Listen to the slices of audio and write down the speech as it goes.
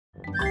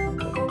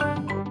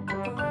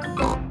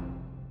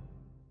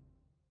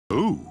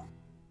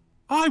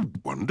I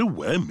wonder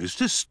where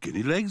Mr.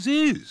 Skinnylegs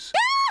is.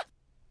 Ah!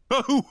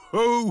 Ho,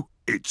 ho!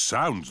 It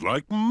sounds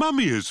like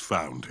Mummy has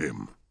found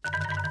him.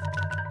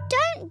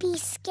 Don't be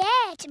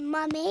scared,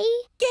 Mummy.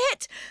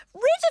 Get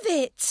rid of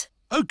it.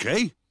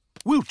 OK,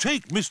 we'll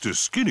take Mr.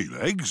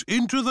 Skinnylegs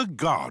into the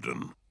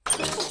garden.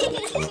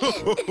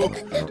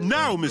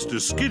 Now Mr.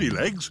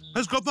 Skinnylegs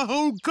has got the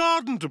whole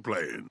garden to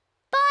play in.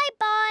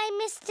 Bye-bye,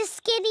 Mr.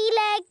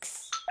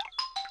 Skinnylegs.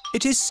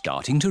 It is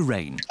starting to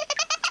rain.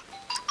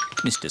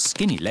 Mr.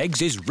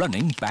 Skinnylegs is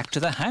running back to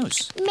the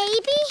house. Maybe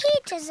he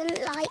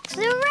doesn't like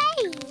the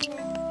rain.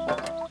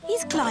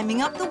 He's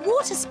climbing up the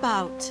water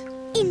spout.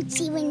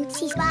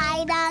 Incy-wincy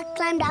spider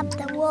climbed up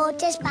the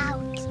water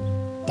spout.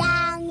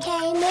 Down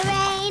came the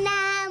rain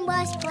and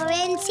washed poor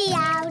Incy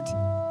out.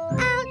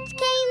 Out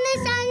came the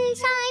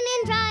sunshine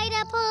and dried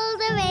up all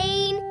the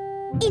rain.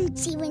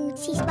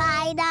 Incy-wincy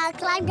spider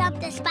climbed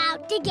up the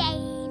spout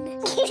again.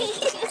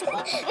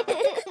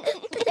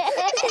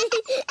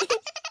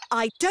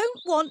 I don't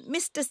want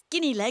Mr.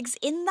 Skinnylegs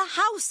in the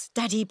house,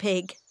 Daddy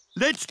Pig.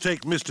 Let's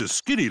take Mr.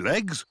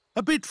 Skinnylegs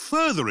a bit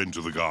further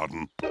into the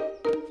garden.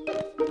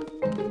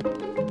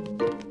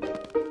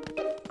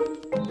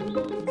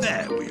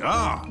 There we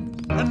are.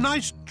 A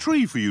nice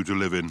tree for you to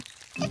live in.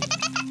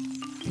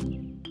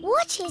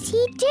 What is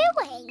he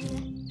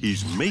doing?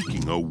 He's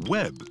making a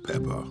web,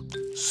 Peppa.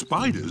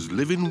 Spiders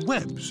live in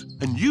webs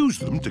and use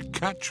them to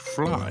catch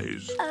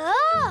flies.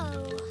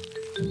 Oh,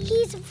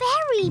 he's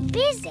very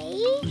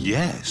busy.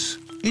 Yes,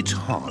 it's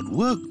hard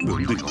work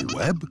building a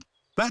web.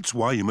 That's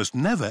why you must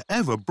never,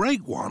 ever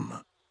break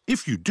one.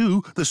 If you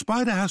do, the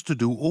spider has to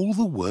do all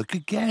the work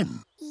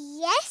again.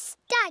 Yes,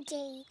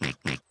 Daddy.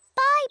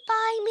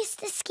 Bye-bye,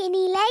 Mr.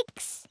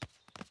 Skinnylegs.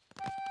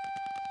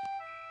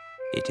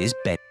 It is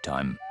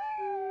bedtime.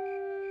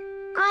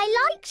 I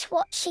liked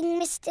watching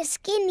Mr.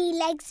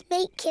 Skinnylegs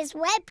make his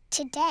web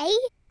today.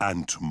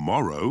 And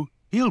tomorrow,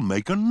 he'll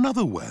make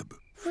another web.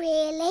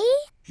 Really?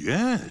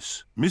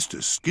 Yes,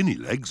 Mr.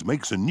 Skinnylegs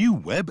makes a new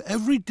web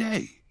every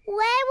day. Where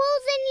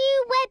will the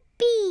new web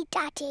be,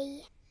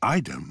 Daddy?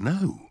 I don't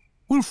know.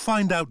 We'll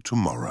find out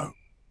tomorrow.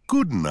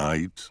 Good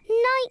night.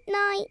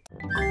 Night-night.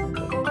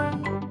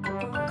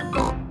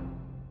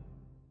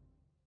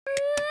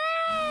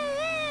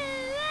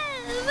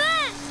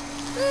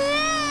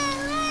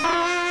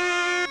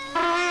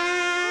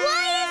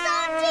 Why is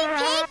Auntie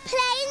Pig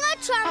playing a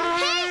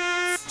trumpet?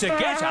 To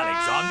get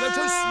Alexander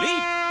to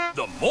sleep.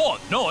 The more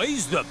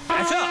noise, the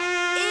better.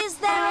 Is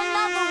there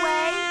another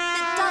way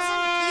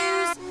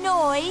that doesn't use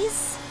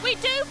noise? We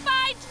do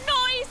find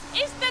noise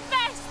is the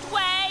best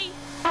way.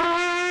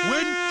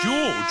 When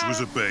George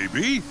was a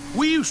baby,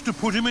 we used to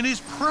put him in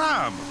his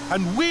pram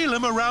and wheel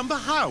him around the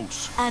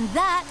house. And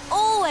that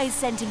always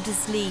sent him to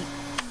sleep.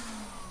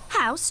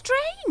 How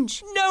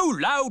strange. No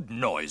loud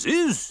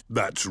noises.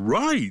 That's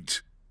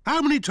right.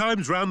 How many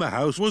times round the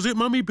house was it,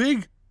 Mummy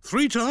Pig?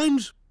 3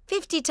 times?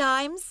 50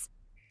 times.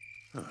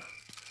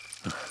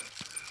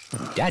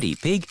 Daddy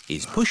Pig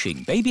is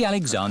pushing baby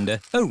Alexander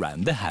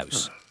around the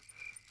house.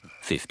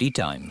 50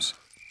 times.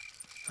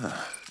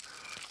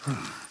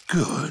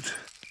 Good.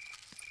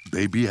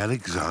 Baby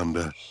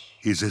Alexander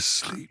is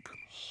asleep.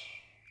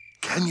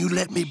 Can you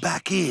let me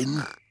back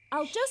in?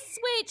 I'll just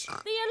switch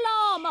the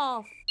alarm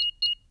off.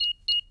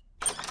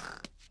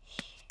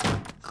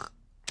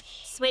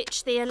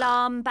 Switch the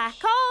alarm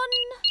back on.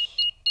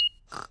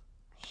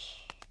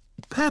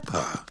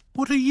 Peppa,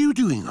 what are you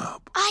doing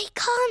up? I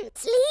can't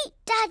sleep,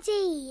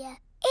 Daddy.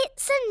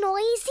 It's a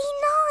noisy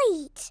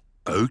night.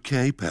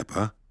 OK,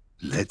 Peppa.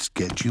 Let's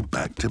get you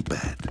back to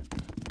bed.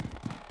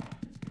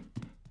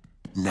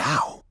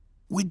 Now,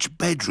 which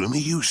bedroom are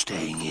you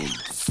staying in?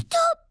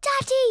 Stop,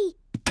 Daddy.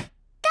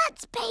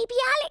 That's baby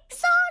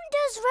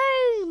Alexander's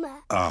room.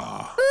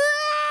 Ah.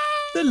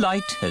 The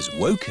light has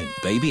woken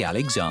baby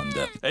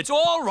Alexander. It's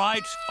all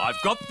right.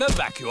 I've got the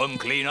vacuum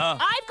cleaner.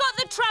 I've got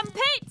the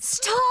trumpet.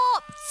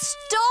 Stop!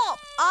 Stop!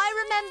 I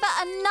remember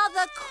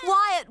another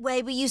quiet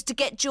way we used to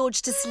get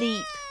George to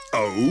sleep.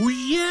 Oh,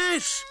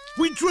 yes.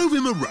 We drove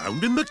him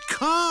around in the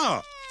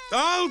car.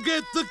 I'll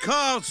get the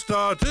car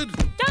started.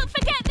 Don't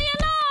forget the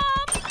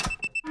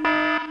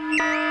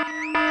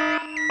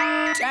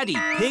alarm. Daddy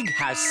Pig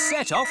has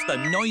set off the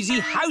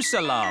noisy house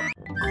alarm.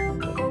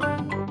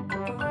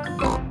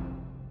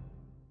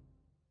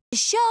 The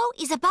show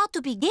is about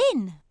to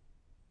begin.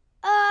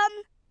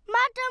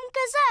 Madam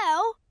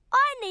Gazelle,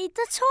 I need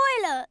the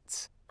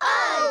toilet.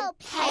 Oh,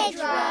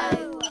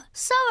 Pedro.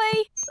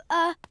 Sorry.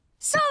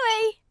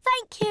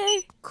 Thank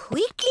you.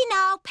 Quickly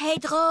now,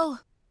 Pedro.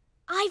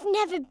 I've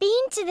never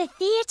been to the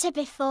theatre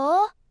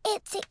before.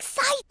 It's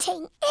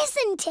exciting,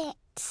 isn't it?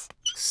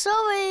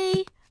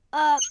 Sorry.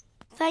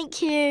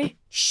 Thank you.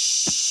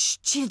 Shh,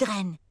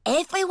 children.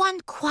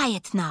 Everyone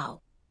quiet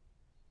now.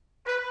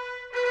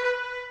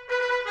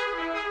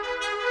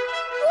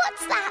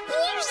 What's that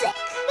music?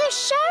 The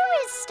show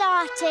is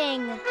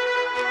starting.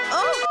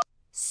 Oh,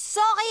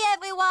 sorry,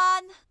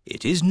 everyone.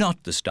 It is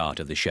not the start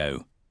of the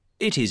show.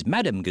 It is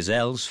Madame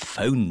Gazelle's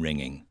phone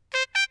ringing.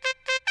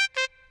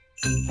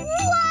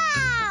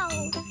 Wow!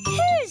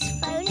 Whose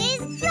phone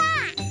is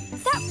that?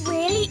 That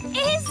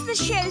the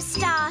show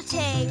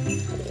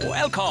starting?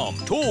 Welcome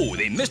to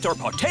the Mr.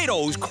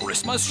 Potato's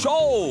Christmas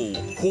Show,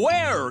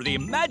 where the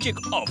magic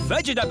of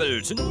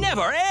vegetables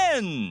never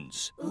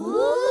ends.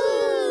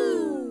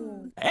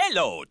 Ooh!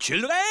 Hello,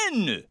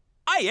 children.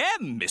 I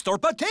am Mr.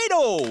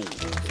 Potato.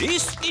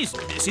 This is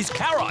Mrs.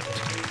 Carrot.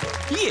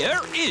 Here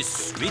is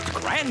Sweet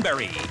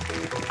Cranberry.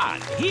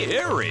 And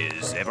here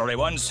is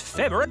everyone's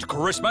favorite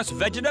Christmas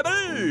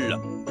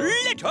vegetable,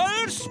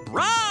 Little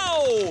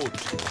Sprout.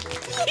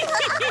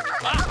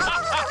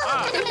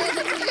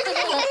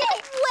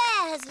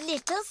 Where's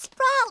Little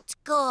Sprout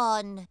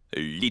gone?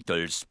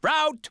 Little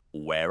Sprout,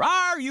 where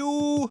are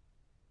you?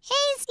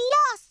 He's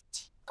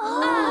lost.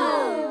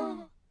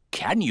 Oh!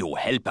 Can you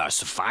help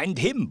us find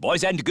him,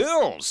 boys and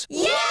girls?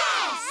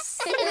 Yes!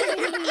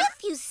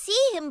 If you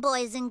see him,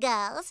 boys and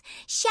girls,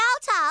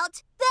 shout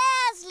out,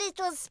 "There's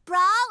Little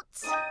Sprout!"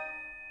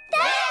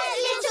 There's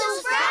Little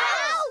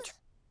Sprout!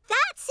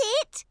 That's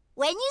it.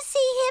 When you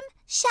see him,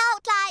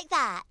 shout like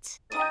that.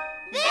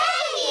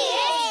 There he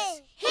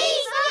is!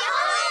 He's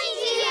behind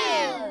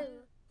you!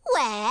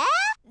 Where?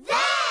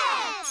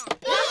 There!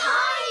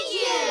 Behind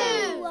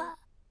you!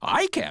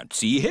 I can't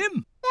see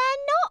him.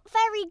 They're not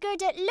very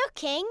good at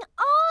looking,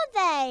 are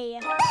they?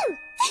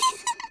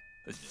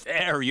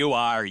 There you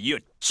are, you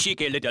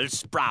cheeky little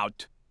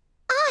sprout.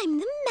 I'm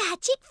the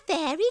magic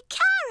fairy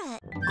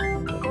carrot.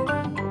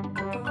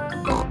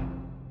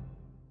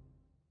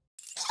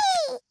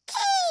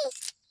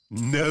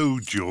 No,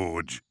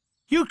 George.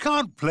 You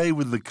can't play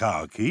with the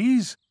car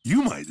keys.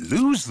 You might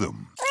lose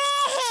them.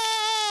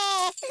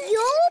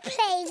 You're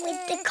playing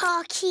with the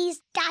car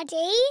keys,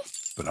 Daddy.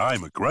 But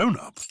I'm a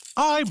grown-up.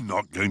 I'm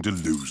not going to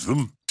lose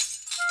them.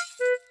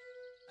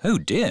 Oh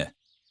dear.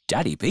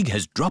 Daddy Pig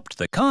has dropped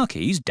the car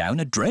keys down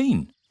a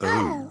drain.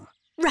 Oh.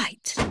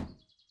 Right.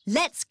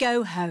 Let's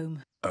go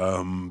home.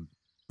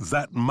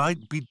 That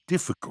might be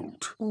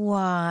difficult.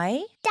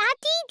 Why?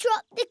 Daddy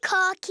dropped the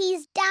car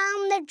keys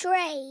down the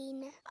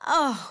drain.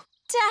 Oh,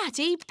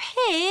 Daddy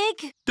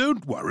Pig!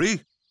 Don't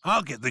worry.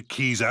 I'll get the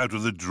keys out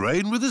of the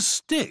drain with a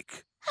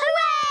stick.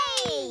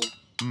 Hooray!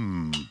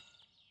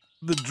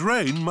 The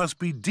drain must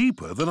be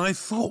deeper than I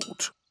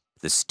thought.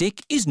 The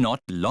stick is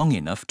not long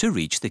enough to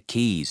reach the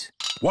keys.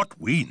 What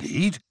we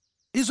need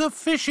is a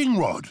fishing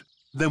rod.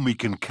 Then we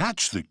can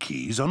catch the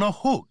keys on a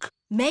hook.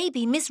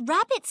 Maybe Miss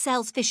Rabbit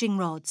sells fishing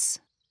rods.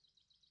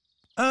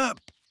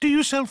 Do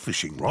you sell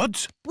fishing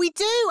rods? We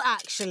do,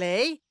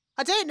 actually.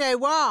 I don't know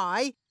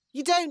why.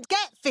 You don't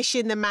get fish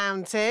in the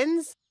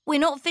mountains. We're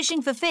not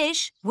fishing for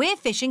fish. We're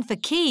fishing for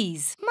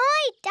keys.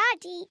 My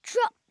Daddy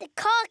dropped the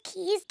car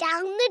keys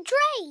down the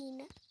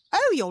drain.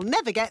 Oh, you'll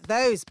never get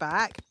those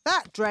back.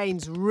 That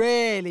drain's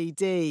really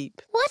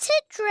deep. What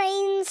are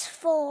drains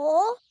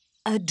for?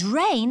 A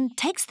drain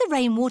takes the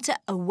rainwater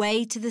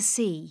away to the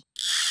sea.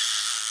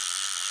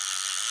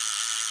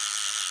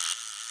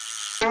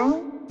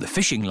 The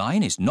fishing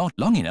line is not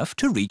long enough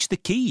to reach the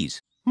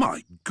keys.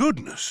 My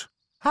goodness!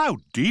 How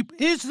deep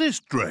is this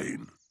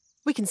drain?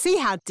 We can see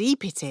how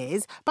deep it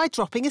is by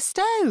dropping a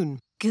stone.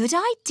 Good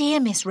idea,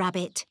 Miss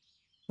Rabbit.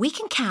 We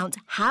can count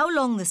how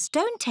long the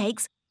stone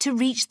takes to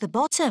reach the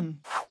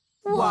bottom.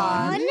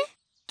 1,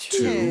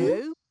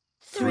 2,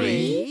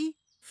 3,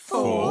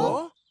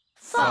 4,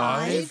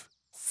 5,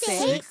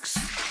 6.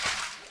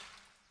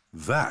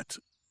 That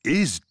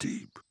is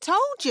deep.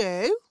 Told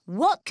you.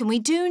 What can we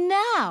do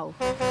now?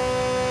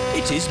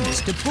 It is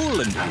Mr.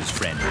 Bull and his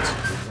friends.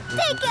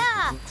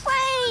 Digger!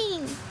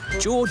 Crane!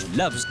 George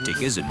loves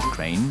diggers and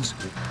cranes.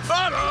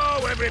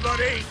 Hello,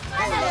 everybody.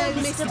 Hello,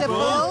 Mr.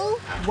 Bull.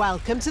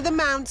 Welcome to the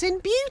mountain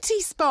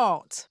beauty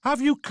spot.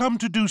 Have you come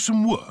to do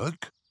some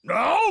work?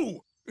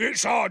 No,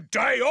 it's our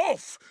day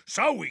off,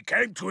 so we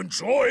came to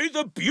enjoy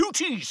the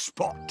beauty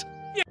spot.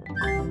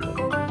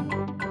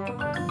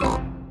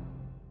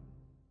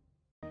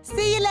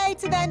 See you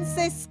later then,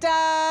 sister.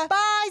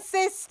 Bye,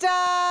 sister.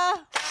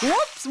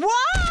 Whoops,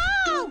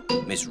 wow!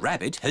 Miss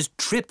Rabbit has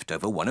tripped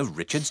over one of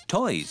Richard's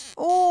toys.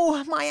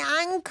 Oh, my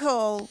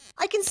ankle.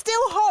 I can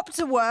still hop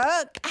to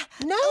work.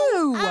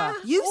 No,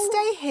 you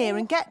stay here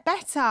and get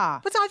better.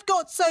 But I've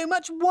got so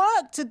much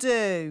work to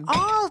do.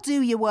 I'll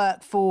do your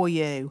work for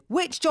you.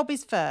 Which job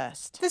is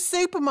first? The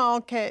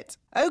supermarket.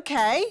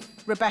 OK,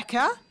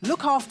 Rebecca,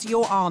 look after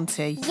your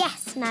auntie.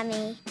 Yes,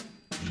 Mummy.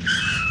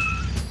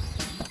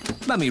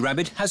 Mummy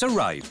Rabbit has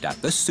arrived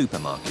at the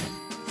supermarket.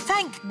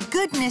 Thank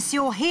goodness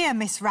you're here,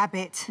 Miss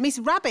Rabbit. Miss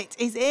Rabbit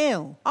is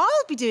ill.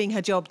 I'll be doing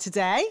her job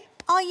today.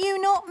 Are you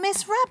not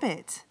Miss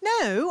Rabbit?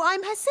 No,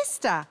 I'm her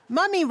sister,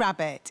 Mummy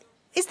Rabbit.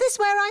 Is this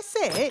where I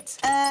sit?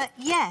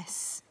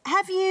 Yes.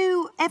 Have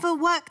you ever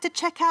worked a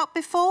checkout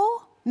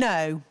before?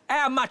 No.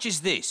 How much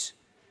is this?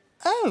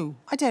 Oh,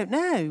 I don't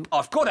know.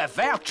 I've got a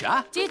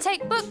voucher. Do you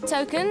take book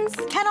tokens?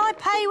 Can I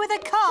pay with a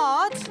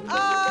card?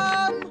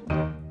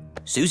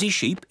 Susie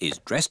Sheep is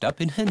dressed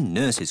up in her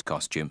nurse's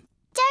costume.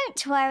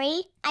 Don't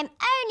worry, I'm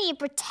only a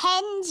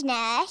pretend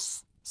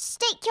nurse.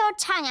 Stick your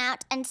tongue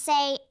out and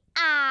say,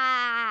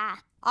 ah.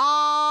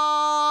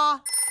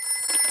 Ah.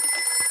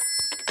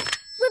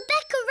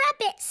 Rebecca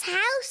Rabbit's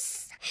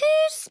house.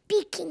 Who's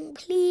speaking,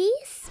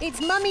 please?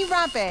 it's Mummy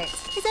Rabbit.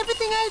 Is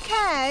everything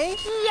okay?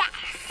 Yes.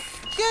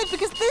 Good,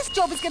 because this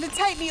job is going to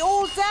take me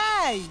all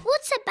day.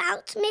 What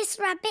about Miss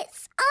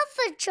Rabbit's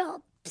other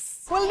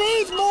jobs? We'll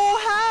need more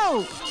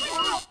help.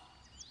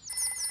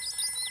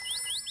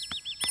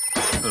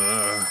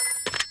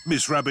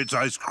 Miss Rabbit's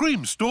ice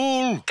cream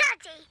stall.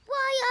 Daddy,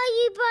 why are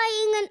you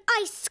buying an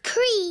ice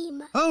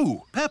cream?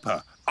 Oh,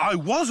 Peppa, I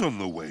was on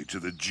the way to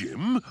the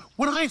gym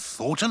when I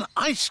thought an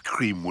ice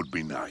cream would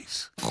be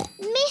nice.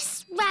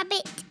 Miss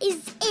Rabbit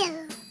is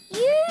ill.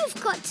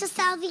 You've got to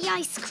sell the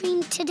ice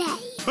cream today.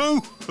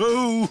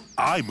 Oh,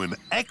 I'm an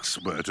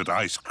expert at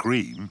ice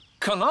cream.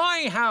 Can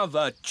I have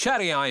a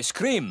cherry ice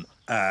cream?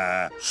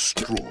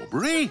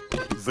 Strawberry,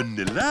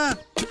 vanilla,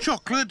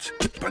 chocolate,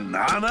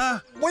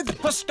 banana. With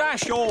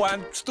pistachio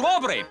and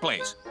strawberry,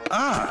 please.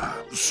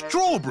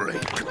 Strawberry.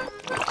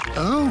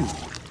 Oh,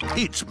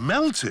 it's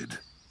melted.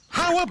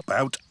 How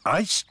about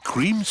ice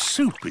cream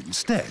soup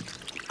instead?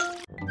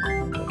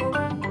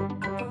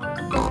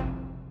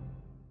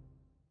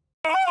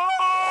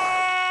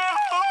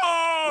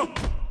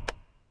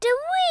 Do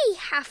we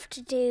have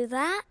to do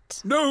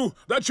that? No,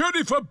 that's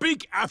only for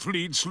big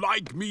athletes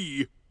like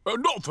me.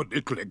 Not for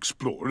little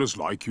explorers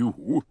like you.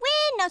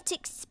 We're not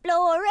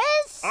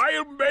explorers.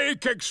 I'll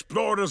make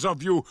explorers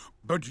of you,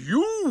 but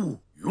you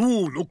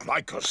look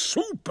like a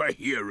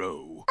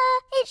superhero.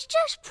 It's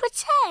just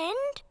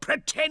pretend.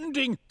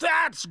 Pretending,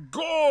 that's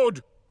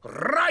good.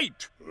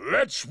 Right,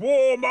 let's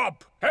warm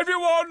up.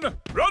 Everyone,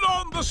 run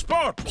on the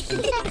spot.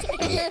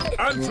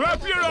 And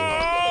flap your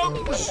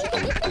arms.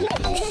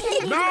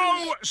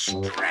 Now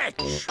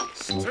stretch.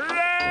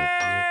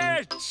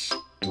 Stretch.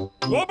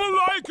 Wobble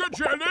like a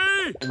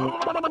jelly.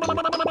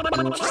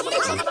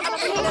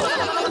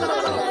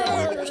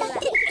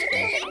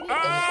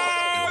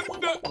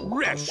 And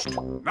rest.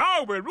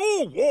 Now we're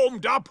all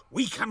warmed up,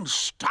 we can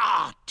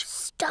start.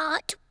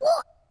 Start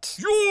what?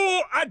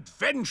 Your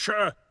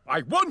adventure.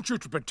 I want you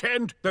to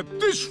pretend that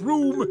this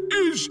room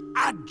is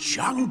a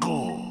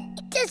jungle.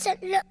 It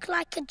doesn't look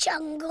like a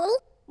jungle.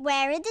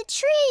 Where are the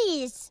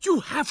trees?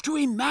 You have to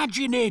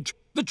imagine it.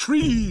 The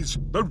trees,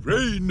 the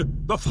rain,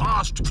 the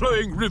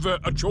fast-flowing river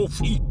at your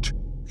feet.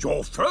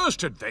 Your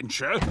first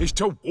adventure is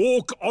to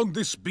walk on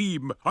this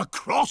beam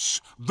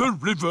across the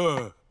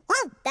river.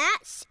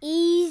 That's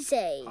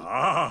easy.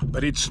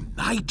 But it's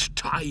night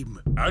time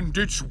and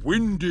it's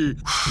windy.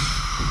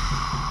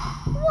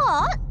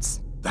 What?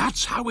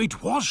 That's how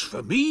it was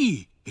for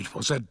me. It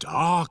was a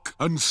dark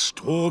and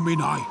stormy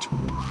night.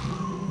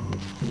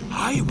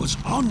 I was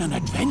on an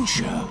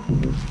adventure.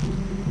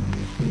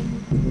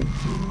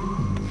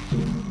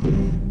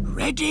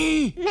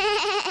 Ready?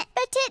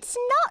 But it's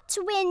not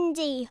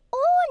windy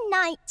or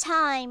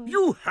nighttime.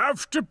 You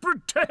have to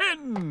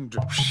pretend.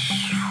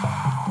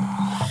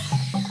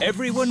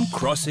 Everyone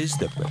crosses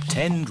the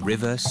pretend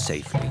river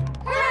safely.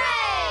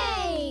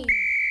 Hooray!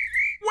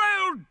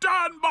 Well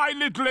done, my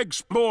little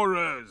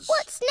explorers.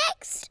 What's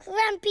next,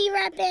 Grumpy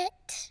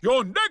Rabbit?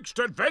 Your next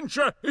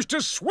adventure is to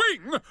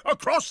swing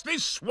across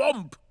this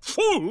swamp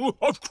full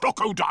of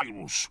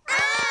crocodiles.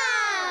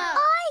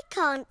 I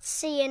can't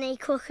see any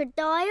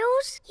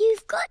crocodiles.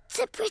 You've got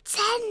to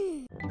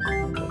pretend.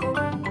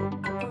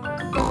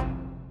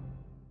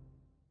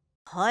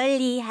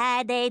 Polly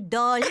had a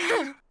doll.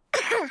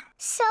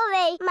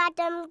 Sorry,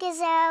 Madame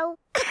Gazelle.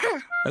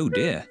 Oh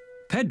dear,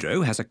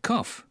 Pedro has a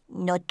cough.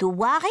 Not to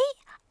worry,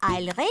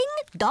 I'll ring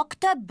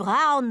Dr.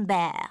 Brown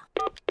Bear.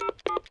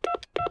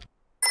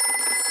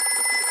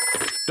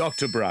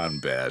 Dr. Brown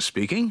Bear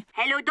speaking.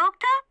 Hello,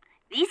 Doctor.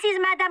 This is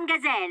Madame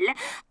Gazelle.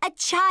 A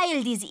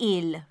child is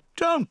ill.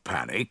 Don't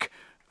panic.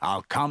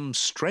 I'll come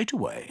straight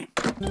away.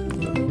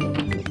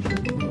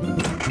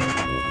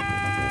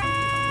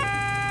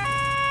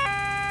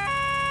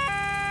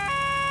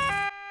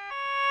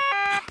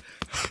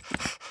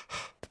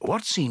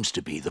 What seems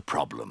to be the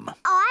problem?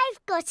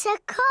 I've got a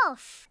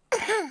cough.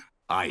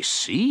 I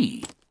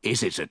see.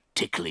 Is it a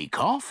tickly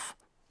cough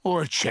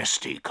or a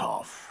chesty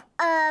cough?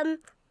 I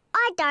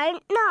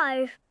don't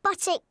know,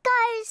 but it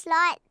goes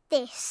like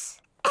this.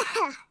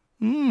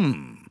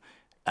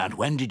 And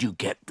when did you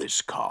get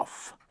this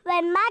cough?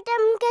 When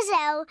Madame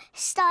Gazelle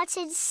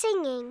started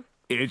singing.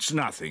 It's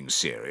nothing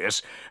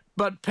serious,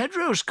 but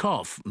Pedro's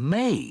cough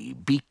may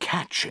be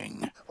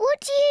catching.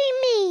 What do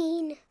you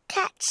mean,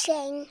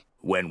 catching?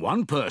 When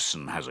one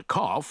person has a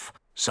cough,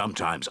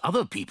 sometimes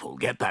other people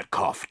get that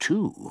cough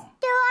too.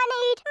 Do I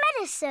need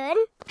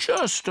medicine?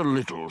 Just a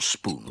little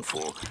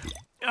spoonful.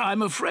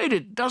 I'm afraid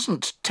it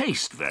doesn't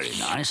taste very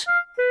nice.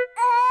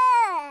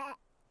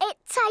 It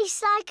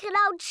tastes like an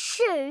old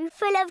shoe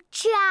full of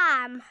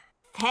jam.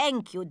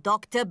 Thank you,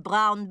 Dr.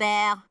 Brown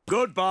Bear.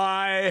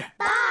 Goodbye.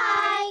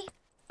 Bye.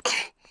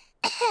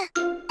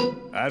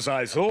 As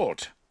I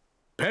thought,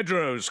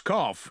 Pedro's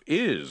cough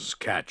is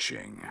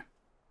catching.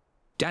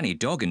 Danny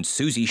Dog and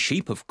Susie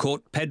Sheep have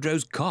caught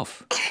Pedro's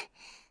cough.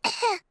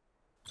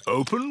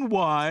 Open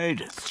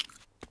wide.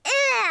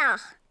 Ugh!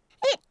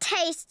 It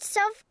tastes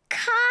of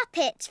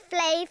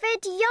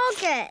carpet-flavoured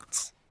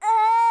yoghurt.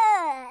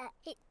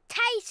 It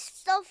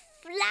tastes of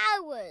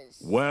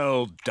flowers.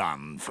 Well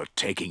done for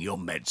taking your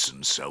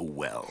medicine so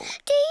well.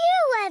 Do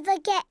you ever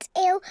get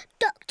ill,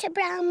 Dr.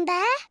 Brown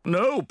Bear?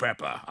 No,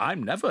 Peppa,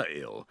 I'm never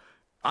ill.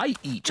 I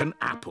eat an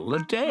apple a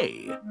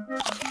day.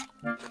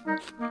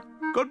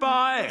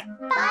 Goodbye.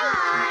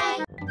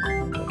 Bye.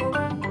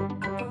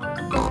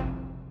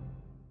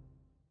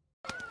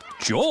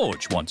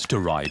 George wants to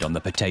ride on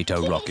the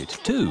potato rocket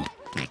too.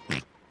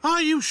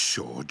 Are you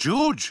sure,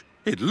 George?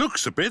 It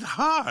looks a bit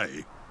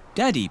high.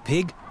 Daddy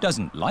Pig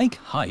doesn't like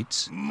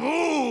heights.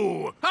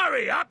 Moo!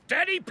 Hurry up,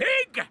 Daddy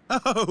Pig!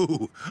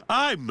 Oh,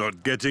 I'm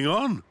not getting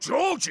on.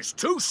 George is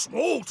too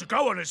small to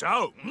go on his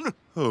own.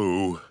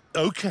 Oh,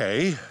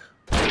 OK.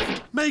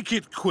 Make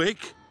it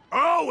quick.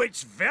 Oh,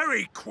 it's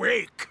very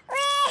quick.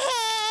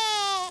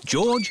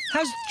 George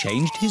has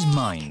changed his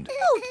mind.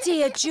 Oh,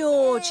 dear,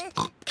 George.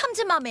 Come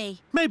to Mummy.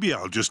 Maybe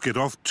I'll just get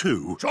off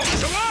too.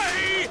 Chops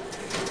away!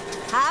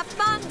 Have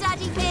fun,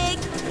 Daddy Pig.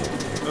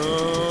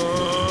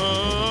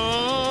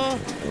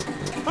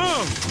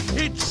 Oh,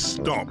 it's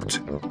stopped.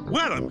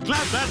 Well, I'm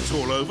glad that's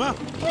all over.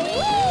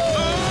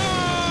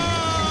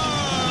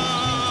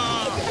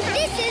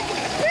 This is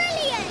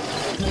brilliant!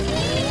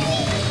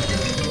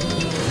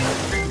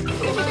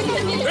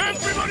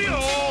 Everybody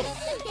off!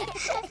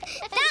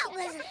 That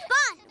was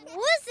fun,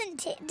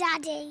 wasn't it,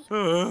 Daddy?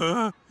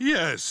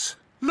 Yes,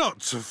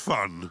 lots of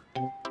fun.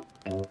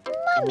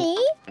 Mummy,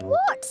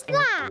 what's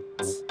that?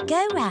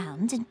 Go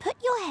round and put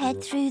your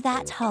head through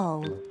that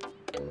hole.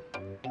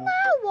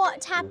 Now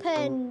what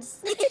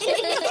happens?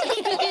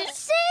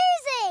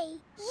 Susie,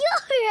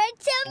 you're a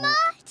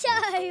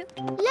tomato.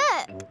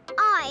 Look,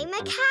 I'm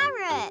a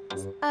carrot.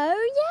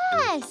 Oh,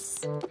 yes.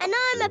 And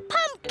I'm a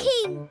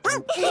pumpkin.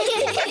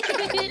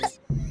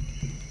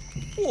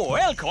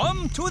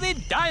 Welcome to the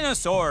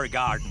dinosaur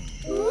garden.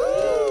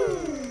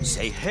 Ooh.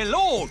 Say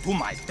hello to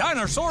my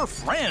dinosaur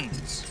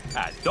friends.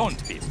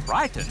 Don't be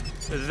frightened.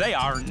 They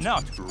are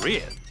not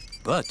real.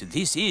 But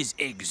this is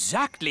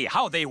exactly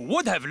how they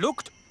would have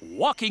looked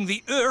walking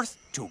the earth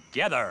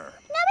together.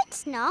 No,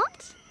 it's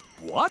not.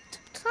 What?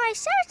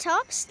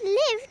 Triceratops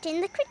lived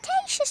in the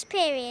Cretaceous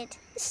period.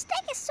 The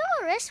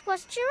Stegosaurus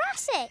was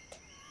Jurassic.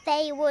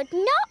 They would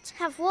not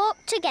have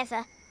walked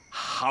together.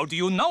 How do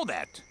you know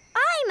that?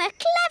 I'm a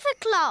clever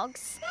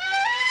clogs.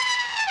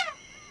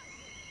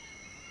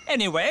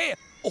 Anyway,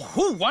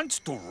 who wants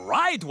to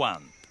ride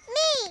one?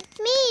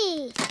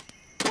 Me.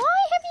 Why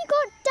have you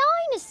got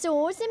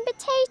dinosaurs in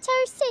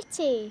Potato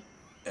City?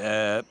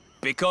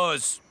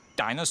 Because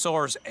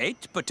dinosaurs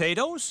ate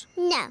potatoes?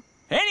 No.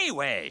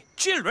 Anyway,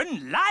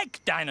 children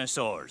like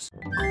dinosaurs.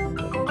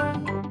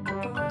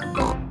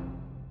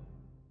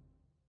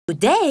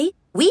 Today,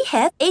 we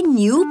have a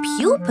new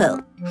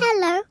pupil.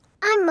 Hello,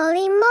 I'm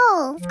Molly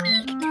Mole.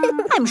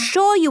 I'm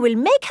sure you will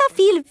make her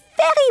feel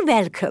very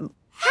welcome.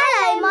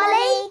 Hello,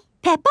 Molly.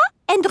 Peppa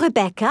and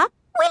Rebecca,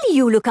 will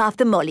you look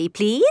after Molly,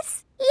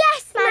 please?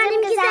 Yes,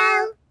 Madam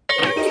Gazelle.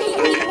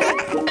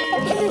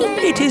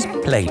 It is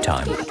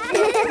playtime.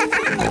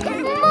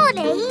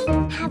 Molly,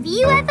 have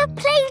you ever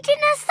played in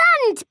a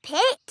sand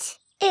pit?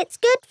 It's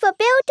good for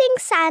building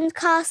sand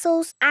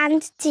castles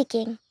and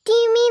digging. Do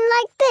you mean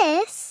like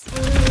this?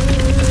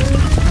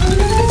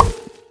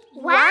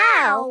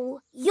 Wow!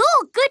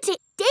 You're good at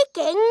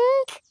digging.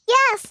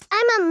 Yes,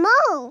 I'm a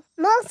mole.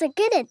 Moles are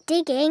good at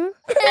digging.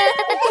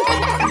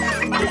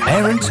 The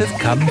parents have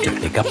come to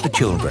pick up the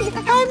children.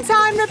 Home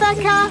time,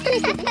 Rebecca.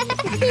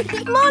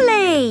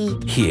 Molly!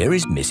 Here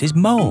is Mrs.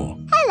 Mole.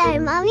 Hello,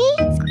 Mummy.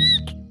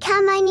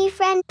 Can my new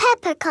friend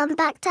Peppa come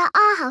back to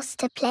our house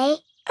to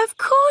play? Of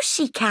course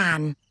she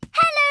can.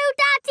 Hello,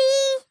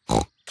 Daddy.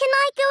 Can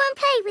I go and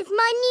play with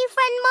my new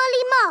friend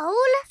Molly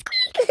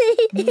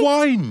Mole?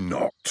 Why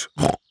not?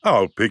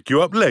 I'll pick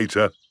you up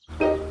later.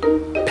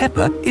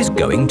 Peppa is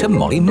going to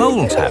Molly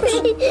Mole's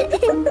house.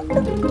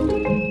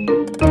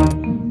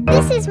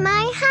 This is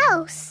my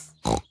house.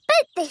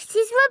 But this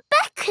is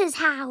Rebecca's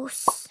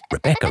house.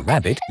 Rebecca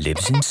Rabbit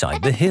lives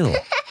inside the hill.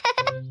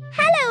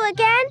 Hello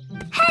again.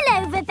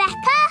 Hello,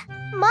 Rebecca.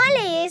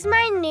 Molly is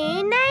my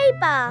new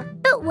neighbour.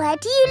 But where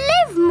do you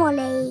live,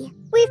 Molly?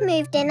 We've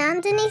moved in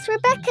underneath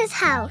Rebecca's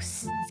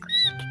house.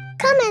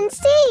 Come and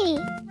see.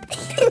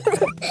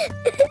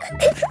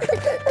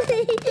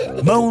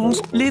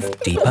 Moles live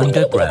deep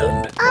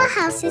underground. Our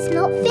house is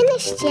not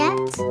finished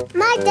yet.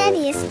 My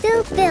daddy is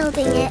still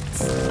building it.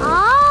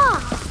 Ah!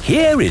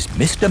 Here is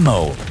Mr.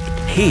 Mole.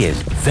 He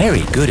is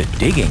very good at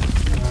digging.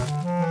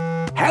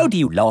 How do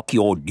you like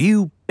your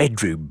new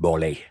bedroom,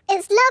 Molly?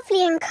 It's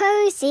lovely and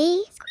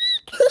cosy.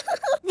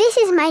 This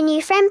is my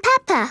new friend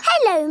Peppa.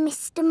 Hello,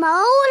 Mr.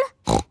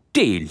 Mole.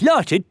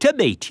 Delighted to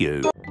meet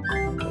you.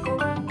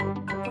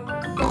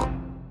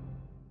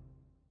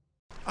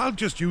 I'll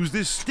just use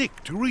this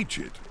stick to reach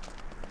it.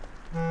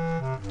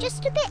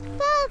 Just a bit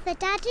further,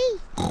 Daddy.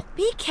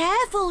 Be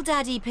careful,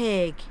 Daddy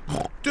Pig.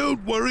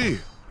 Don't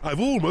worry, I've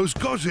almost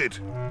got it.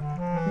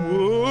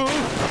 Whoa.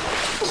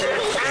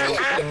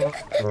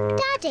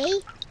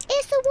 Daddy,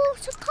 is the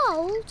water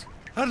cold?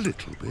 A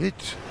little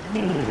bit.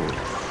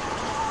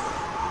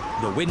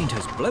 The wind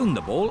has blown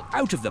the ball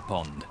out of the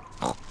pond.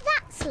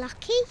 That's That's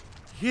lucky.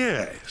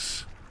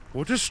 Yes.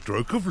 What a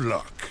stroke of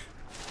luck.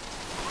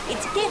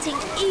 It's getting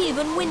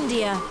even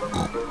windier.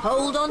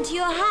 Hold on to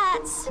your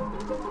hats.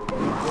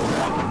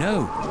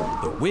 No,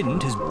 the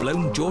wind has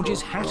blown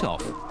George's hat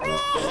off.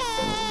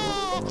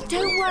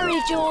 Don't worry,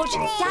 George.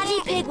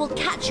 Daddy Pig will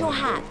catch your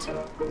hat.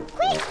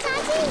 Quick,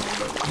 Daddy!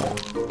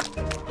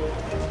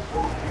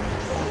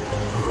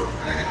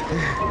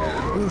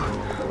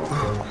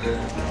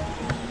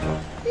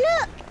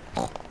 Look!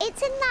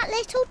 It's in that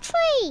little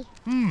tree.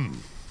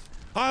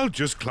 I'll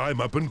just climb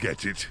up and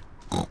get it.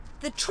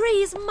 The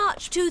tree's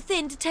much too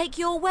thin to take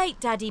your weight,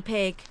 Daddy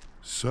Pig.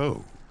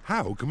 So,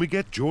 how can we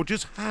get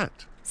George's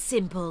hat?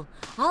 Simple.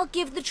 I'll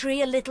give the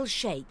tree a little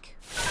shake.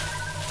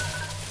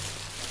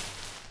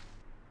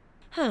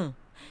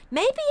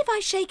 Maybe if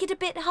I shake it a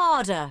bit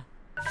harder.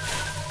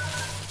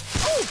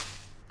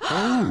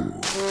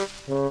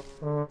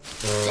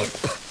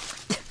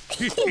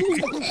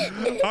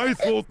 I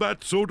thought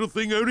that sort of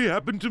thing only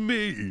happened to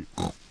me.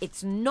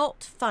 It's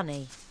not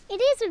funny.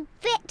 It is a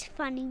bit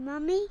funny,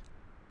 Mummy.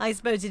 I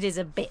suppose it is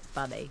a bit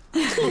funny.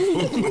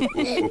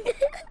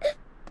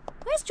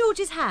 Where's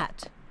George's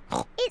hat?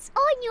 It's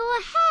on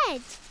your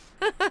head.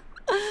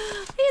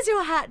 Here's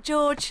your hat,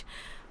 George.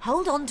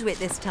 Hold on to it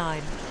this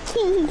time.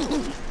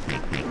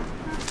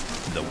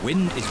 The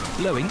wind is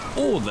blowing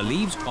all the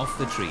leaves off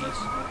the trees.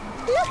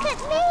 Look at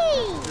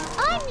me!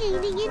 I'm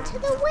leaning into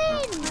the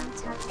wind.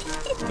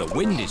 The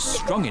wind is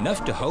strong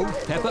enough to hold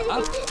Peppa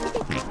up.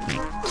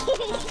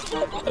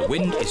 The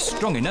wind is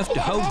strong enough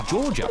to hold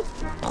George up.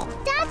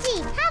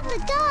 Daddy, have a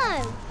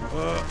go.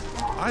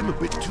 I'm a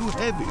bit too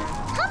heavy.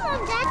 Come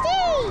on,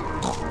 Daddy.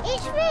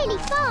 It's really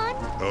fun.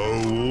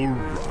 Oh, all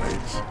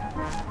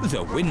right.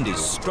 The wind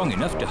is strong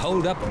enough to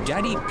hold up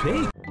Daddy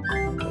Pig.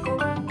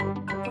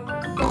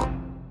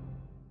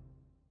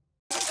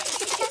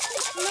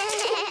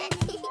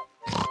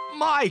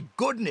 My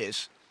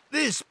goodness,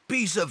 this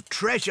piece of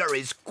treasure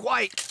is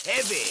quite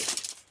heavy.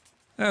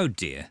 Oh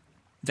dear,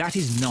 that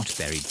is not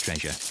buried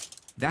treasure.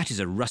 That is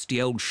a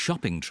rusty old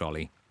shopping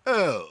trolley.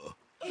 Oh.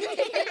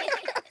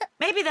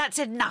 Maybe that's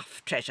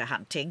enough treasure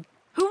hunting.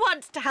 Who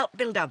wants to help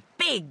build a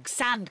big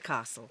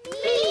sandcastle?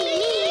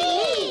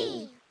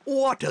 Me!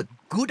 What a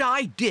good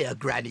idea,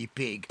 Granny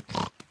Pig.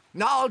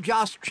 I'll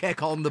just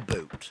check on the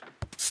boat.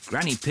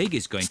 Granny Pig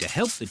is going to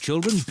help the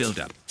children build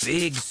a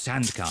big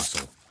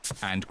sandcastle.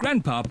 And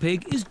Grandpa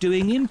Pig is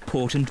doing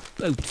important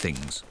boat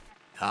things.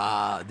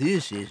 Ah,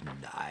 this is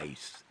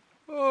nice.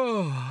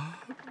 Oh,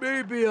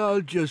 maybe I'll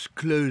just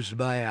close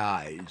my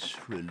eyes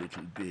for a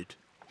little bit.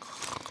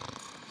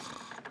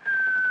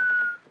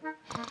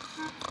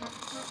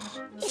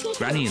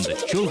 Granny and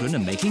the children are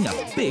making a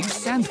big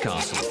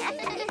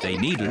sandcastle. They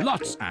need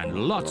lots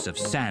and lots of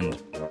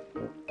sand.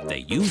 They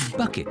use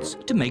buckets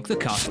to make the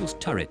castle's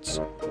turrets.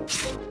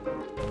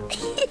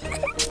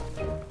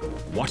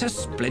 What a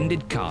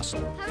splendid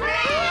castle.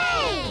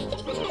 Hooray!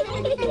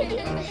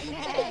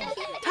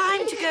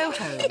 Time to go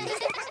home.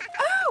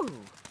 Oh,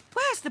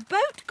 where's the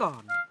boat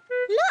gone?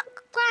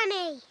 Look,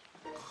 Granny.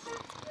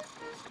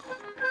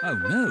 Oh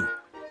no,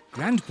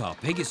 Grandpa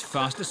Pig is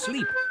fast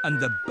asleep and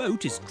the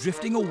boat is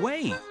drifting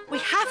away. We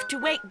have to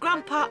wake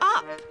Grandpa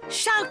up.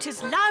 Shout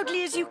as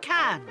loudly as you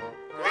can.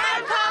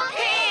 Grandpa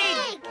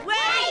Pig!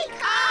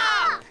 Wake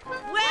up!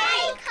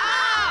 Wake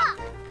up!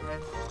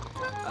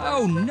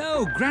 Oh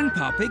no,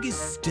 Grandpa Pig is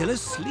still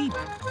asleep.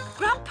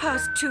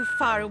 Grandpa's too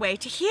far away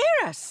to hear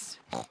us.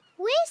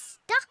 We're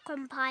stuck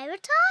on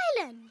Pirate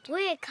Island.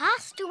 We're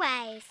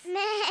castaways.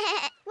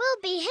 We'll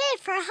be here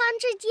for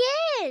 100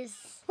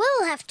 years.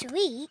 We'll have to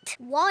eat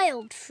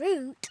wild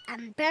fruit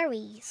and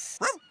berries.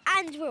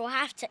 And we'll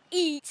have to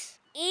eat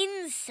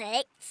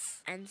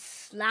insects and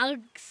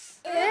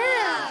slugs.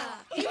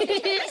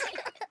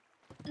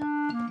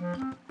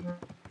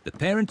 The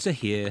parents are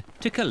here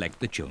to collect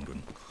the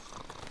children.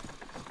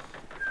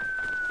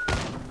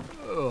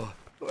 Oh,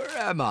 where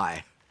am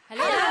I?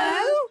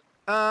 Hello?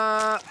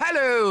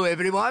 Hello,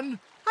 everyone.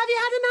 Have you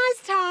had a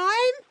nice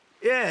time?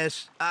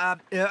 Yes,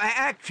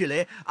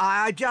 actually,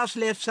 I just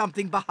left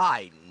something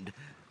behind.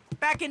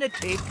 Back in a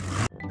tick.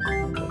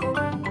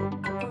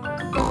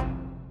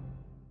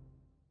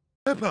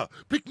 Peppa,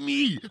 pick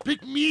me!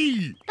 Pick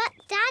me! But,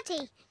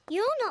 Daddy,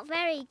 you're not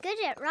very good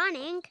at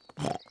running.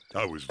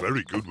 I was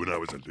very good when I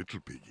was a little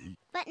piggy.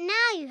 But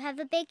now you have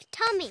a big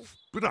tummy.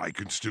 But I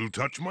can still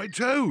touch my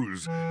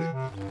toes.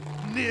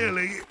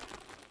 Nearly.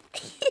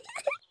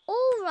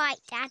 All right,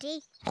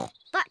 Daddy.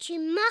 But you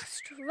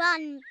must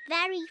run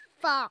very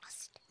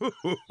fast.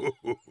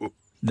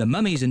 The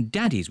mummies and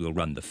daddies will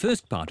run the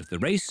first part of the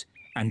race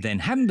and then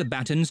hand the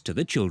batons to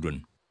the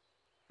children.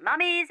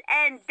 Mummies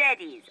and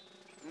daddies,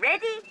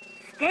 ready,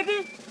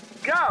 steady,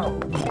 go!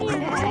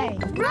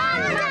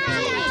 Run,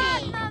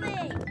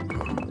 Daddy!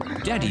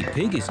 Daddy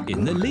Pig is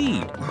in the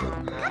lead.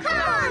 Come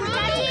on,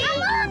 Daddy!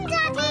 Come on,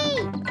 Daddy!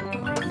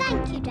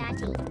 Thank you,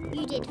 Daddy.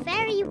 You did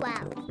very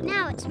well.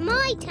 Now it's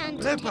my turn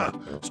to Peppa,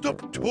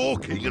 stop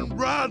talking and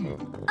run!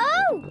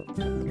 Oh!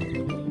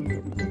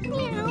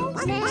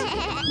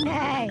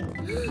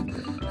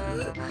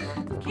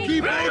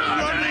 Keep on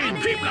running!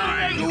 Keep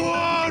going! Go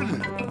on!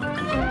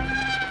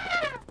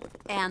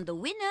 And the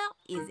winner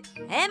is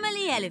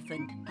Emily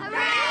Elephant.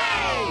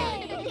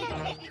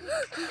 Hooray!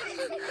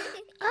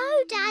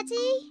 Oh,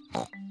 Daddy,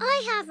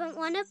 I haven't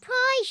won a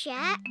prize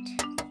yet.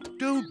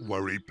 Don't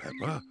worry,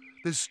 Peppa.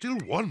 There's still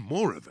one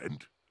more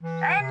event.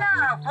 And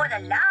now for the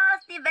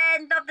last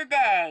event of the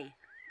day.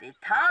 The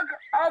tug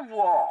of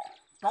war.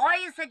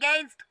 Boys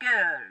against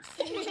girls.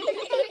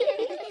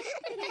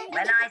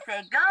 When I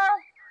say go,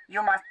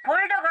 you must pull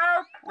the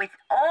rope with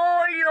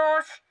all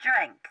your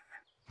strength.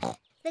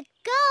 The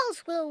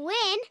girls will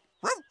win.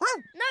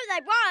 No,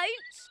 they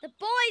won't. The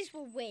boys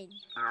will win.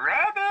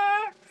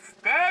 Ready,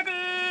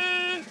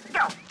 steady,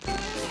 go.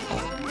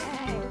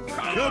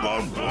 Come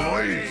on,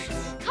 boys.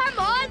 Come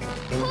on,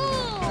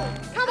 pull.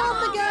 Come on,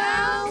 the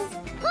girls.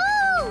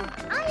 Pull!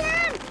 I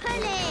am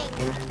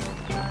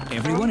pulling.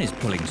 Everyone is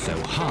pulling so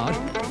hard,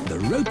 the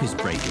rope is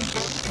breaking.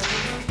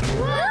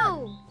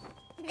 Whoa!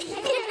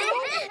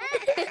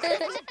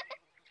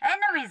 And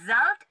the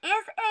result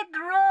is a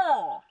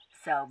draw.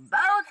 So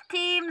both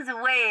teams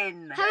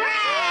win.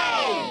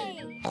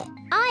 Hooray!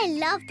 I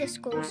love the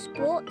school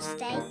sports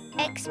day,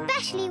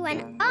 especially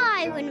when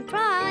I win a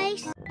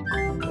prize.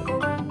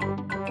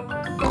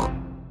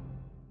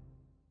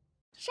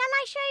 Shall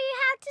I show you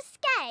how to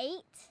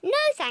skate?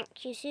 No,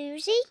 thank you,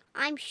 Susie.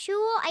 I'm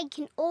sure I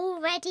can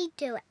already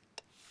do it.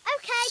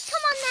 OK,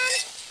 come on then.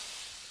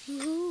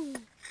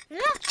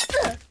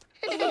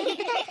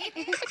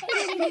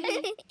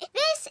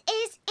 This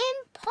is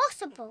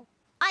impossible.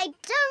 I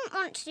don't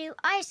want to do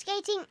ice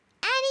skating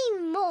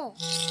anymore.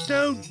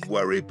 Don't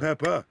worry,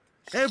 Peppa.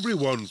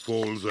 Everyone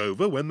falls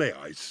over when they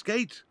ice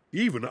skate.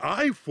 Even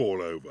I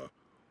fall over.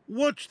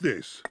 Watch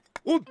this.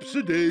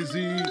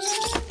 Oops-a-daisy.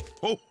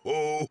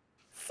 Ho-ho.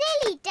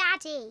 Silly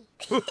Daddy.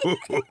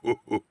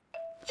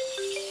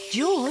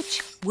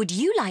 George, would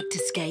you like to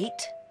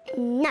skate?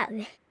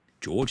 No.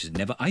 George has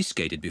never ice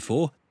skated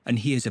before, and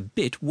he is a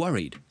bit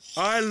worried.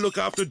 I'll look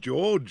after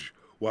George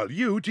while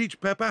you teach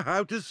Peppa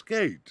how to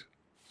skate.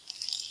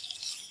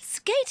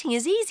 Skating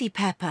is easy,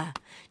 Peppa.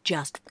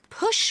 Just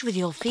push with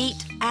your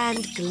feet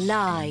and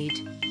glide.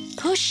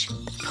 Push,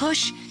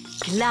 push,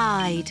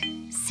 glide.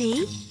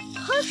 See?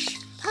 Push,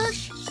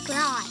 push,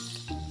 glide.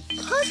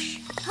 Push,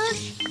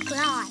 push,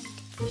 glide.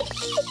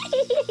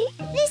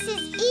 This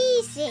is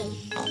easy.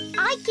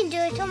 I can do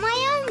it on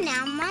my own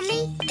now,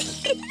 Mummy.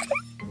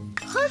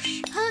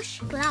 Push, push,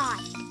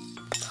 glide.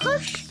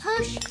 Push,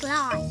 push,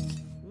 glide.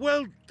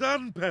 Well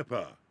done,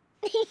 Peppa.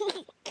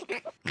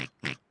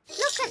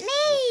 Look at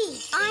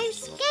me! I'm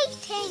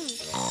skating.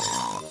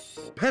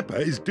 Peppa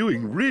is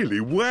doing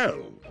really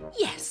well.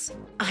 Yes,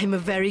 I'm a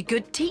very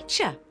good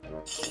teacher.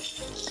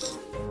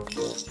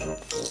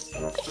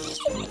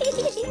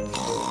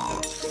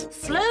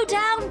 Slow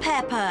down,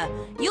 Peppa.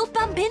 You'll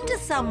bump into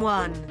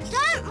someone.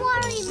 Don't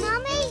worry,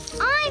 Mummy.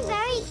 I'm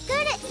very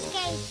good at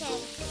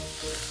skating.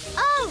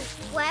 Oh,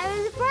 where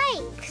are the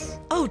brakes?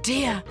 Oh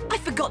dear, I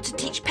forgot to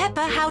teach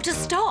Peppa how to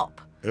stop.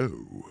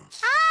 Oh.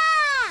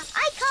 Ah!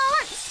 I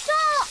can't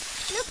stop!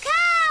 Look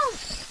out!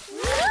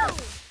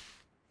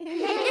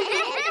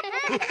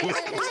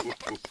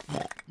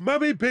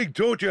 Mummy Pig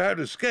taught you how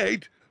to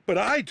skate, but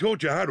I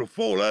taught you how to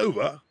fall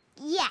over.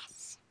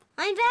 Yes,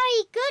 I'm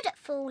very good at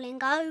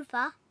falling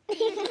over.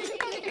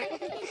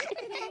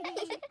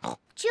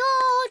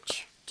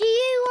 George, do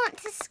you want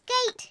to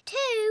skate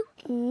too?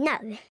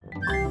 No.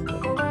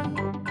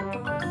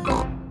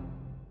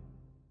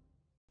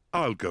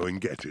 I'll go and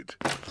get it.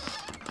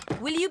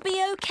 Will you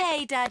be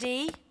okay,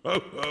 Daddy?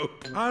 Oh,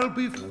 I'll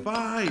be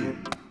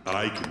fine.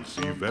 I can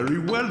see very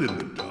well in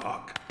the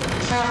dark.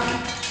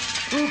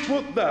 Who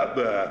put that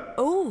there?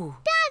 Oh.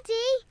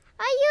 Daddy,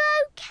 are you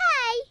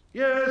okay?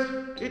 Yes,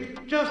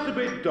 it's just a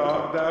bit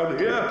dark down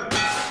here.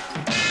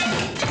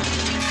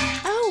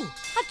 Oh,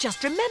 I've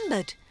just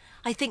remembered.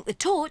 I think the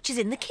torch is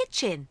in the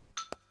kitchen.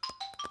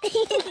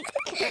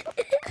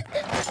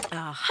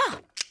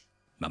 Aha!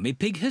 Mummy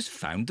Pig has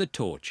found the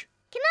torch.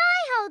 Can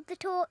I hold the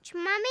torch,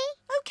 Mummy?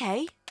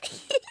 OK.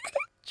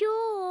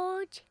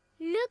 George,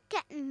 look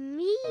at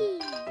me.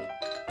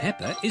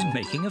 Peppa is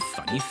making a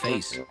funny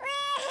face.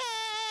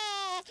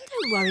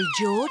 Don't worry,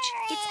 George.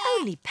 It's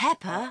only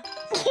Peppa.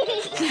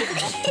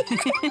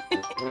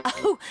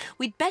 Oh,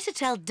 we'd better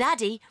tell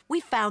Daddy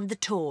we found the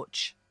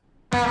torch.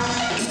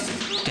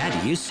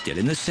 Daddy is still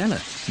in the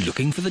cellar,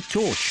 looking for the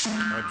torch.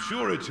 I'm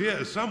sure it's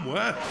here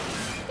somewhere.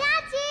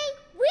 Daddy,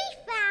 we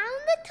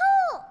found the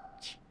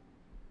torch.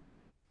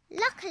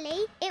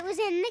 Luckily, it was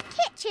in the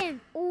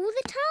kitchen all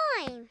the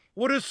time.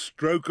 What a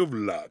stroke of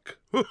luck.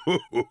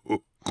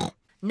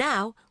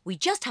 Now, we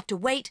just have to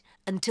wait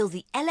until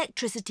the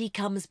electricity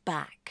comes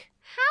back.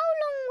 How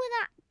long will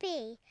that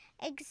be,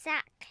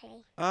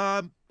 exactly?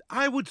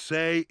 I would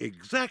say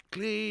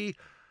exactly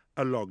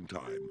a long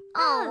time.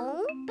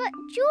 Oh, but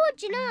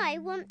George and I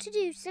want to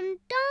do some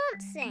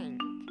dancing.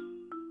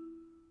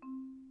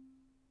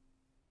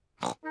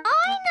 I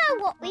know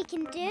what we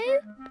can do.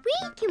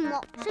 We can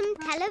watch some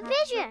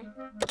television.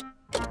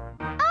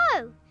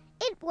 Oh,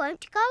 it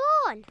won't go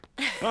on.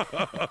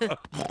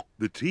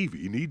 The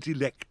TV needs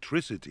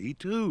electricity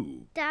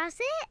too. Does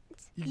it?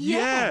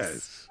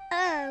 Yes.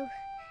 Oh,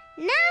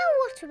 now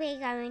what are we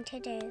going to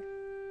do?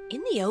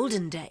 In the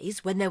olden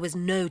days, when there was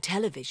no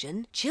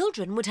television,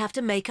 children would have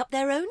to make up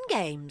their own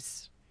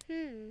games. I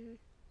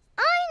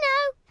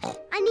know.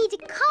 I need a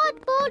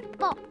cardboard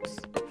box.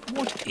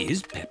 What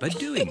is Peppa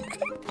doing?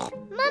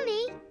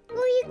 Mummy,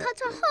 will you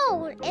cut a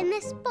hole in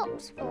this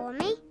box for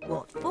me?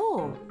 What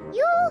for?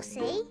 You'll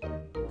see.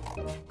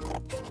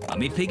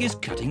 Mummy Pig is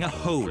cutting a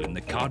hole in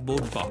the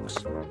cardboard box.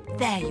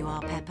 There you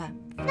are, Peppa.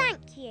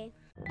 Thank you.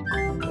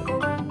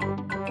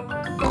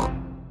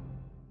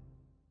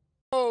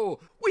 Oh,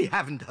 we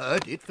haven't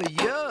heard it for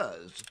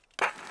years.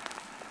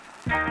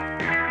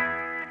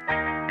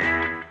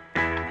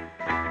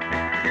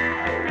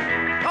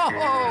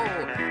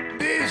 Oh,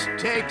 this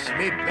takes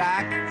me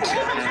back.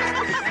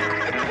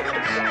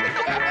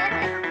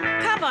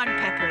 Come on,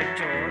 Peppa and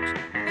George.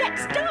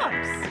 Let's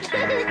dance.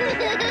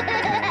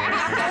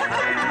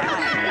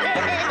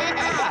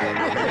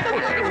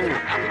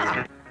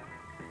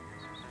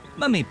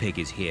 Mummy Pig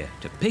is here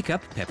to pick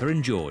up Peppa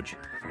and George.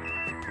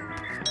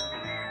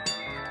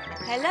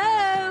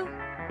 Hello?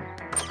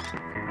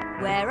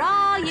 Where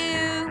are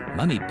you?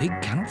 Mummy Pig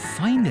cannot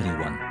find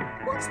anyone.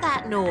 What's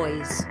that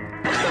noise?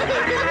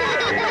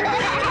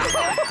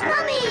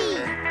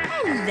 Mummy!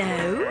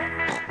 Hello?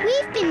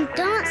 We've been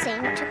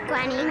dancing to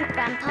Granny and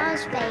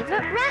Grandpa's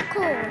favourite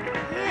record.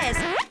 Yes.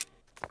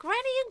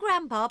 Granny and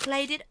Grandpa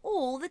played it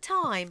all the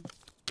time.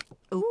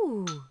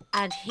 Ooh,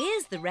 and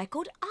here's the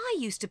record I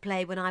used to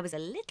play when I was a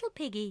little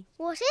piggy.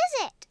 What is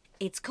it?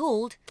 It's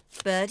called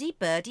Birdie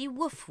Birdie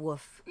Woof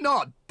Woof.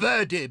 Not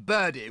Birdie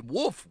Birdie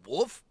Woof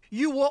Woof.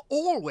 You were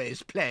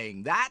always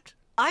playing that.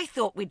 I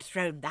thought we'd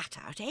thrown that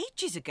out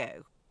ages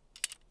ago.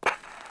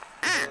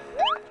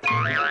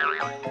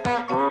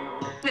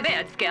 The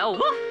birds go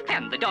woof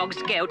and the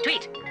dogs go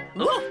tweet.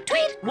 Woof,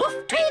 tweet,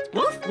 woof, tweet,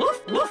 woof,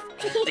 woof, woof.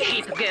 The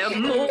sheep go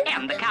moo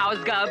and the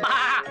cows go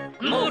baa.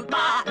 Moo,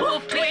 baa,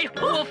 woof, tweet,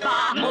 woof,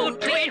 baa, moo,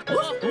 tweet,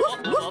 woof, woof,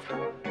 woof.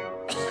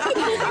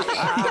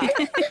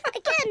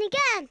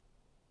 Again.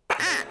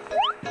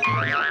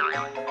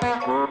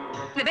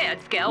 The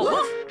birds go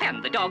woof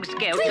and the dogs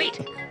go tweet.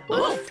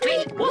 Woof,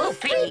 tweet, woof,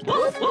 tweet,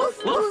 woof,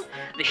 woof, woof.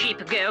 The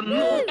sheep go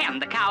moo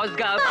and the cows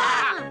go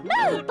baa.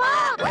 Moo,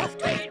 baa, woof,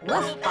 tweet,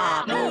 woof,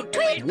 baa, moo,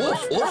 tweet,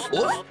 Woof, woof,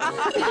 woof.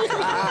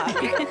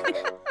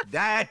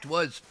 That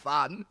was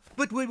fun,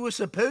 but we were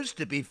supposed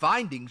to be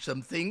finding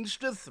some things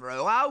to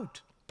throw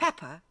out.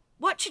 Peppa,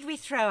 what should we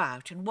throw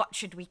out and what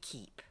should we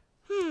keep?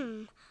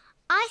 I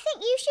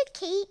think you should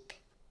keep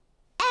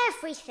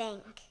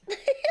everything.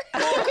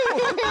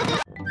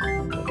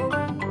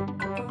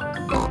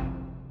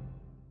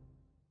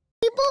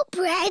 We bought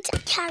bread,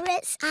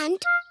 carrots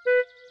and...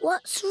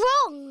 What's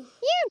wrong?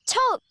 You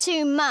talk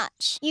too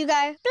much. You go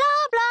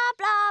blah, blah,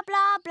 blah,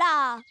 blah,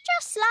 blah.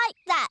 Just like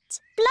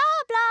that.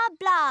 Blah, blah,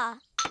 blah.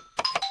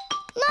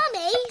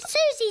 Mummy,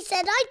 Susie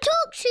said I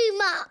talk too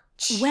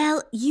much.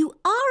 Well, you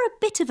are a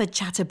bit of a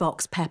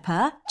chatterbox,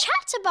 Peppa.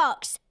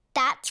 Chatterbox.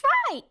 That's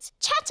right.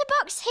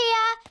 Chatterbox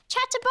here,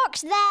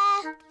 chatterbox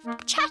there.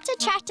 Chatter,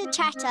 chatter,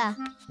 chatter.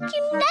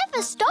 You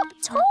never stop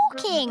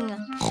talking.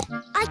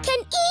 I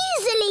can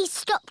easily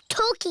stop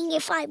talking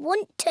if I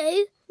want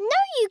to.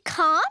 No, you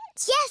can't.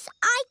 Yes,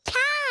 I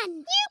can.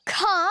 You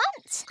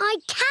can't. I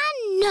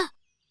can.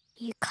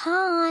 You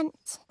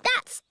can't.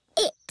 That's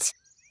it.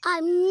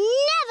 I'm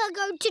never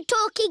going to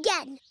talk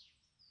again.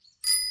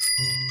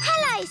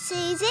 Hello,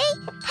 Susie.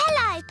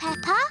 Hello,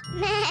 Peppa.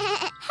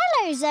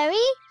 Hello, Zoe.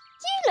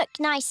 You look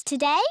nice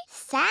today.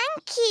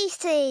 Thank you,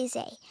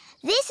 Susie.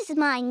 This is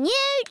my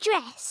new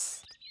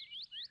dress.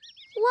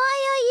 Why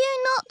are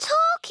you not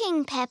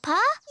talking, Peppa?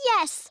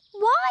 Yes,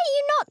 why are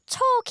you not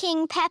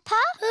talking,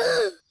 Peppa?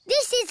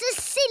 This is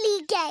a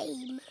silly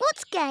game.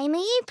 What game are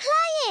you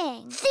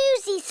playing?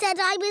 Susie said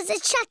I was a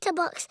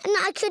chatterbox and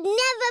I could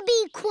never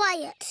be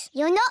quiet.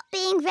 You're not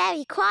being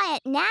very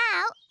quiet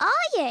now,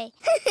 are you?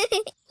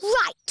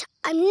 Right,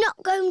 I'm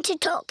not going to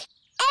talk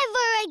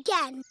ever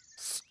again.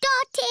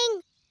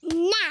 Starting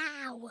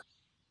now.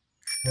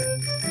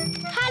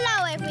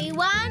 Hello,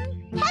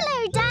 everyone.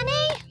 Hello,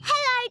 Danny.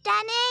 Hello,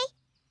 Danny.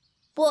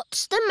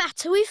 What's the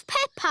matter with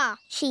Peppa?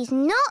 She's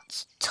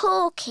not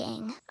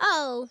talking.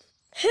 Oh,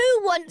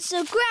 who wants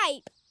a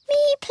grape?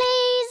 Me,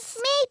 please.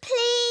 Me,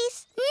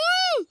 please.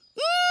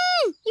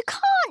 You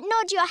can't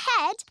nod your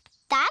head.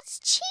 That's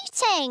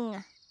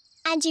cheating.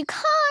 And you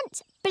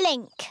can't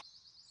blink.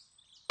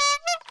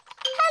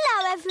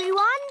 Hello,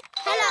 everyone.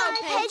 Hello,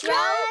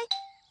 Pedro.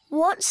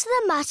 What's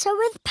the matter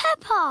with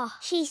Peppa?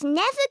 She's never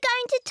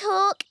going to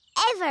talk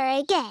ever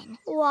again.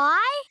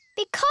 Why?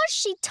 Because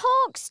she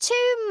talks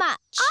too much.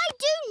 I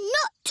do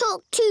not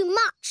talk too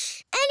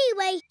much.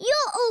 Anyway,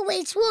 you're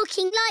always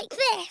walking like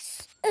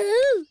this.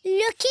 Ooh,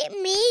 look at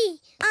me.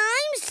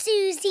 I'm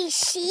Susie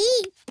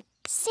Sheep.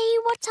 See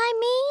what I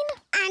mean?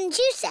 And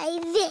you say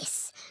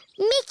this.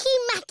 Mickey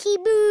Macky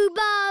Boo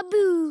Ba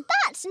Boo.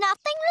 That's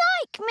nothing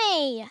like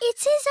me. It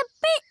is a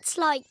bit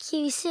like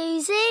you,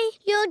 Susie.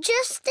 You're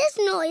just as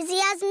noisy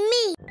as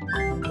me.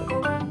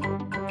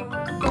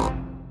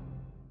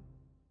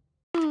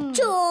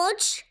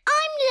 George,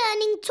 I'm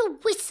learning to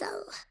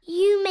whistle.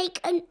 You make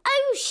an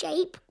O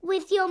shape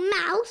with your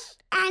mouth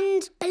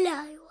and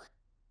blow.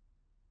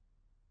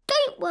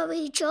 Don't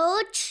worry,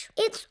 George.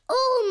 It's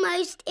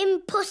almost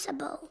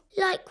impossible,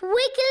 like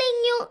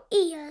wiggling your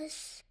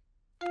ears.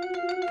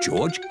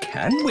 George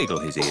can wiggle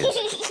his ears.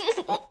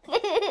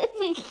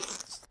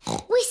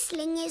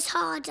 Whistling is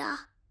harder.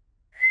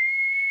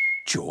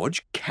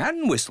 George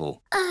can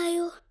whistle.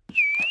 Oh.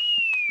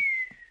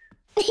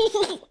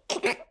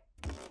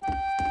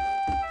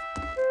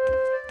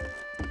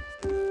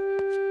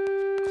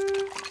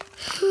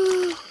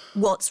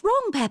 What's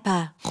wrong,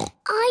 Peppa?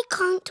 I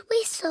can't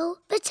whistle,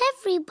 but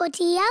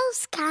everybody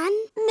else can.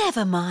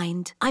 Never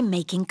mind. I'm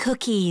making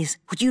cookies.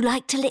 Would you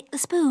like to lick the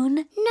spoon?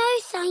 No,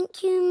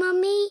 thank you,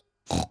 Mummy.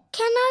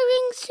 Can I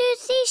ring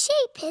Susie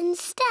Sheep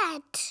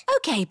instead?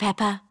 OK,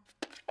 Peppa.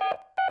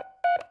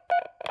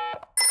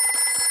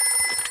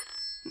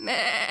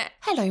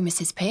 Hello,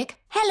 Mrs. Pig.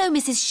 Hello,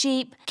 Mrs.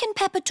 Sheep. Can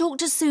Peppa talk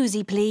to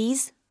Susie,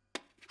 please?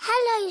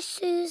 Hello,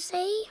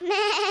 Susie.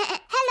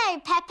 Hello,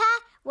 Peppa.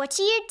 What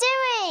are you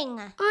doing?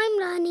 I'm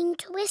learning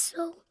to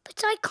whistle,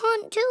 but I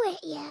can't do it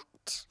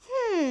yet.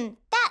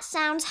 That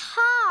sounds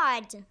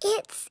hard.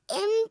 It's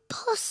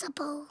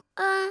impossible.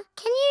 Can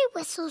you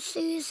whistle,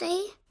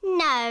 Susie?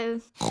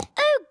 No.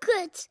 Oh,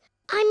 good.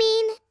 I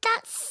mean,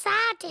 that's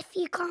sad if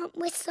you can't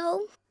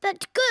whistle,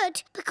 but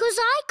good because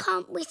I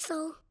can't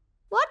whistle.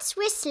 What's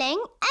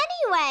whistling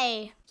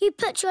anyway? You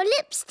put your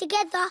lips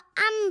together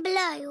and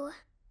blow.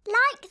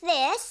 Like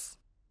this?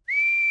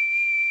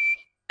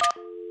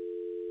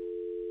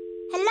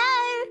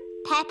 Hello,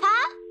 Peppa?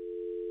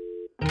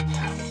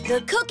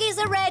 The cookies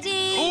are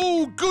ready.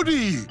 Oh,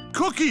 goody!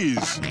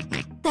 Cookies!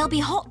 They'll be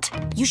hot.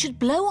 You should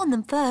blow on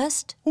them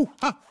first. Oh,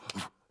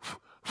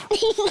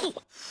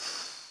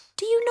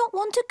 Do you not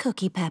want a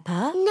cookie,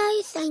 Peppa?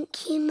 No,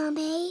 thank you,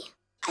 Mummy.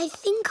 I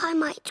think I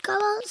might go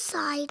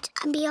outside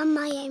and be on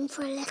my own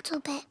for a little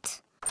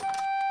bit.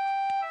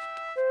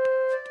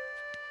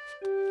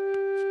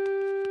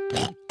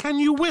 Can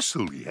you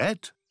whistle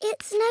yet?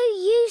 It's no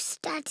use,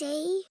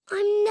 Daddy.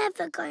 I'm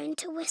never going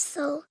to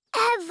whistle.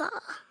 Ever.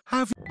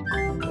 Have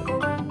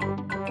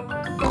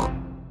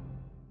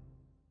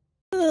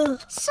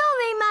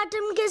Sorry,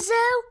 Madam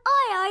Gazelle.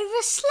 I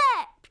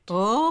overslept.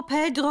 Oh,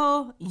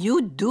 Pedro,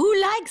 you do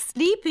like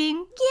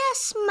sleeping.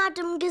 Yes,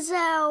 Madam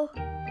Gazelle.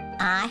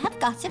 I have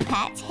got a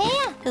pet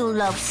here who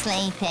loves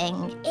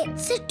sleeping.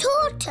 It's a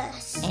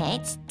tortoise.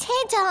 It's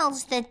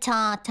Tiddles the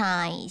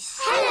tortoise.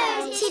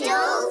 Hello,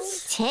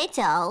 Tiddles.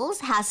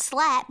 Tiddles has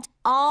slept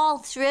all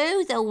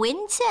through the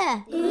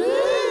winter.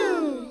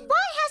 Ooh.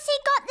 Why has he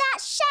got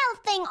that shell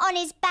thing on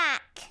his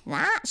back?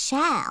 That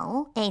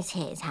shell is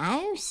his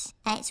house.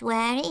 It's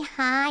where he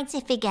hides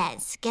if he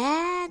gets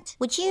scared.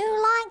 Would you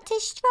like to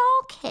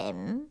stroke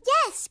him?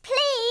 Yes,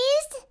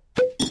 please.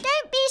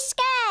 Don't be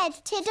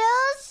scared,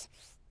 Tiddles.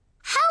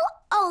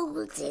 How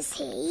old is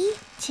he?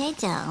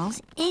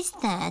 Tiddles is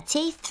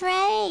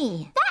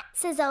 33.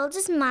 That's as old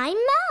as my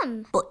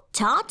mum. But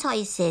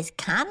tortoises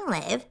can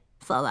live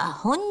for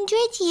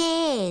 100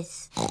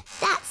 years.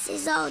 That's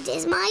as old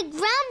as my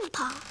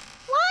grandpa.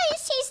 Why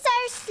is he so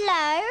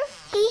slow?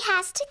 He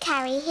has to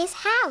carry his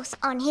house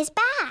on his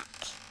back.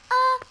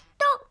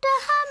 Dr.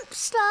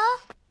 Hamster,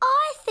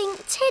 I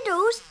think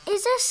Tiddles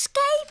is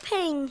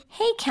escaping.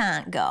 He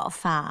can't go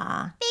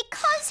far.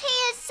 Because he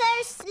is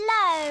so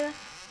slow.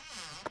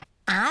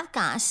 I've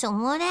got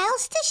someone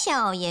else to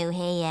show you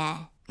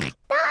here.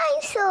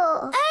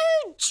 Dinosaur.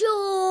 Oh,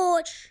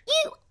 George,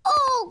 you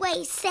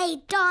always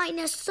say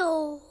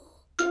dinosaur.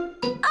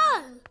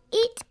 Oh,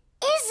 it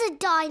is a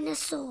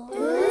dinosaur.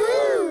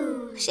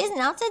 Ooh. She's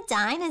not a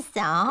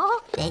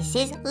dinosaur. This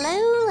is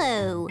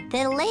Lulu,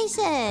 the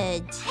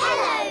lizard.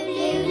 Hello,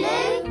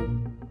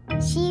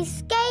 Lulu. She's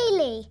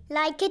scaly,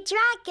 like a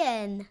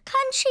dragon.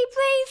 Can she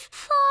breathe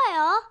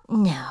fire?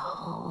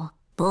 No,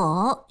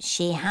 but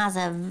she has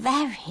a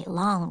very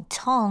long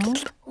tongue.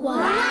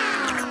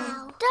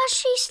 Wow. Does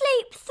she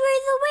sleep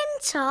through the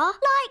winter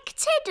like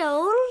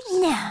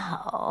Tiddles?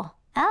 No.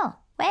 Oh,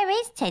 where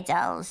is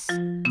Tiddles?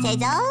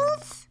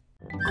 Tiddles?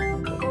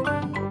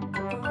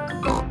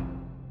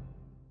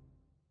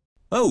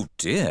 Oh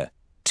dear,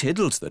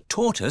 Tiddles the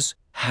tortoise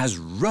has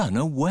run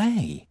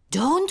away.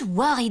 Don't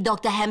worry,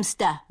 Dr.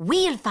 Hamster.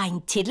 We'll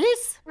find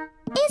Tiddles.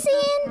 Is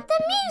he in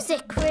the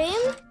music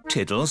room?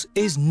 Tiddles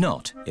is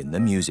not in the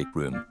music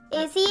room.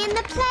 Is he in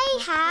the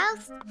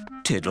playhouse?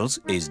 Tiddles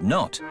is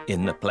not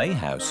in the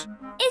playhouse.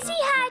 Is he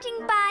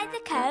hiding by the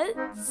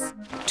coats?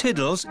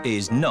 Tiddles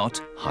is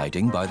not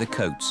hiding by the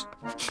coats.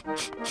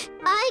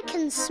 I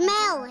can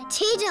smell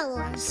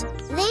Tiddles.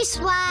 This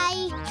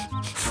way.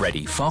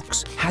 Freddy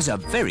Fox has a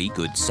very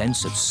good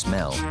sense of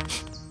smell.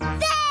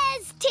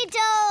 There's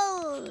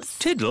Tiddles!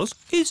 Tiddles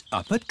is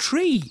up a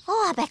tree.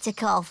 Oh, I better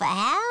call for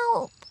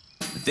help.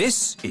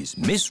 This is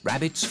Miss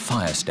Rabbit's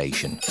fire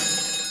station.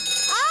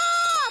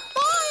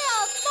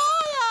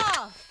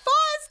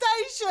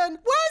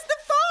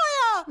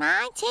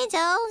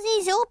 Tiddles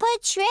is up a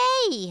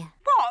tree.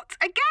 What,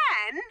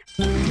 again?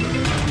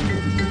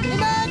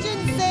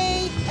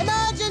 Emergency!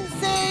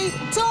 Emergency!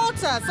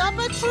 Tortoise up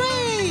a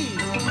tree!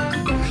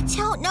 I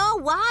don't know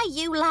why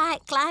you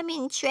like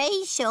climbing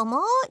trees so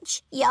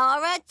much. You're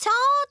a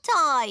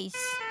tortoise.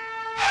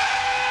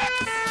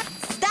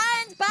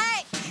 Stand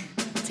back!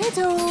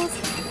 Tiddles!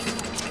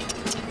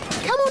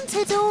 Come on,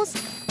 Tiddles!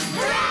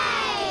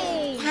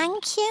 Hooray!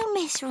 Thank you,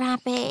 Miss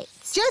Rabbit.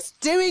 Just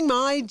doing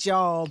my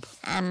job.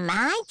 And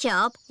my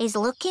job is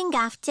looking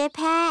after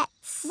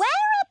pets. Where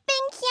are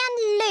Binky and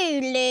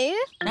Lulu?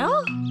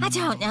 Oh, I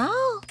don't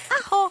know.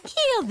 Oh,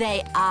 here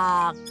they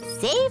are,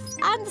 safe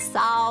and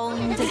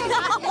sound.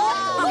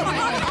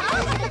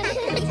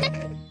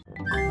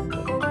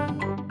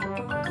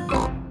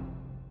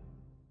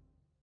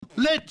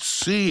 Let's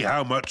see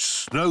how much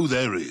snow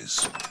there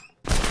is.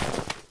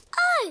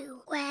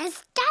 Oh,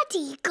 where's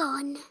Daddy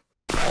gone?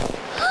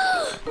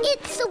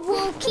 It's a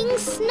walking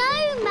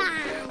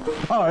snowman.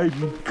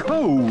 I'm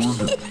cold.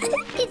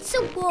 It's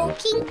a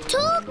walking,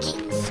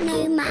 talking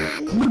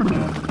snowman.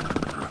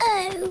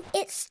 Oh,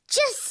 it's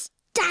just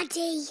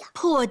Daddy.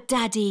 Poor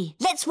Daddy.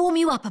 Let's warm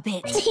you up a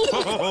bit.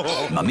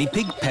 Mummy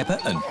Pig, Peppa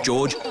and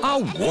George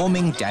are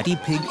warming Daddy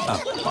Pig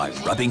up by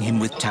rubbing him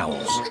with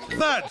towels.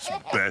 That's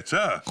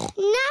better.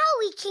 Now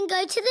we can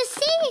go to the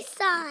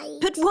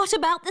seaside. But what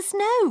about the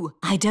snow?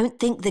 I don't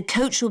think the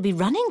coach will be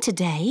running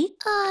today.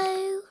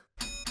 Oh.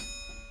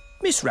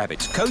 Miss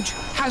Rabbit's coach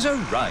has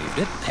arrived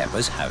at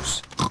Peppa's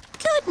house.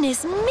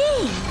 Goodness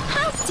me!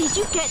 How did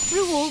you get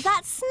through all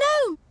that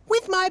snow?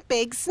 With my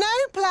big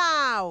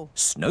snowplow.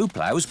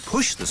 Snowplows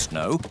push the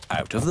snow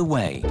out of the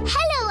way.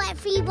 Hello,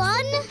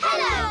 everyone.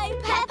 Hello,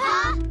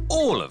 Peppa.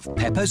 All of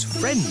Peppa's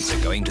friends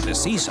are going to the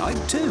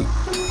seaside too.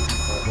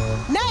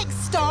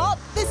 Next stop,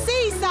 the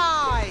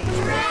seaside.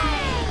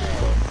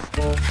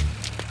 Hooray!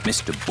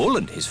 Mr. Bull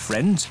and his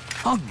friends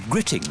are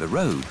gritting the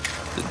road.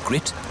 The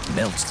grit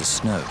melts the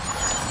snow.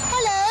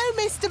 Hello,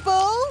 Mr.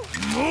 Bull.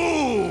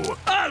 Moo!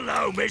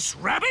 Hello, Miss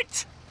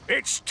Rabbit.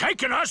 It's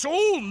taken us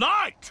all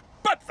night,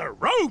 but the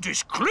road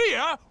is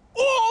clear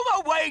all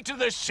the way to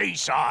the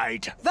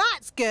seaside.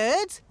 That's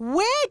good.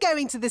 We're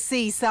going to the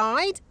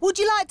seaside. Would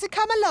you like to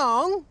come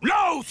along?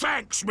 No,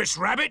 thanks, Miss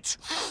Rabbit.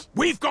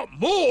 We've got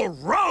more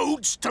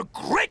roads to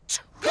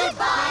grit.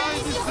 Goodbye,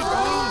 Mr.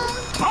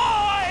 Bull.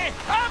 Bye!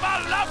 Have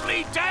a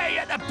lovely day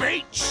at the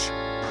beach.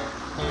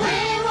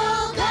 We're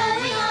all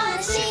going on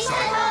a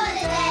seaside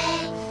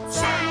holiday.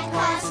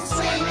 Sandcastles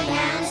swimming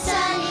and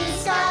sunny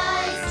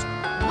skies.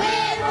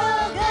 We're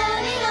all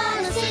going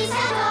on a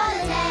seaside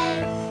holiday.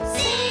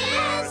 Sea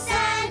and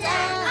sand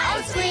and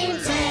ice cream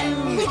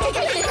too.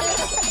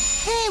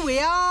 Here we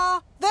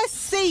are, the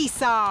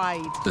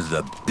seaside.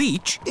 The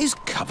beach is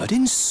covered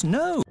in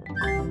snow.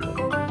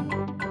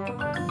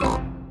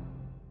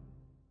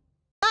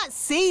 That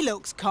sea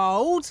looks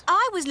cold.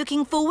 I was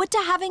looking forward to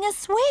having a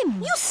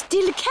swim. You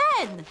still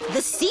can.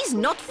 The sea's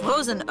not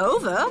frozen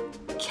over.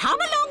 Come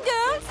along,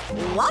 girls.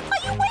 What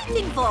are you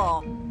waiting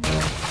for?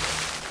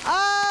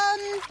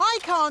 I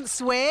can't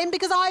swim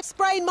because I've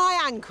sprained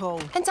my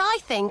ankle. And I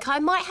think I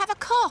might have a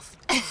cough.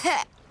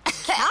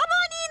 Come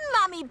on in,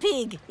 Mummy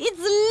Pig. It's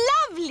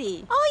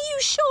lovely. Are you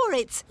sure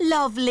it's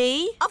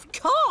lovely? Of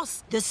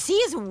course. The sea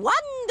is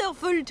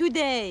wonderful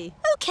today.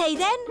 OK,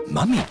 then.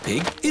 Mummy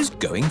Pig is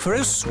going for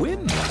a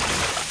swim.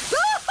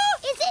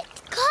 Is it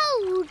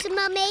cold,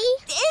 Mummy?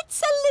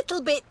 It's a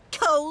little bit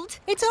cold.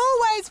 It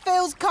always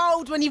feels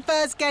cold when you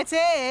first get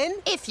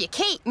in. If you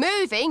keep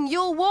moving,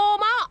 you'll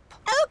warm up.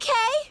 OK,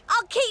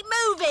 I'll keep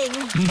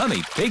moving.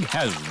 Mummy Pig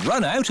has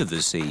run out of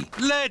the sea.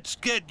 Let's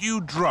get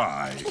you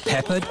dry.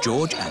 Peppa,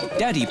 George and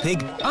Daddy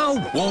Pig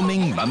are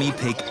warming Mummy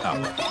Pig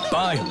up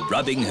by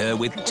rubbing her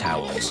with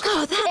towels.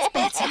 Oh, that's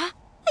better.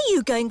 Are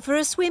you going for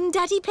a swim,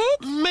 Daddy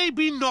Pig?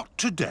 Maybe not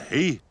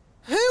today.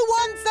 Who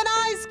wants an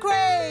ice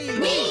cream?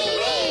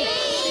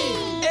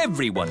 Me!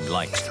 Everyone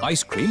likes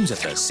ice creams at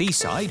the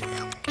seaside.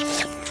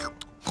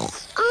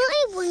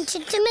 I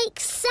wanted to make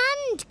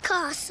sand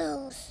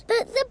castles,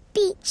 but the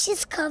beach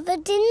is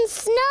covered in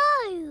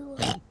snow.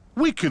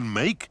 We can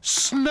make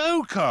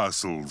snow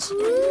castles.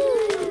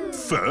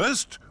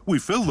 First, we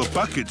fill the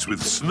buckets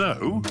with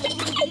snow.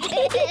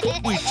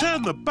 We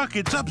turn the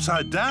buckets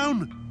upside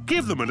down,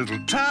 give them a little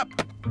tap,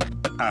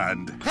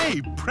 and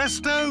hey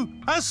presto,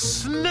 a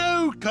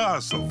snow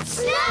castle.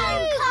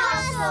 Snow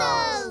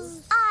castles!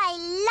 I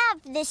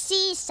love the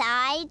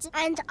seaside.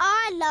 And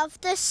I love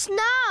the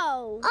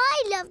snow.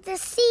 I love the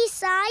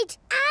seaside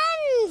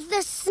and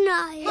the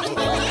snow.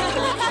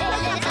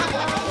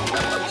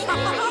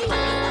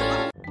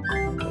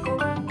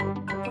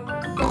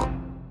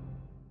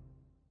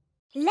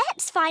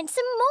 Let's find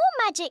some more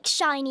magic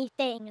shiny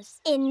things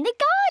in the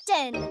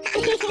garden.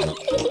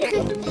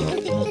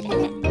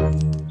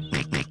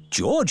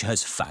 George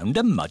has found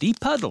a muddy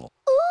puddle.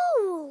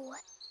 Ooh,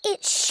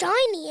 it's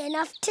shiny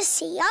enough to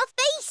see our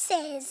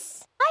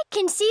faces. I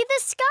can see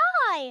the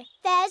sky.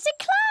 There's a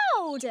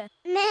cloud.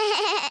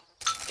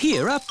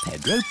 Here are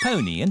Pedro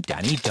Pony and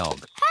Danny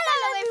Dog.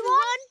 Hello,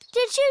 everyone. Do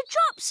Did you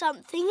drop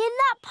something in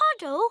that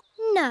puddle?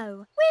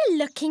 No, we're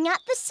looking at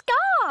the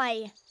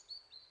sky.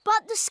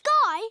 But the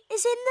sky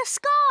is in the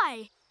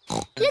sky.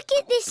 Look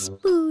at this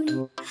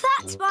spoon.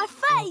 That's my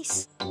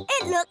face.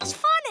 It looks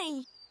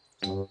funny.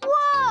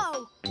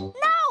 Whoa!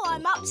 Now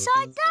I'm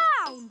upside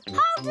down.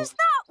 How does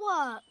that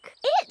work?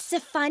 It's a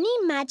funny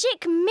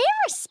magic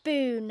mirror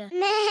spoon.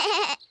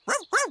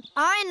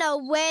 I know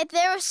where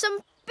there are some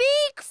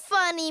big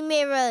funny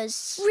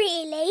mirrors.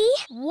 Really?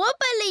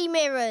 Wobbly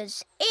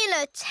mirrors in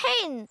a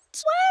tent.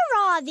 Where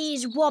are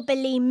these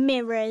wobbly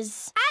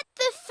mirrors? At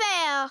the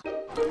fair.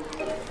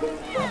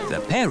 The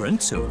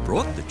parents have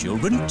brought the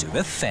children to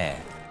the fair.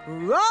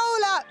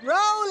 Roll up,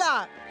 roll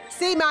up.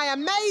 See my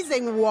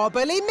amazing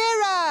wobbly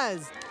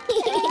mirrors.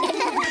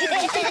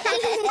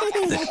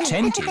 The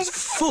tent is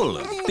full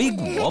of big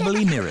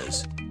wobbly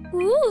mirrors.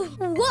 Ooh,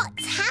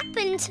 what's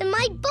happened to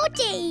my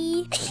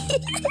body?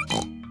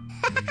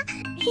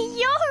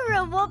 You're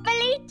a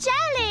wobbly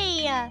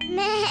jelly.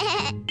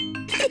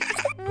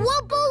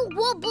 Wobble,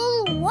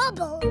 wobble,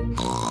 wobble.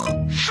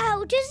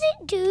 How does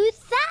it do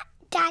that,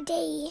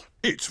 Daddy?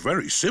 It's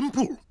very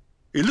simple.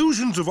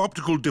 Illusions of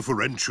optical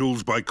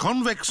differentials by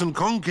convex and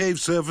concave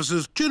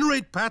surfaces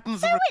generate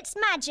patterns... So it's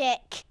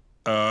magic?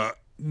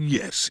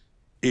 Yes,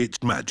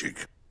 it's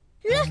magic.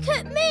 Look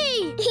at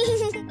me!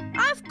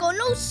 I've gone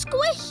all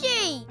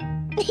squishy.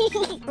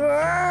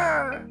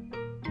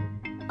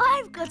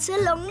 I've got a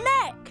long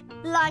neck,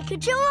 like a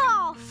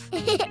giraffe.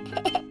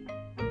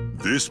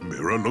 This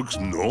mirror looks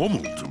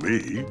normal to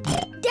me.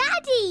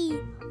 Daddy,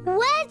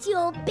 where's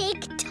your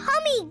big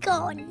tummy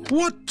gone?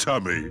 What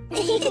tummy?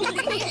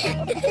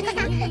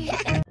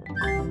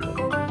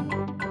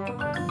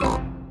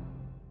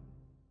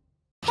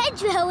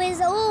 Pedro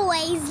is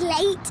always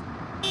late.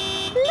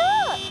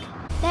 Look!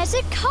 There's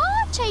a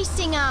car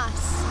chasing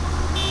us.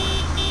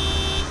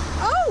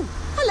 Oh,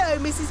 hello,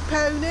 Mrs.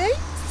 Pony.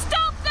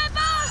 Stop the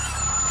bus!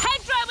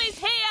 Pedro is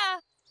here!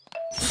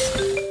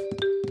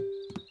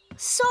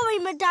 Sorry,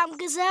 Madame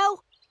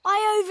Gazelle.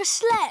 I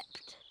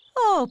overslept.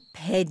 Oh,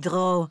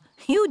 Pedro,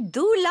 you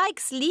do like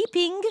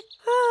sleeping.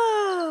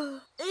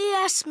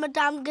 Yes,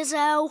 Madame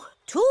Gazelle.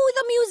 To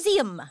the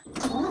museum.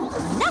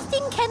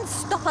 Nothing can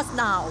stop us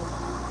now.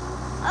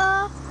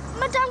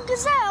 Madame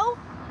Gazelle,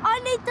 I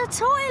need the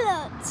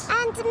toilet.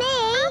 And me.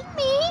 And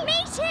me. Me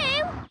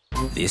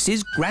too. This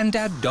is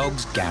Grandad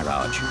Dog's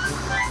garage.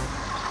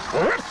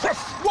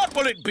 What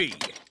will it be?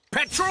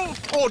 Petrol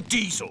or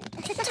diesel?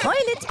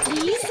 Toilet,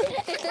 please.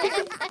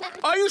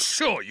 Are you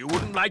sure you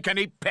wouldn't like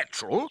any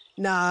petrol?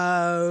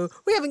 No,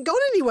 we haven't gone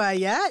anywhere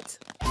yet.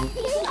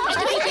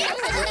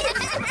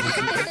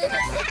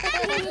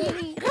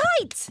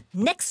 Right.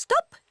 Next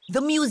stop,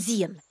 the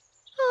museum.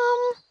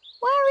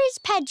 Where is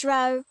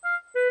Pedro?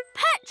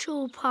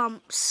 Petrol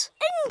pumps.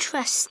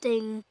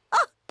 Interesting.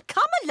 Oh,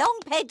 come along,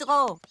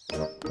 Pedro.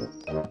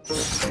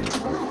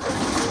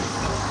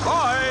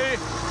 Bye.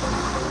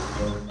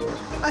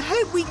 I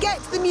hope we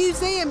get to the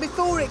museum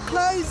before it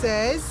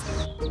closes.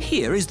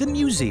 Here is the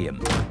museum.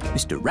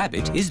 Mr.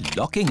 Rabbit is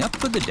locking up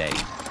for the day.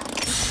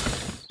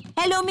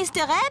 Hello,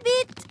 Mr.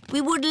 Rabbit.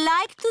 We would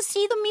like to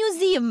see the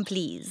museum,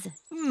 please.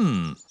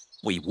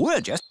 We were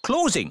just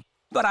closing,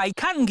 but I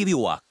can give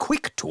you a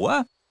quick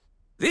tour.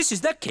 This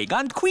is the King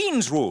and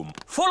Queen's room,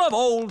 full of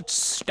old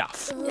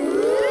stuff.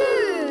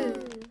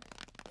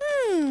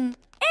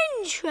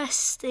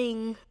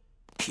 Interesting.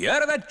 Here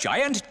are the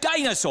giant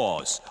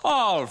dinosaurs,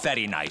 all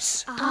very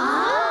nice.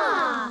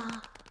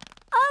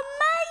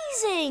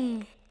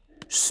 Amazing.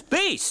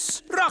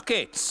 Space,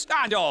 rockets,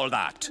 and all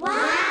that.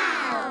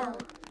 Wow.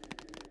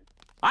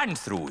 And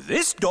through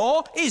this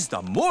door is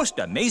the most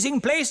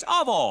amazing place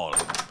of all.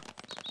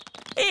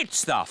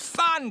 It's the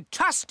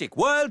fantastic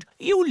world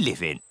you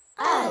live in.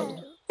 Oh.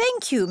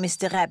 Thank you,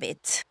 Mr.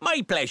 Rabbit.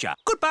 My pleasure.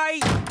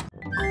 Goodbye.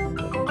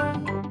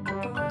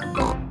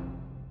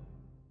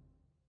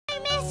 Hey,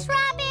 Miss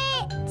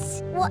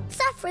Rabbit. What's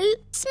a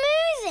fruit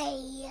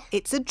smoothie?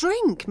 It's a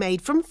drink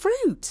made from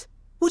fruit.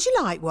 Would you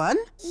like one?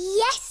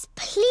 Yes,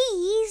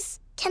 please.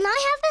 Can I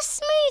have a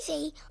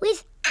smoothie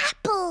with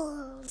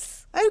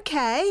apples?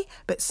 OK,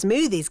 but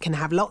smoothies can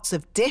have lots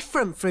of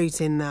different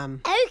fruit in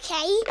them.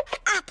 OK,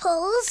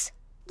 apples,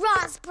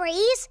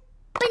 raspberries,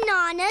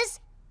 bananas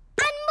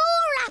and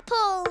more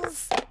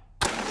apples.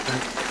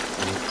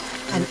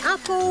 An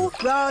apple,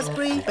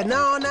 raspberry,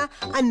 banana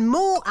and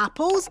more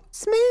apples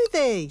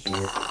smoothie.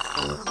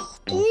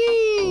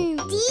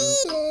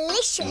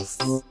 Delicious.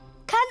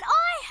 Can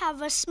I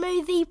have a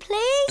smoothie,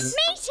 please?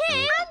 Me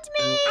too. And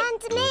me.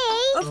 And me.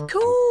 Of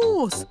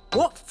course.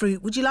 What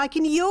fruit would you like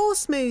in your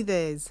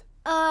smoothies?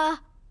 I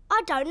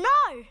don't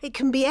know. It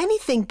can be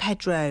anything,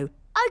 Pedro.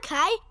 OK,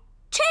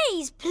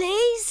 cheese,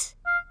 please.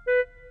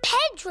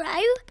 Pedro,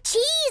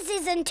 cheese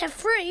isn't a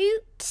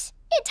fruit.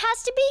 It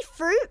has to be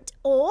fruit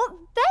or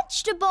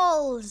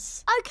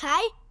vegetables. OK,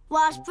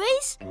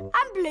 raspberries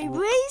and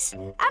blueberries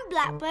and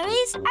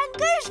blackberries and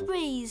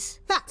gooseberries.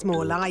 That's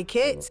more like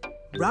it.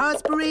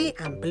 Raspberry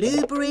and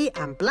blueberry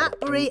and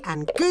blackberry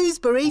and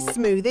gooseberry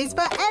smoothies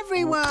for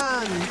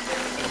everyone.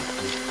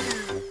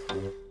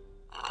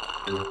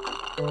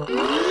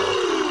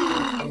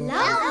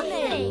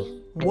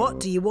 Lovely. What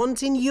do you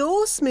want in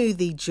your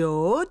smoothie,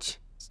 George?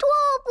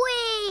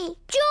 Strawberry!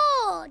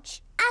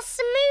 George, a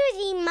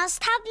smoothie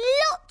must have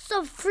lots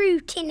of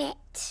fruit in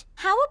it.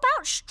 How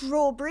about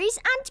strawberries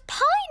and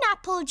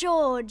pineapple,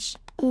 George?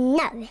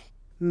 No.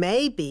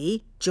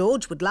 Maybe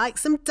George would like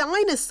some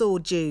dinosaur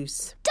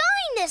juice.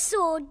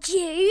 Dinosaur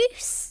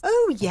juice?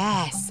 Oh,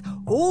 yes.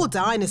 All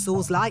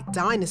dinosaurs like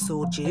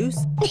dinosaur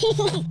juice.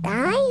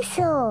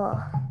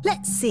 Dinosaur.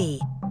 Let's see.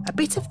 A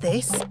bit of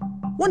this,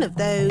 one of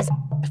those,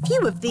 a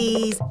few of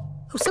these,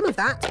 oh, some of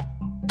that.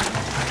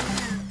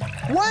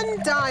 One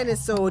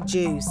dinosaur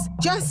juice,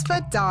 just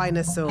for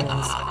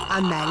dinosaurs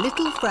and their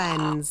little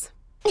friends.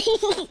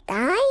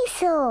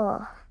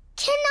 Dinosaur.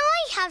 Can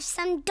I have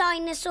some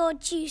dinosaur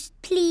juice,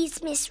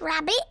 please, Miss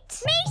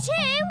Rabbit? Me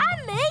too.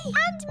 And me.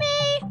 And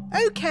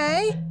me.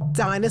 OK,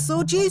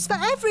 dinosaur juice for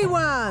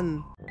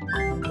everyone.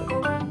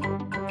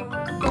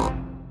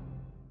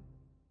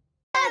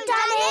 Hello,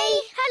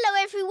 Danny. Hello,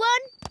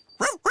 everyone.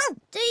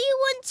 Do you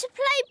want to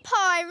play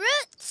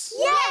pirates?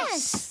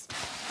 Yes.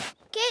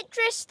 Get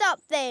dressed up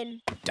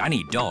then.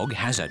 Danny Dog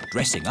has a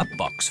dressing up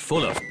box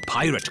full of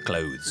pirate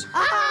clothes.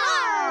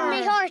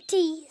 Me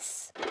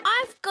hearties.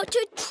 I've got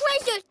a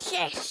treasure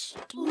chest.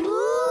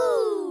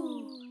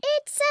 Ooh.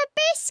 It's a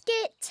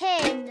biscuit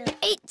tin.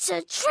 It's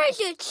a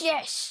treasure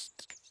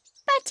chest.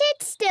 But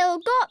it's still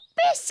got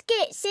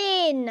biscuits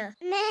in.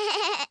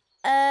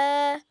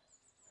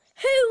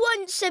 Who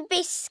wants a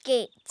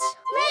biscuit?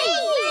 Me.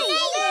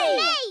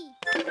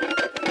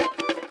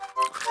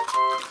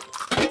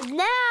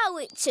 Now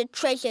it's a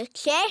treasure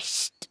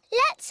chest.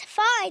 Let's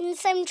find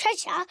some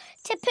treasure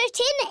to put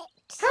in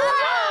it.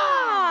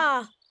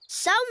 Hurrah!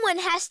 Someone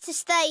has to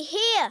stay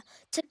here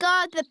to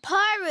guard the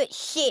pirate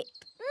ship.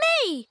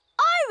 Me!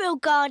 I will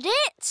guard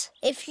it.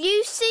 If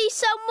you see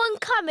someone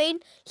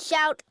coming,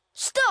 shout,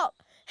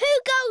 "Stop!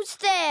 Who goes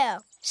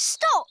there?"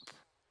 Stop!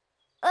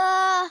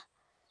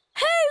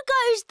 Who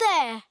goes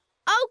there?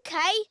 OK,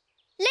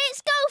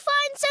 let's go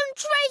find some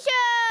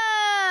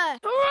treasure!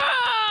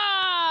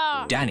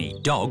 Hurrah! Danny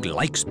Dog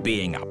likes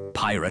being a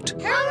pirate.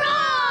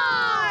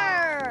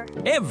 Hurrah!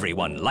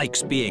 Everyone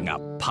likes being a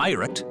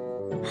pirate.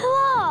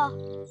 Hurrah!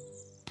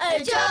 A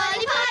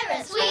jolly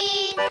pirates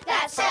we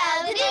that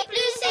sail the deep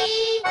blue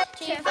sea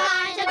to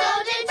find a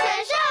golden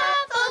treasure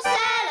for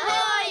sail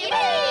ahoy!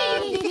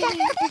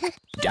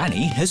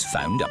 Danny has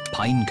found a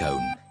pine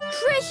cone.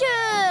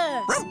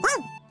 Treasure!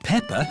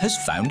 Peppa has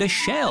found a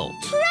shell.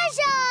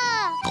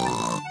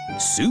 Treasure!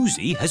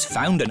 Susie has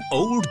found an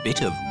old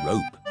bit of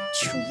rope.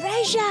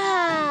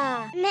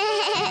 Treasure!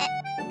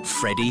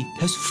 Freddie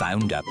has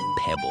found a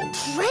pebble.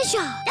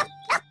 Treasure!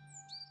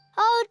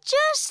 I'll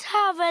just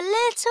have a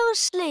little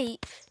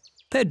sleep.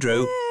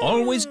 Pedro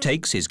always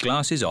takes his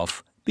glasses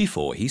off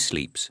before he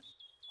sleeps.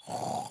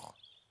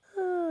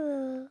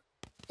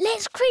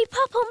 Let's creep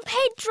up on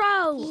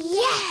Pedro.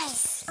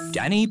 Yes!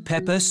 Danny,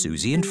 Peppa,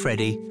 Susie and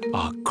Freddie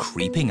are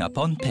creeping up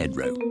on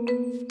Pedro.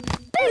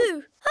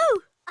 Boo!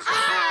 Oh!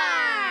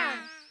 Ah!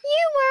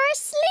 You were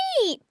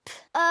asleep.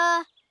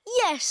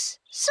 Yes.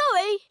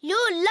 Sorry.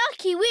 You're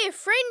lucky we're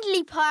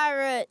friendly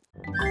pirates.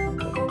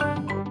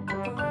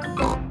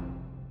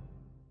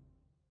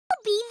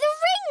 I'll be the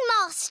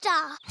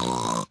ringmaster.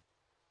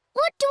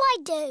 What do I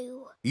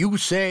do? You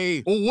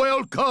say,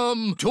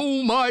 "Welcome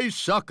to my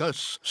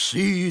circus.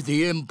 See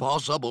the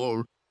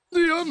impossible,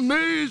 the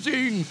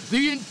amazing,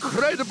 the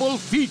incredible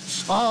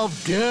feats of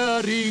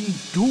daring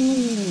do."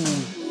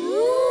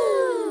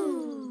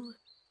 Ooh.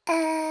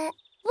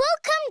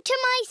 Welcome to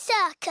my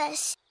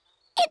circus.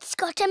 It's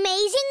got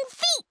amazing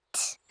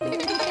feet.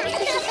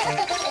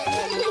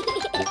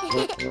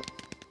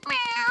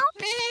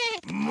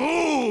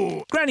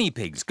 Moo! Granny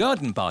Pig's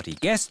garden party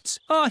guests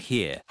are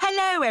here.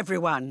 Hello,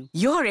 everyone.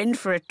 You're in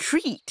for a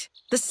treat.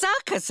 The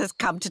circus has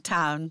come to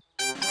town.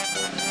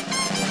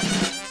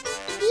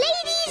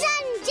 Ladies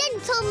and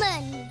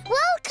gentlemen,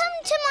 welcome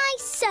to my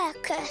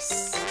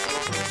circus.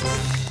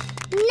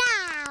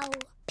 Now,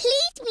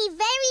 please be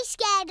very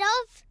scared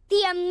of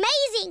the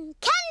amazing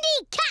Candy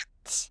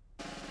Cat.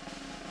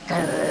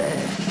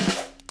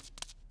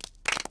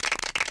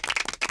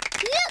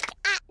 Look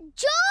at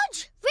George,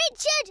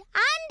 Richard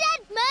and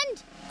Edmund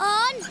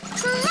on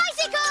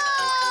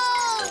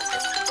tricycles!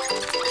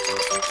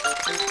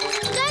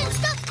 Don't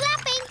stop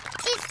clapping.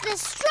 It's the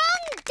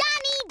strong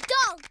Danny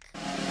Dog.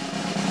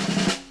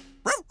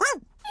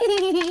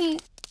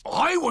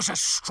 I was a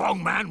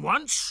strong man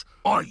once.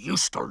 I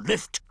used to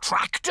lift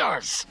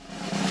tractors.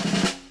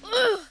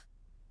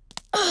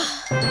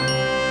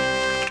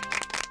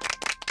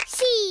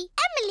 See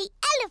Emily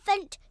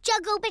Elephant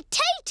juggle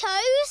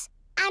potatoes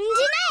and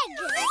an egg.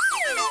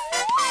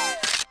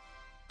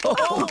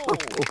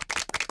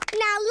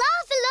 Now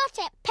laugh a lot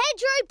at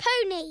Pedro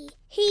Pony.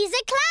 He's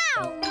a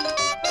clown.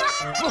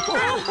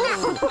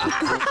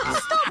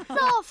 Stop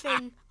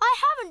laughing. I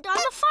haven't done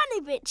the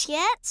funny bits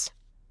yet.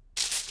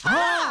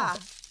 Ah!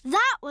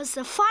 That was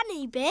the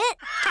funny bit.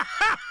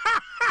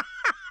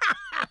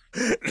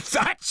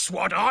 That's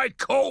what I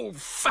call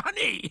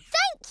funny.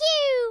 Thank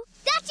you.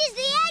 That That is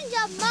the end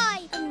of my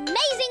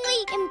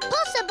amazingly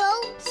impossible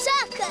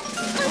circus.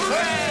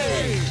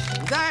 Hooray!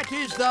 That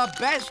is the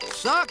best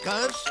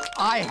circus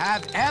I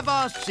have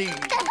ever seen.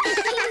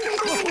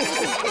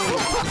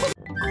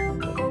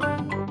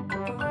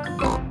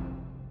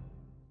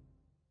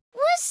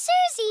 Was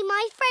Susie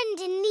my friend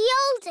in the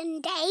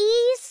olden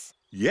days?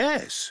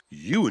 Yes,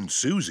 you and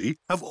Susie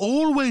have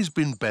always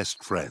been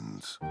best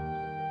friends.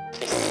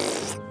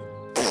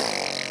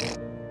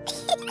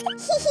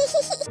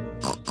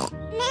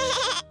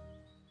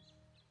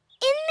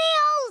 In the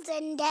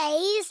olden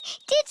days,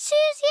 did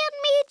Susie and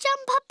me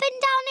jump up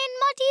and down in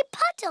muddy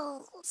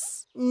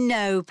puddles?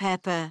 No,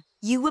 Peppa.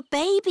 You were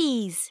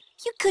babies.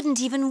 You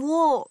couldn't even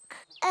walk.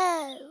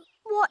 Oh,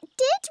 what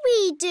did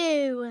we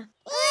do?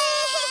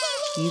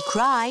 You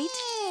cried.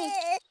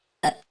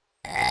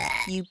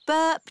 You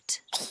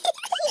burped.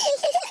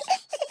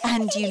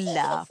 And you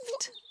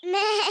laughed.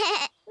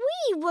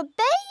 We were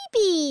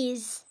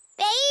babies.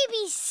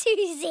 Baby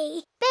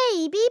Susie.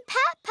 Baby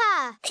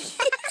Peppa.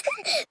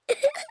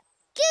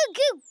 Goo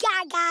goo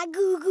gaga,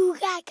 goo goo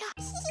gaga.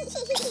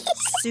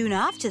 Soon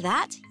after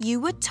that, you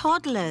were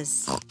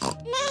toddlers.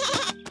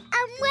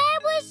 And where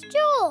was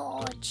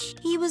George?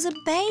 He was a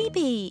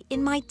baby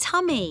in my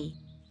tummy.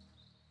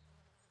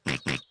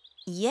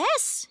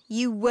 Yes,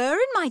 you were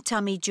in my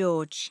tummy,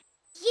 George.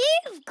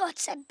 You've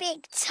got a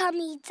big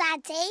tummy,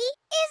 Daddy.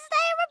 Is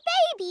there a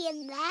baby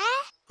in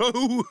there?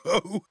 Ho,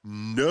 ho!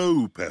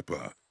 No,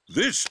 Peppa.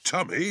 This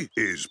tummy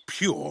is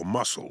pure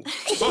muscle.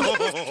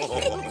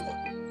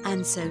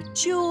 And so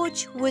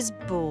George was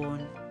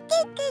born.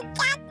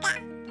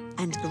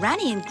 And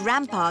Granny and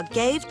Grandpa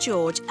gave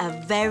George a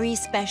very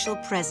special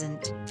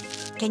present.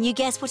 Can you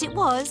guess what it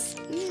was?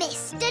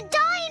 Mr.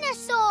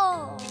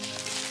 Dinosaur.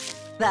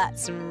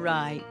 That's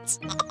right.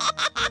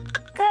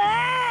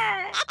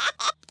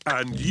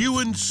 And you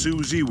and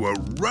Susie were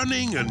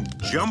running and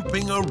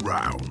jumping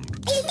around.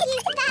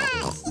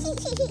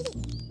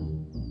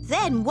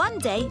 Then one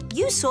day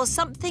you saw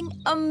something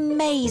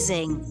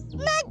amazing.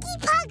 Muddy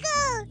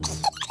puddle.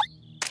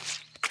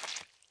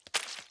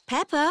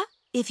 Peppa,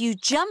 if you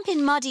jump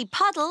in muddy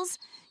puddles,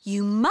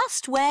 you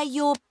must wear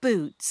your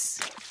boots.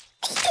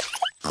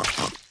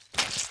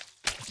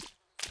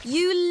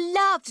 You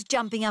loved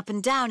jumping up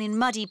and down in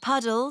muddy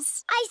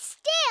puddles. I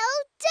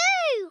still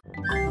do.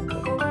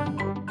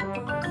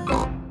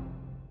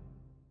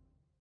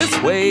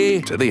 This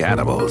way to the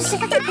animals.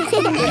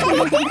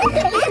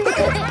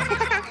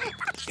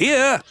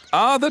 Here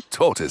are the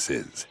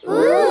tortoises.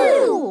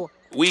 Ooh.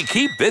 We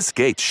keep this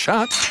gate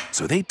shut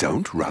so they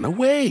don't run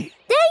away.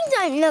 They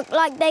don't look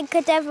like they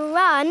could ever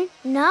run.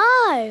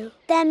 No,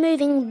 they're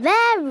moving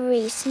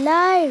very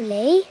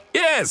slowly.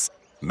 Yes,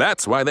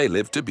 that's why they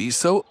live to be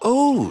so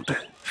old.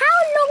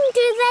 How long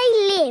do they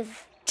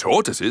live?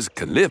 Tortoises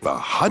can live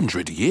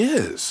 100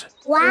 years.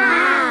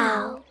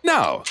 Wow.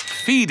 Now,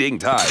 feeding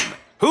time.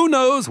 Who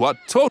knows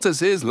what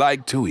tortoises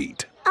like to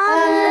eat?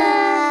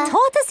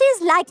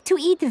 Tortoises like to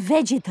eat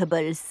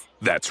vegetables.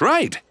 That's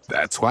right.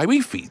 That's why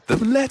we feed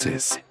them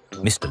lettuce.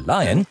 Mr.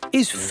 Lion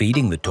is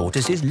feeding the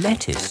tortoises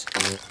lettuce.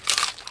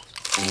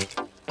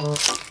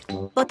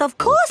 But of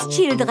course,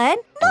 children,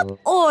 not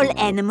all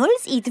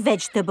animals eat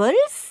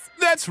vegetables.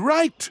 That's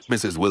right,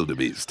 Mrs.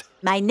 Wildebeest.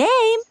 My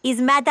name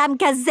is Madame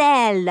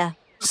Gazelle.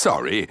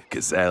 Sorry,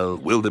 gazelle,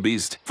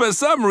 wildebeest. For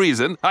some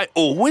reason, I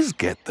always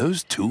get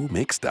those two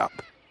mixed up.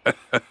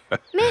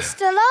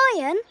 Mr.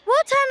 Lion,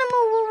 what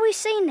animal will we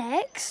see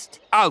next?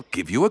 I'll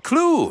give you a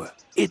clue.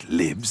 It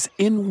lives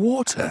in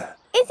water.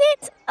 Is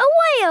it a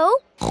whale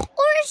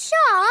or a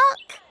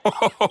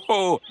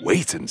shark?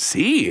 Wait and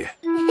see.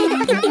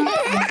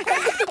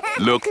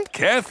 Look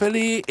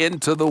carefully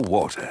into the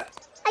water.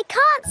 I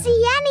can't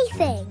see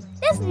anything.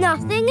 There's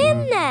nothing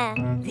in there.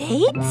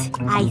 Wait,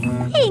 I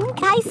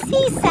think I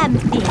see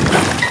something.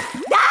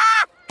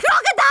 Ah!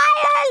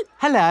 Crocodile!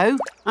 Hello,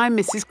 I'm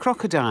Mrs.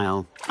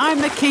 Crocodile.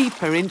 I'm the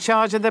keeper in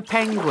charge of the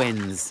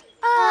penguins.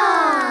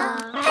 Ah,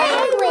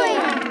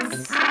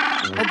 penguins!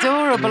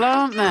 Adorable,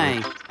 aren't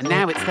they? And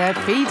now it's their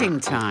feeding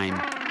time.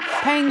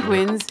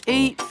 Penguins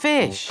eat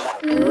fish.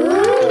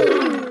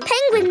 Ooh.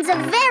 Penguins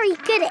are very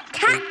good at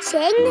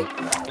catching.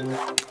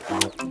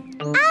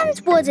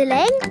 And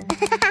waddling.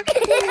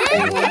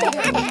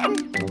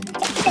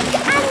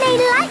 And they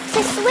like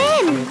to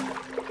swim.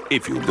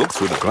 If you look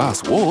through the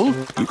glass wall,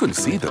 you can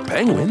see the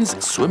penguins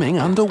swimming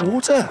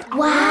underwater.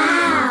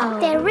 Wow!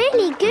 They're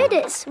really good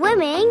at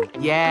swimming.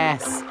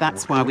 Yes,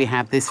 that's why we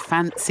have this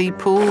fancy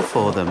pool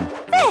for them.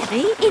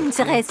 Very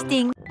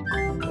interesting.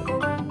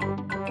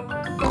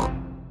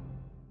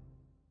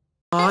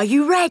 Are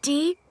you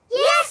ready?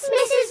 Yes,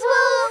 Mrs.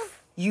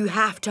 Wolf. You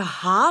have to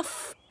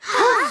huff.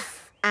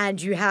 Huff. And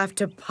you have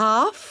to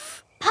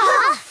puff.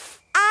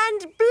 Puff.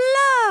 And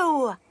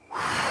blow.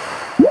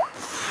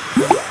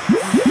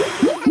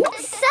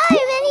 So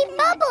many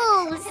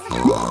bubbles.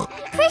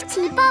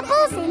 Pretty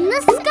bubbles in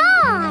the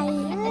sky.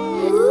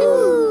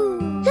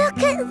 Ooh. Look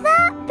at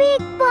that big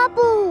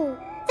bubble.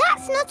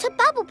 That's not a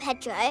bubble,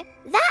 Pedro.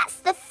 That's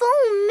the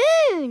full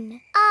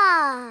moon.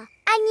 Ah,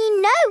 and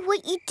you know know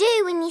what you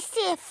do when you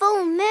see a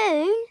full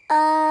moon.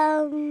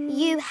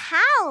 You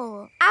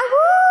howl.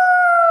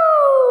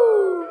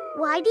 Ow!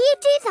 Why do you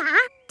do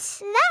that?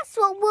 That's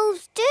what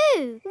wolves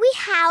do. We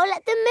howl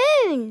at the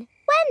moon.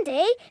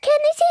 Wendy, can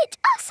you teach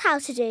us how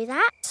to do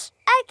that?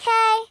 OK.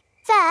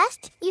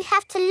 First, you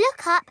have to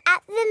look up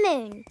at the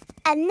moon.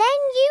 And then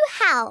you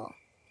howl.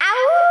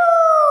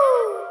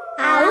 Ow!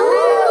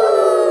 Ow!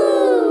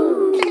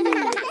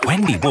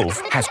 Wendy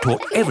Wolf has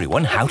taught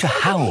everyone how to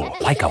howl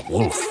like a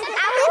wolf.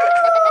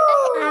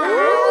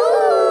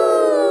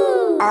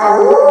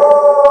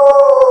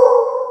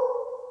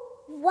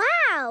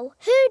 Wow,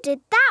 who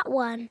did that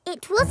one?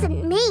 It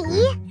wasn't me.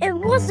 It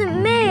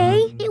wasn't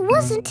me. It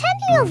wasn't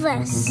any of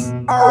us. It's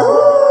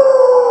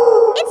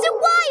a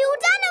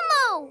wild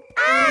animal.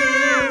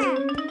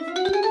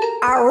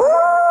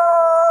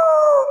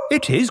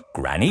 It is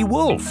Granny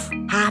Wolf.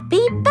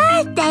 Happy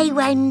birthday,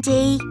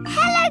 Wendy.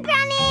 Hello,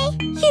 Granny.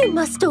 You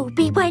must all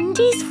be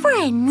Wendy's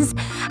friends.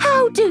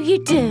 How do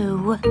you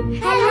do?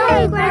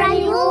 Hello,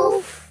 Granny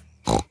Wolf.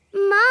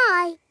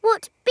 My,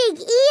 what big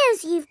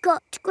ears you've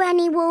got,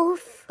 Granny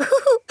Wolf.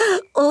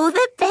 All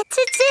the better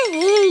to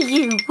hear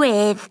you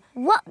with.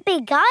 What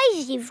big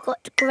eyes you've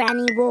got,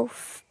 Granny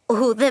Wolf.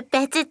 All the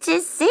better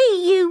to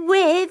see you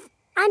with.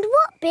 And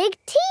what big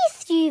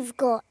teeth you've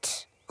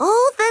got.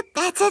 All the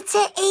better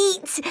to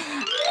eat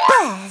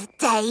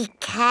birthday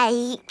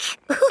cake.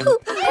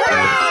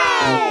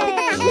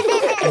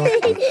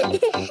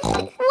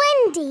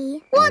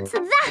 Wendy, what's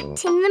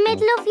that in the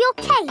middle of your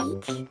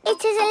cake?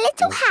 It is a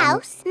little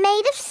house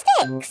made of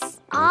sticks.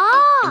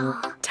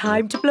 Ah!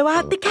 Time to blow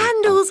out the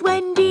candles,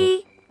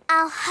 Wendy.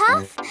 I'll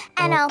huff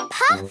and I'll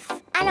puff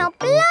and I'll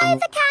blow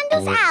the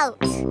candles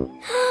out.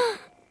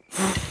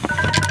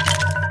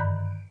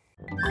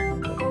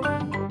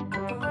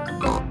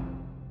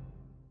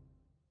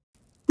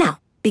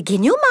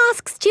 Begin your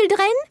masks,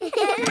 children.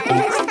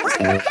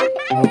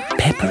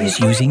 Peppa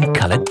is using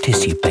coloured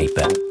tissue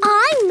paper.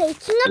 I'm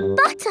making a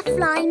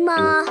butterfly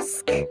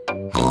mask.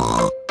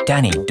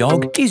 Danny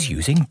Dog is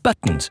using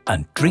buttons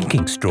and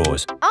drinking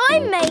straws.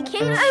 I'm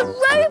making a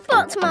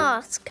robot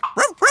mask.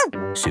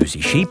 Susie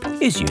Sheep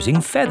is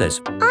using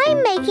feathers.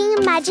 I'm making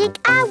a magic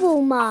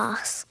owl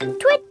mask.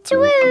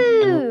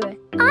 Twit-twoo!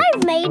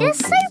 I've made a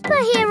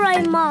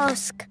superhero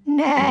mask.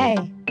 Nay.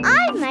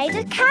 I've made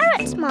a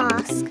carrot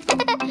mask.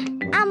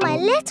 And my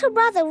little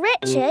brother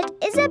Richard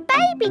is a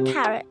baby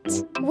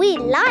carrot. We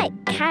like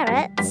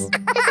carrots.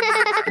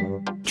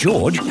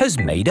 George has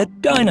made a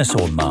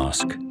dinosaur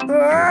mask.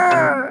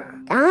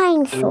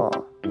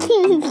 Dinosaur.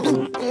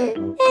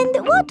 And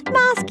what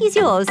mask is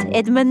yours,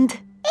 Edmund?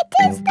 It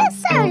is the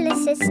solar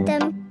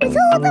system with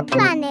all the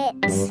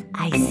planets.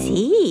 I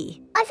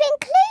see. I've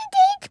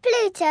included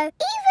Pluto,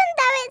 even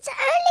though it's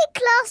only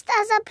classed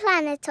as a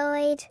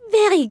planetoid.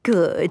 Very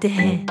good.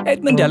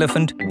 Edmund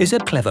Elephant is a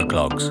clever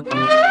clogs.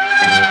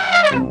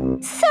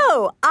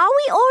 So, are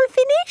we all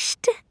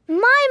finished?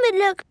 Mine would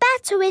look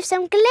better with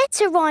some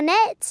glitter on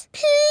it.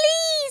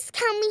 Please,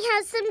 can we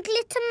have some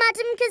glitter,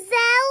 Madam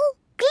Gazelle?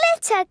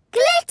 Glitter,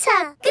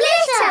 glitter, glitter,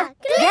 glitter.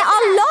 There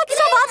are lots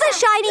of other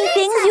shining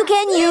things you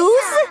can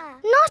use.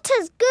 Not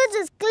as good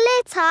as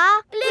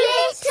glitter.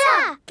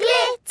 Glitter,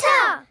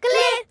 glitter,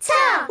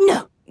 glitter.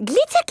 No,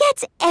 glitter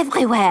gets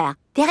everywhere.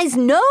 There is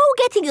no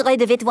getting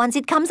rid of it once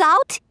it comes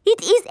out.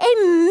 It is a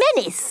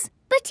menace.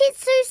 But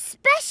it's so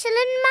special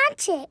and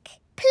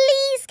magic.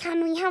 Please,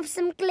 can we have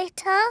some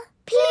glitter?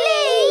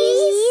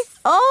 Please?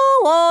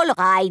 Oh, all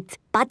right.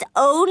 But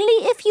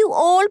only if you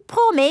all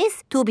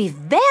promise to be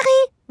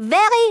very,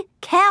 very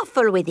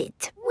careful with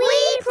it.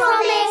 We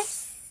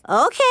promise.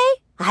 Okay,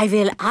 I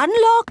will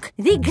unlock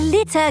the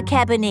glitter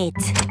cabinet.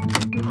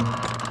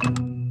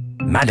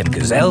 Madam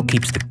Gazelle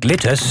keeps the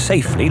glitter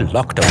safely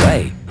locked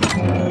away.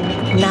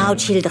 Now,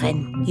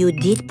 children, you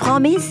did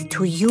promise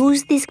to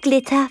use this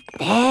glitter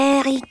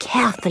very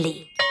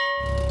carefully.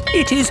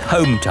 It is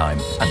home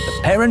time and the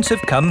parents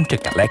have come to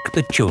collect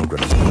the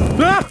children.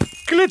 Ah!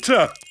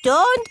 Glitter!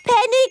 Don't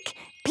panic.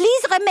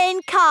 Please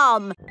remain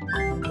calm.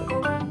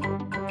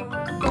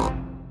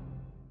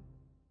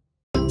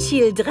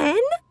 Children,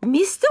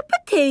 Mr.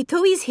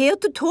 Potato is here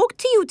to talk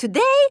to you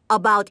today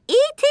about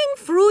eating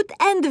fruit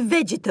and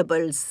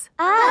vegetables.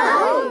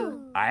 Oh!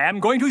 I am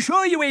going to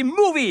show you a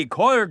movie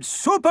called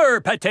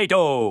Super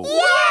Potato.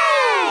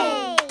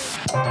 Yay!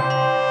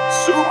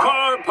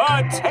 Super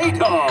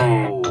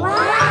Potato!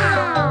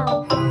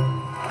 Wow!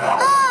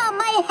 Oh,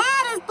 my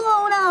hat is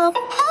blown off.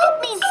 Help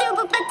me,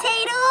 Super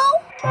Potato.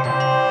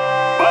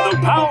 By the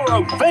power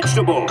of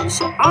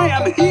vegetables, I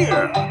am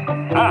here.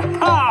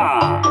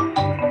 Aha!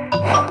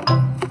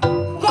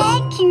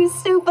 Thank you,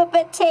 Super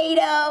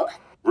Potato.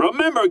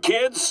 Remember,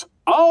 kids,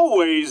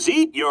 always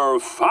eat your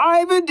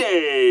 5 a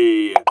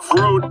day.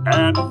 Fruit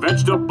and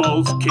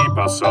vegetables keep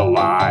us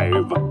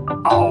alive.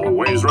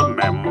 Always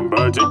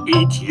remember to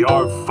eat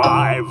your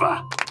 5.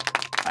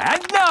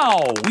 And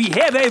now we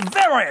have a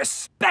very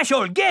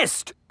special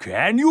guest.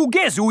 Can you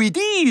guess who it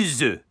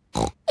is?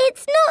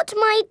 It's not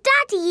my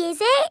daddy,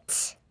 is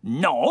it?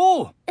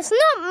 No. It's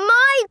not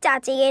my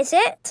daddy, is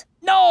it?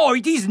 No,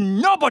 it is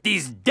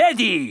nobody's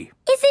daddy.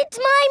 Is it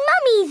my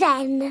mummy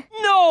then?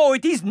 No,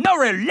 it is no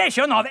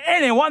relation of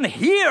anyone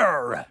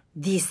here.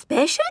 The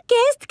special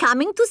guest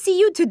coming to see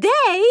you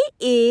today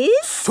is...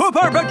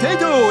 Super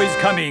Potato is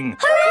coming.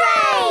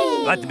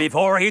 Hooray! But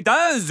before he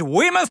does,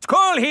 we must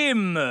call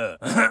him...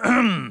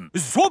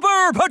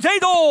 Super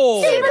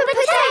Potato! Super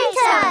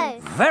Potato!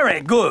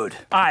 Very good.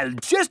 I'll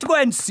just go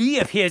and see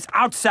if he is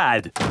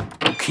outside.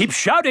 Keep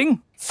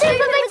shouting.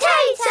 Super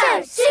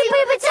Potato!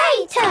 Super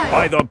Potato!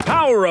 By the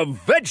power of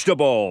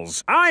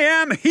vegetables, I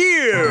am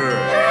here!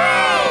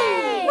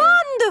 Hooray!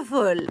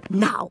 Wonderful!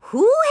 Now,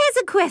 who has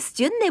a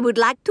question they would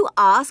like to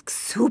ask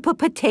Super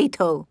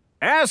Potato?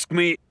 Ask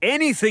me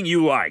anything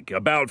you like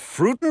about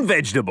fruit and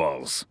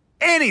vegetables.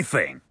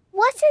 Anything.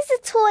 What is the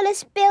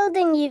tallest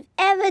building you've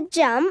ever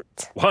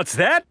jumped? What's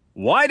that?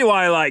 Why do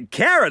I like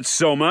carrots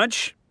so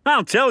much?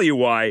 I'll tell you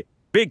why.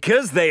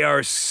 Because they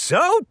are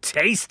so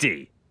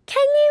tasty.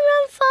 Can you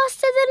run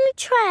faster than a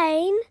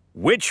train?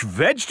 Which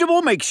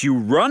vegetable makes you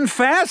run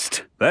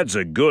fast? That's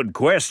a good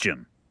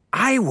question.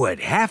 I would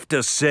have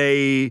to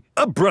say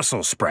a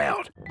Brussels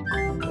sprout.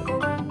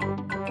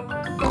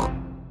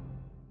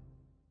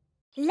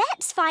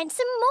 Let's find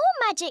some more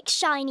magic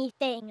shiny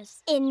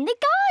things in the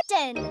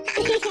garden.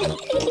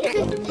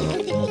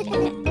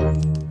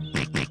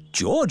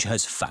 George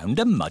has found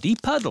a muddy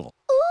puddle.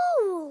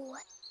 Ooh,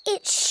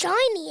 it's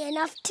shiny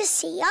enough to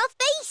see our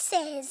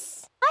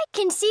faces. I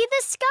can see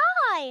the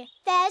sky.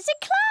 There's a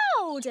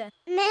cloud.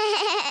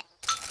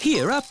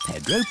 Here are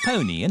Pedro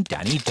Pony and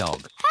Danny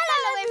Dog.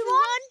 Hello,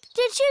 everyone.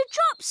 Did you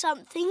drop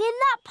something in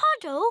that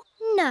puddle?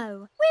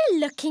 No, we're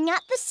looking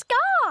at the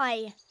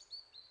sky.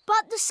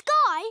 But the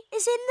sky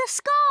is in the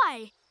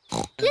sky.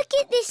 Look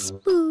at this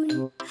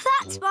spoon.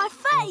 That's my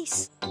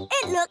face.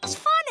 It looks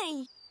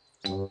funny.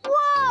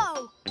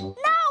 Whoa!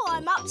 Now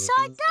I'm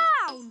upside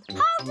down.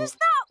 How does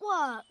that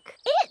work?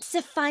 It's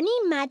a funny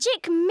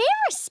magic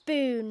mirror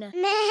spoon.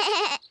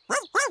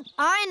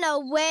 I know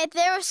where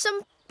there are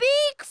some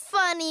big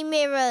funny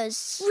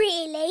mirrors.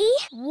 Really?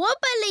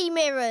 Wobbly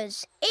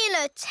mirrors in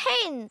a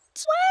tent.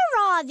 Where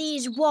are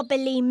these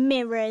wobbly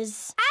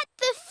mirrors? At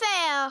the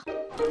fair.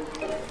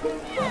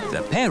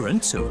 The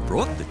parents have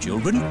brought the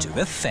children to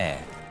the fair.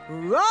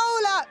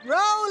 Roll up,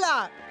 roll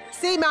up.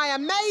 See my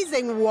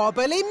amazing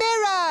wobbly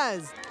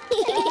mirrors.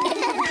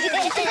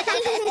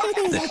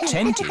 The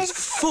tent is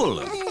full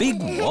of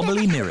big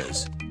wobbly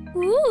mirrors.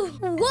 Ooh,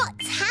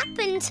 what's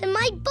happened to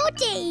my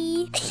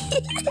body?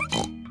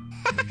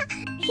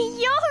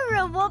 You're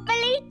a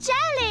wobbly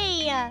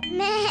jelly.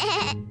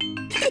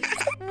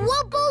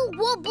 Wobble,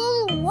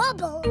 wobble,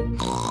 wobble.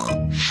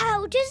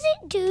 How does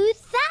it do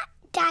that,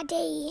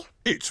 Daddy?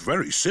 It's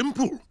very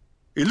simple.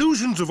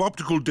 Illusions of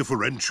optical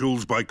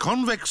differentials by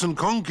convex and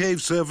concave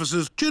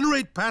surfaces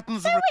generate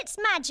patterns So of... it's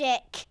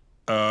magic.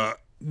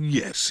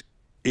 Yes,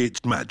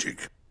 it's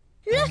magic.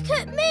 Look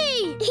at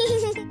me.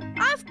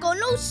 I've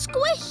gone all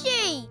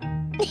squishy.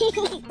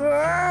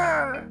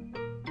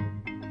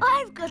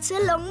 I've got a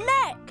long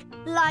neck,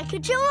 like a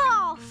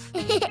giraffe.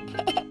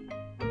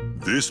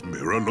 This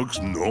mirror looks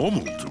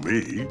normal to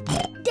me.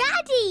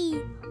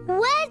 Daddy,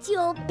 where's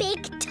your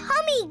big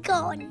tummy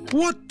gone?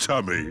 What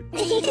tummy?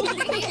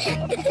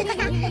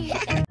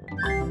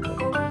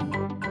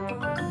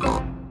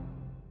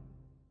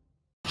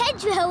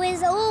 Pedro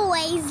is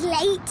always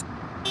late.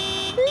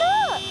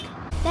 Look,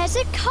 there's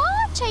a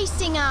car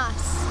chasing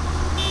us.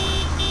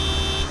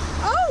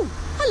 Oh,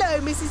 hello,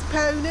 Mrs.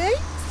 Pony.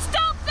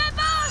 Stop the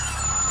bus!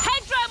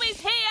 Pedro is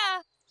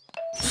here!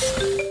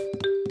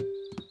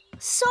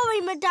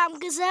 Sorry, Madame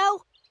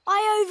Gazelle.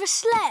 I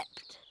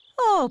overslept.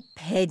 Oh,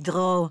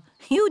 Pedro,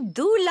 you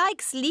do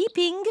like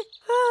sleeping.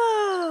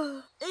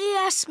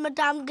 Yes,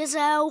 Madame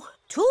Gazelle.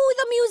 To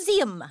the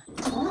museum.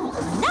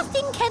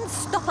 Nothing can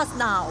stop us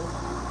now.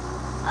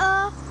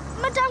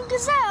 Madame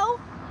Gazelle,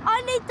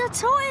 I need the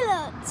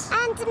toilet.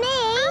 And me.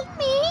 And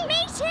me. Me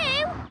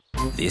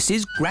too. This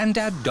is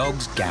Grandad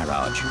Dog's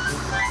garage.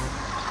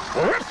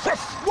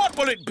 What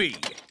will it be?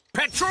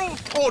 Petrol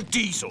or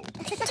diesel?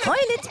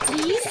 Toilet,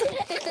 please.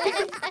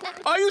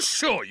 Are you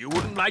sure you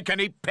wouldn't like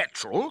any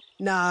petrol?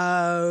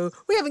 No,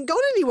 we haven't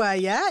gone anywhere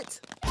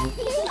yet.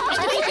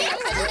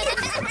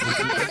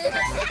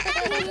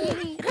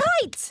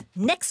 Right.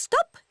 Next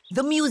stop,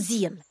 the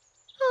museum.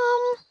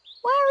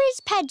 Where is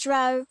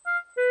Pedro?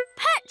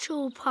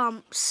 Petrol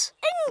pumps.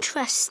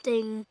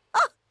 Interesting.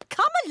 Oh,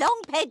 come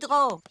along,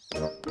 Pedro.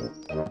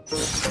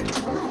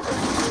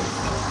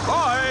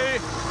 Bye.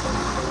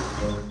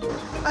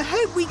 I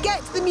hope we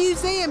get to the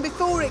museum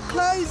before it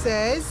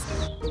closes.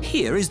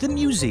 Here is the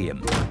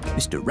museum.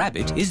 Mr.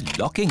 Rabbit is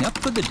locking up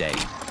for the day.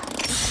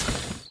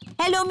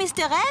 Hello,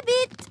 Mr.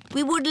 Rabbit.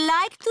 We would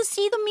like to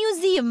see the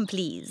museum,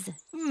 please.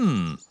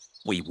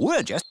 We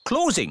were just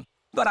closing,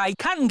 but I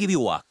can give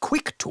you a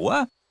quick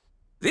tour.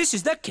 This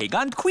is the King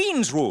and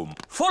Queen's room,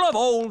 full of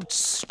old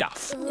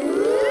stuff.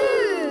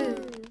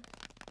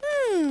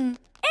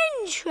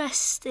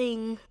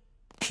 Interesting.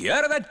 Here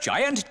are the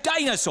giant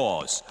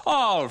dinosaurs,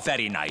 all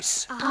very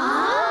nice.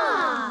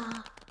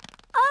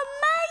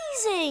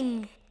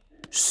 Amazing.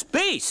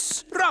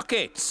 space,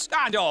 rockets,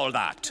 and all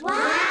that.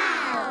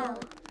 Wow!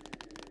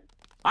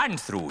 And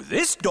through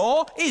this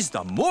door is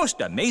the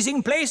most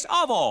amazing place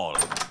of all.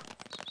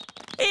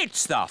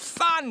 It's the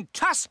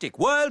fantastic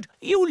world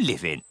you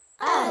live in.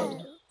 Oh.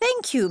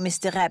 Thank you,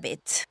 Mr.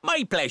 Rabbit.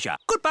 My pleasure.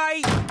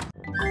 Goodbye.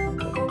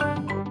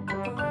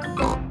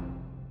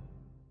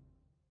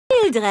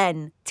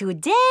 Children,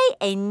 today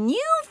a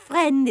new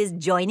friend is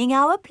joining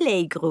our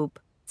playgroup.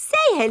 Say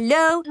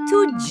hello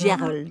to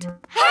Gerald.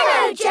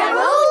 Hello,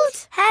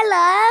 Gerald!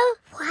 Hello!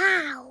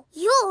 Wow,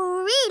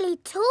 you're really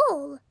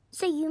tall,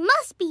 so you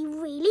must be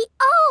really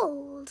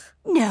old.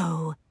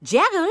 No,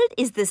 Gerald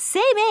is the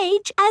same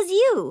age as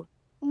you.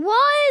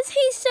 Why is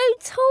he so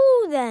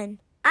tall then?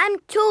 I'm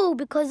tall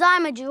because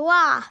I'm a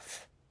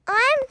giraffe.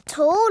 I'm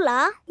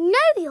taller. No,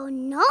 you're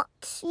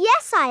not.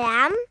 Yes, I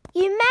am.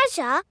 You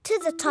measure to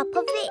the top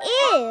of the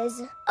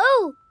ears.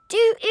 Oh,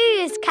 do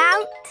ears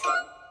count?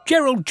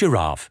 Gerald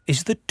Giraffe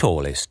is the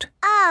tallest.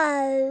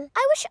 Oh,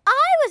 I wish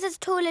I was as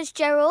tall as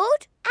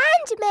Gerald.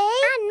 And me.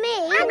 And me.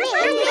 And me.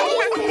 And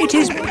me. It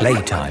is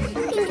playtime.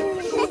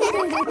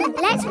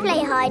 Let's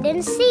play hide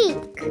and seek.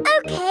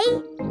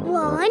 OK.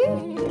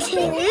 1,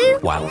 2...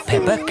 While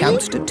Peppa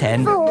counts to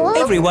 10, 4,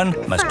 everyone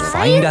must 5,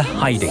 find a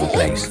hiding 6,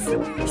 place.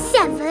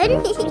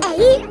 7,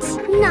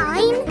 8,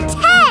 9,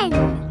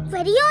 10.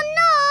 Ready or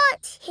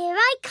not, here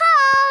I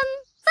come.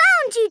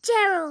 Found you,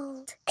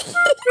 Gerald.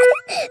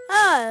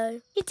 Oh.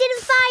 You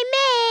didn't find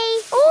me.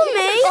 Or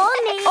me. Or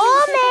me.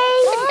 Or me.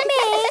 Or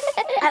me.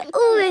 I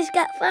always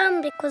get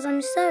found because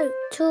I'm so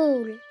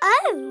tall.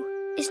 Oh.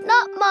 It's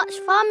not much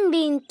fun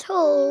being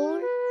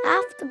tall. I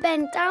have to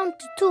bend down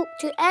to talk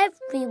to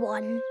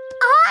everyone.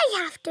 I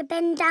have to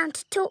bend down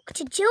to talk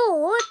to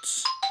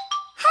George.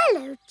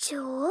 Hello,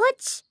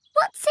 George.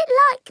 What's it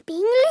like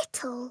being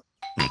little?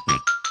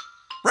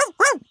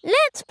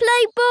 Let's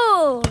play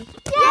ball.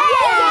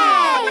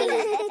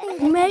 Yay!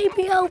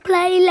 Maybe I'll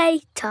play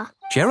later.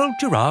 Gerald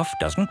Giraffe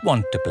doesn't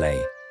want to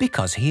play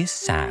because he is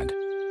sad.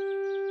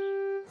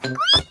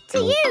 To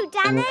you,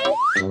 Danny.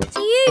 To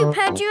you,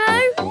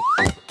 Pedro.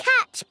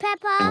 Catch,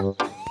 Peppa.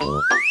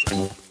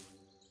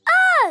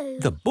 Oh!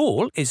 The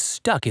ball is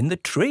stuck in the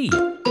tree.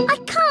 I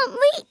can't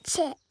reach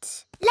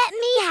it. Let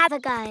me have a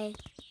go.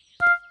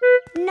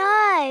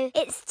 No,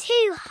 it's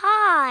too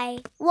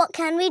high. What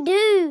can we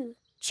do?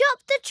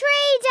 Chop the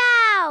tree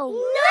down.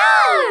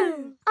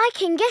 No! I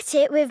can get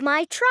it with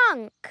my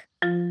trunk.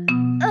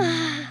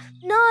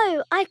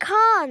 No, I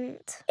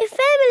can't. If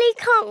Emily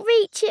can't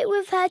reach it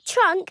with her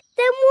trunk,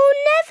 then we'll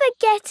never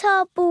get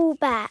our ball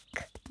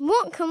back.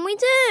 What can we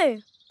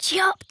do?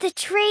 Chop the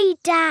tree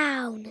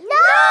down.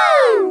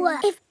 No!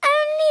 If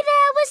only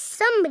there was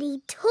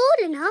somebody tall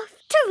enough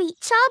to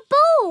reach our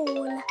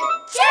ball.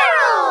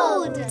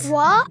 Gerald!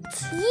 What?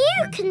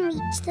 You can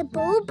reach the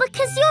ball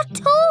because you're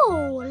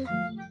tall.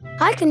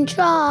 I can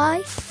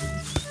try.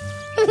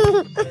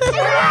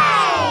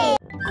 Hooray!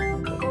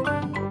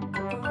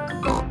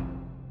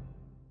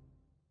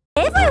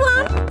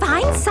 Everyone,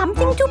 find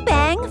something to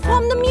bang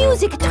from the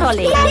music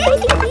trolley.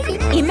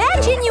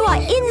 Imagine you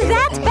are in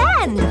that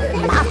band,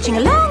 marching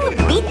along,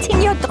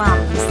 beating your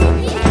drums.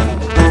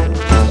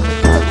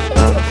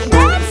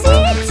 That's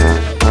it!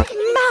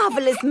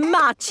 Marvelous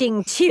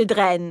marching,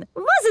 children.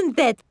 Wasn't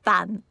that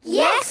fun?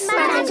 Yes,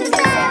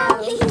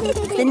 Mademoiselle.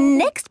 The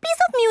next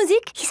piece of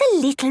music is a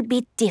little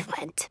bit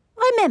different.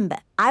 Remember,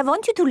 I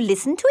want you to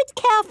listen to it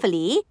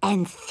carefully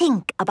and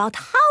think about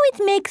how it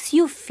makes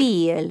you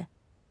feel.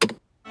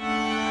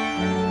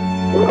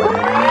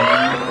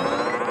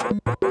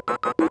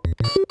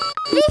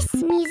 This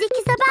music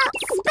is about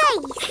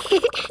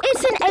space.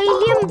 It's an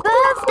alien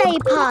birthday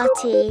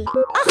party.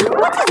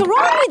 What is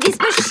wrong with this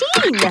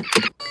machine?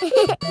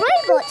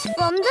 Robots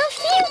from the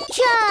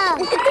future.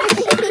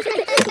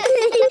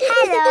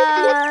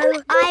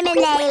 Hello, I'm an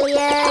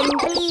alien.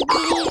 Bleep,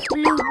 bleep,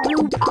 bloop,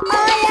 bloop.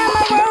 I am a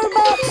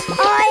robot.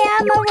 I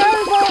am a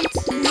robot.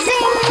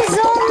 Zing,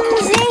 zong,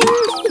 zing.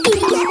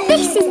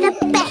 This is the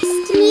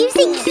best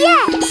music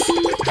yet.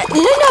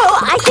 No,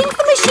 I think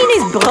the machine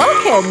is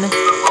broken.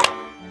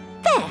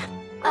 There.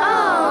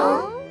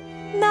 Oh.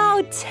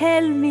 Now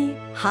tell me,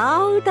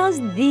 how does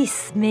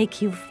this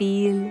make you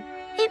feel?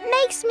 It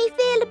makes me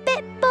feel a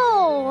bit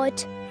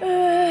bored.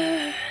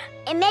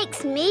 It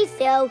makes me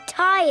feel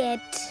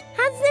tired.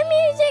 Has the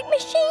music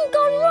machine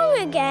gone wrong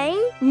again?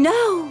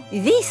 No,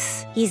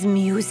 this is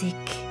music.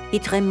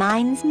 It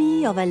reminds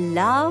me of a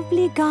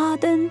lovely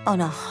garden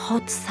on a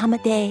hot summer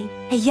day.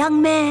 A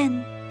young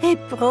man, a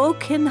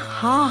broken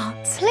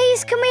heart.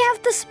 Please, can we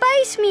have the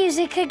space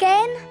music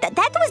again? That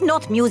was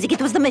not music,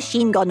 it was the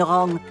machine gone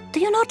wrong. Do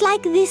you not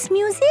like this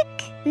music?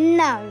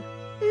 No.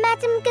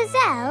 Madame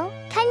Gazelle,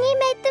 can you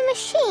make the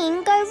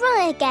machine go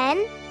wrong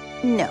again?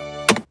 No.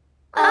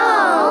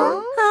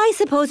 Oh. I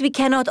suppose we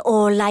cannot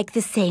all like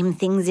the same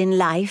things in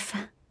life.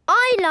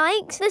 I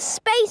like the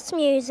space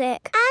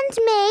music. And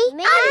me. And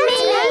me.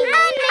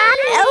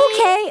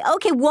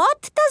 Okay,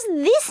 what does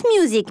this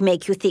music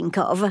make you think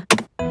of? I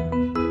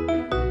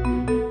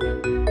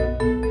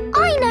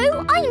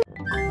know.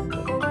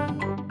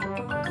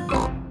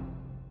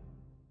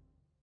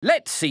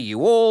 Let's see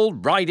you all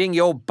riding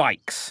your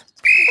bikes.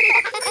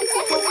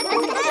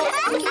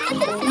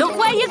 Look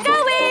where you're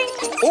going.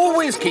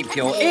 Always keep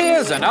your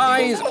ears and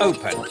eyes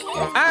open.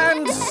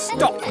 And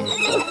stop.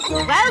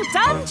 Well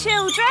done,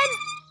 children.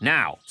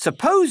 Now,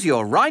 suppose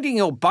you're riding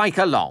your bike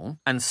along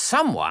and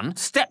someone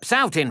steps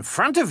out in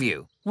front of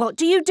you. What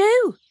do you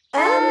do?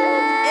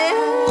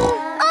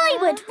 I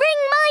would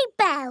ring my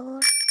bell.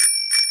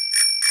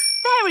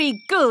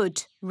 Very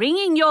good.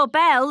 Ringing your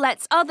bell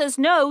lets others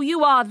know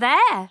you are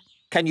there.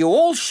 Can you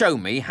all show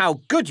me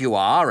how good you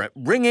are at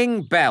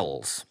ringing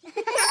bells?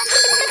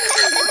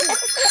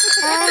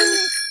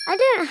 I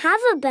don't have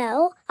a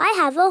bell. I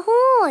have a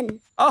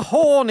horn. A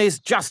horn is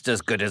just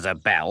as good as a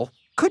bell.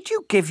 Could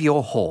you give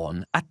your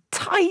horn a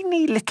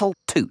tiny little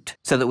toot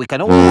so that we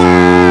can all...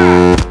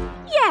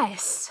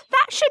 Yes,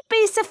 that should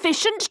be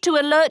sufficient to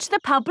alert the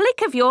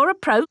public of your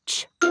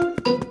approach.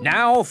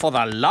 Now for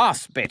the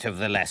last bit of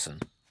the lesson.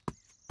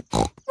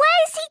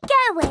 Where's he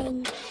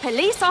going?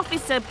 Police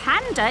Officer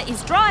Panda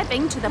is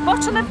driving to the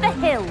bottom of the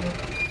hill.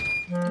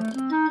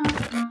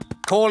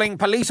 Calling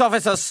Police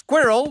Officer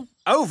Squirrel.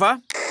 Over.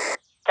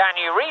 Can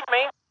you read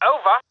me?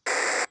 Over.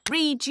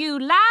 Read you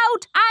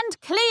loud and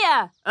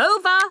clear.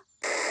 Over.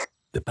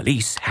 The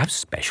police have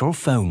special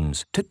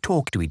phones to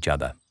talk to each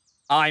other.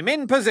 I'm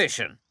in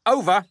position.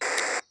 Over.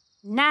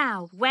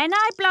 Now, when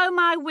I blow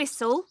my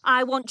whistle,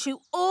 I want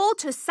you all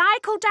to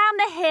cycle down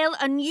the hill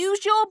and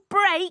use your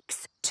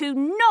brakes to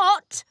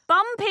not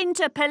bump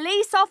into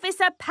Police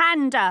Officer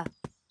Panda.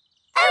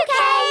 OK.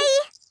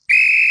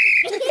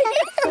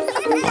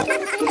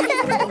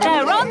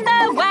 They're on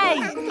their way.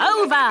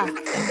 Over.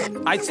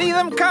 I see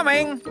them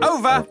coming.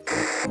 Over.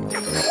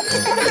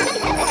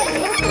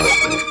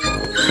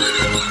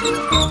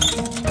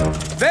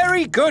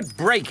 Very good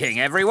braking,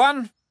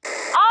 everyone.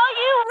 Are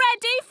you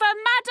ready for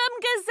Madame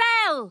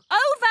Gazelle?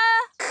 Over.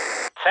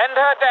 Send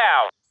her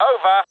down.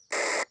 Over.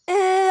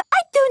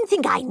 I don't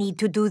think I need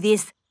to do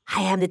this.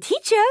 I am the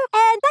teacher,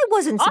 and I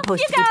wasn't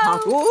supposed to be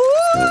part.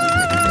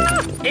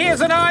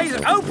 Ears and eyes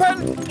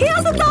open.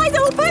 Ears and eyes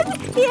open.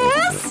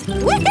 Yes.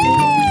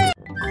 Woohoo!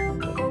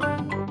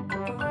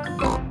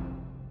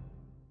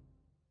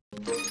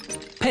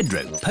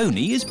 Pedro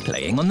Pony is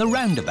playing on the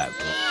roundabout.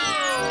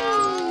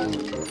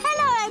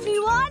 Hello,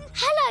 everyone.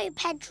 Hello,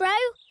 Pedro.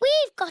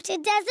 We've got a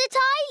desert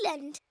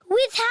island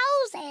with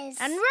houses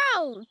And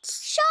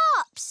roads.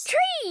 shops,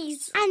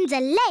 trees and a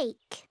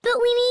lake. But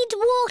we need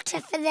water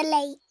for the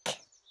lake.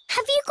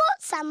 Have you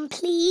got some,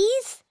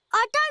 please?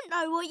 I don't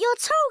know what you're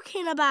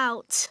talking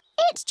about.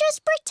 It's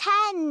just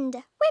pretend.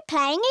 We're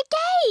playing a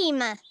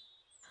game.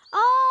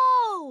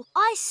 Oh,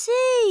 I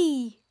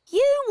see.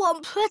 You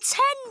want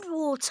pretend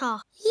water.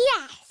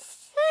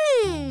 Yes.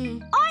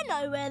 I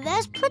know where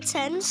there's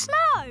pretend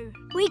snow.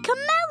 We can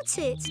melt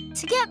it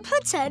to get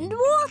pretend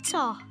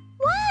water.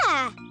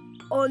 Where?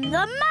 On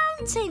the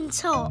mountain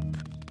top.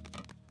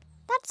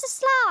 That's a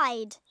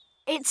slide.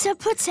 It's a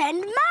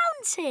pretend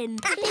mountain.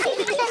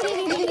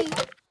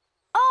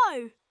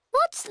 Oh,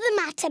 What's the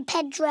matter,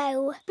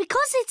 Pedro?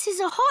 because it is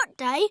a hot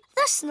day,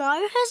 the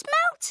snow has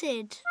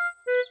melted.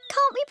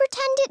 Can't we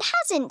pretend it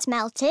hasn't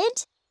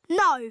melted?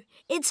 No,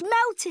 it's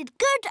melted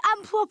good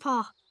and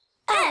proper.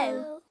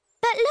 Oh.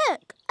 But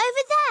look,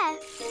 over there.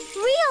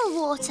 Real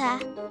water.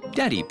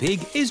 Daddy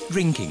Pig is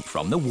drinking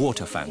from the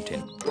water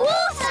fountain.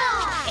 Water!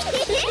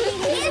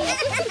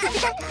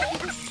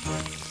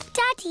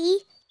 Daddy,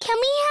 can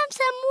we have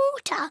some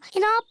water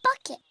in our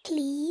bucket,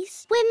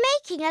 please? We're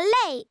making a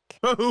lake.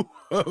 Oh,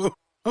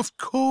 of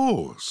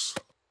course.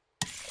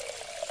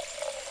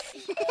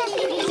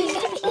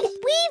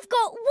 We've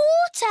got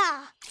water.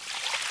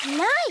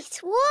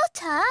 Nice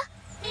water.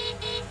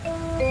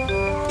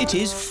 It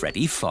is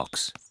Freddy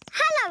Fox.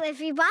 Hello,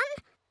 everyone.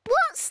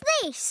 What's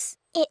this?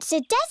 It's a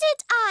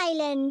desert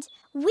island.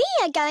 We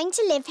are going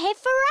to live here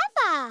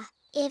forever.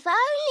 If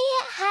only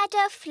it had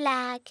a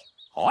flag.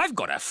 I've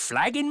got a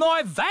flag in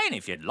my van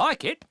if you'd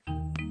like it.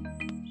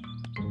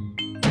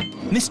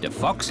 Mr.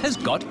 Fox has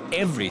got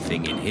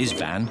everything in his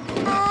van.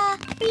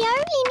 We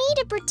only need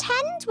a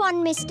pretend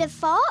one, Mr.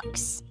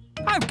 Fox.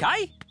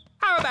 OK.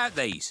 How about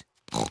these?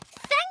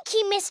 Thank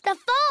you, Mr.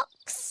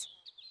 Fox.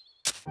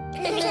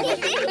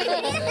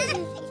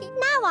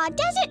 Now our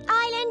desert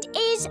island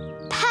is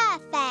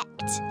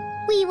perfect.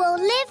 We will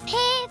live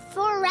here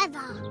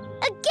forever.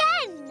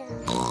 Again!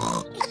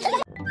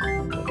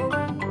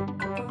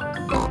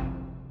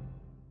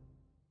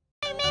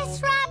 Hey,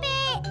 Miss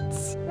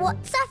Rabbit!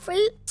 What's a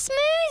fruit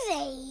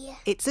smoothie?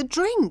 It's a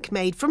drink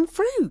made from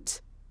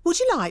fruit. Would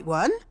you like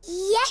one?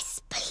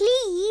 Yes,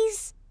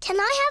 please. Can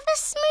I have a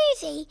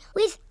smoothie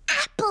with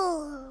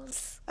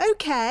apples?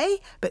 OK,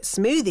 but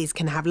smoothies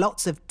can have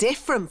lots of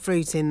different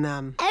fruit in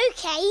them.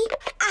 OK,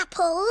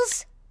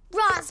 apples,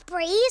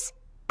 raspberries,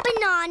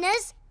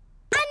 bananas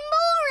and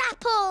more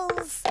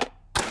apples.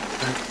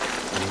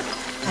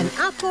 An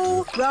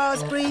apple,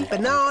 raspberry,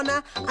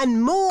 banana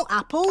and more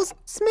apples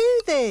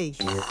smoothie.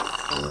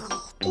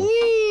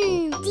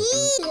 Mmm,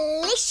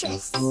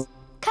 delicious. Can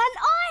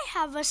I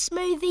have a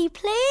smoothie,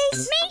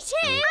 please? Me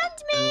too.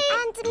 And me.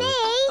 And me.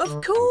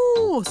 Of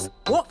course.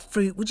 What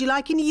fruit would you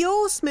like in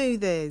your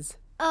smoothies?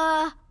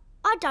 I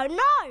don't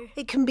know.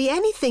 It can be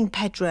anything,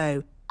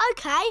 Pedro.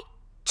 OK.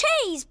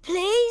 Cheese,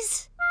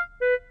 please.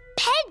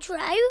 Pedro,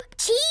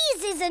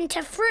 cheese isn't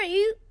a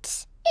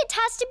fruit. It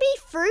has to be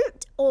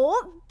fruit or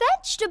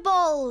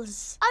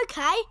vegetables.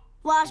 OK.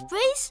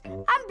 Raspberries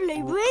and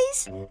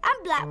blueberries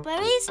and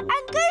blackberries and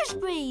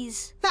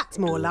gooseberries. That's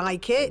more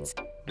like it.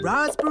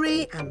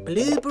 Raspberry and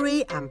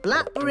blueberry and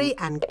blackberry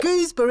and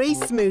gooseberry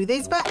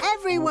smoothies for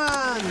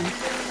everyone.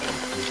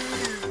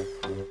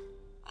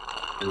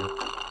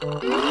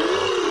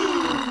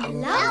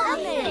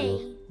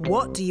 Lovely.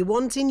 What do you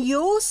want in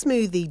your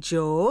smoothie,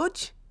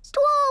 George?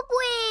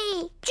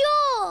 Strawberry.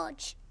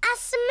 George, a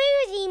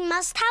smoothie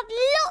must have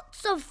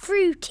lots of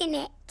fruit in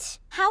it.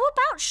 How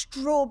about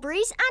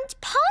strawberries and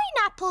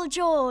pineapple,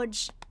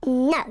 George?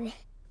 No.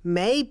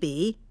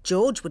 Maybe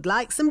George would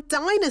like some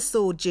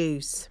dinosaur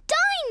juice.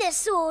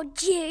 Dinosaur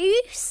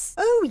juice?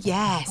 Oh,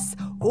 yes.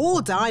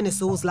 All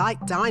dinosaurs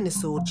like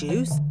dinosaur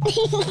juice.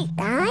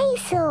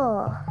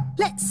 Dinosaur.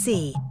 Let's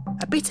see.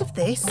 A bit of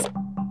this,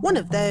 one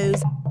of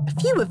those, a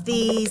few of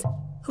these,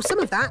 oh, some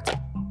of that.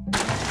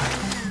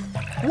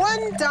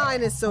 One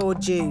dinosaur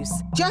juice,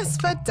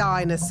 just for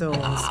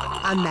dinosaurs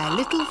and their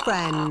little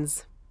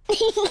friends.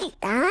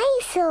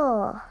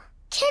 Dinosaur.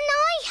 Can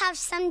I have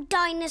some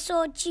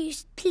dinosaur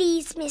juice,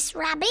 please, Miss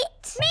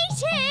Rabbit? Me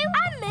too.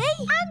 And me.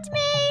 And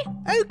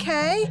me.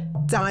 OK,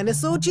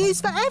 dinosaur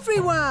juice for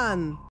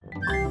everyone.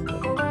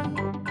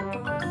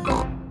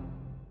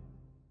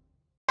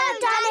 Hello,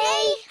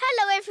 Danny.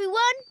 Hello,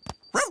 everyone.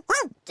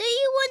 Do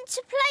you want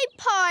to play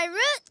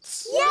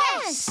pirates?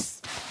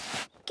 Yes.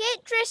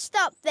 Get dressed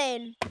up,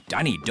 then.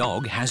 Danny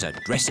Dog has a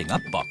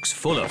dressing-up box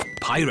full of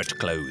pirate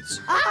clothes.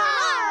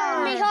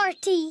 Me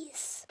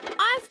hearties.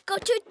 I've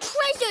got a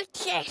treasure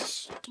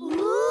chest.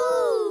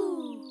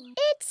 Ooh.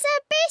 It's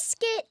a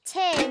biscuit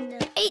tin.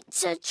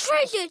 It's a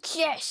treasure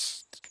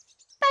chest.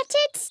 But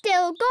it's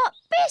still got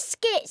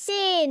biscuits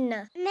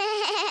in.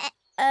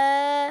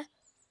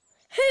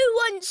 Who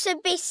wants a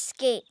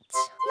biscuit?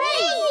 Me.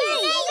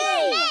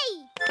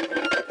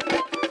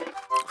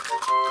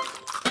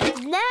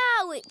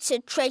 Now it's a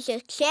treasure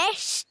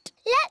chest.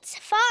 Let's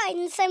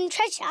find some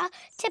treasure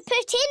to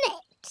put in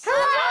it.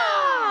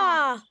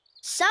 Hurrah!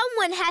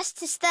 Someone has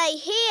to stay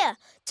here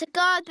to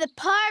guard the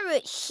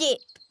pirate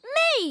ship.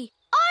 Me!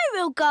 I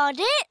will guard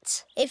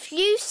it. If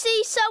you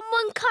see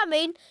someone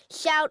coming,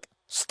 shout,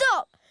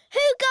 "Stop!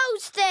 Who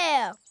goes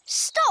there?"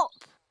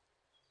 Stop!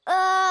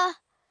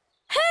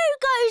 Who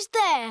goes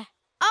there?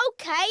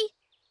 OK,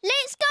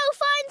 let's go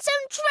find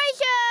some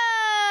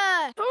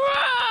treasure!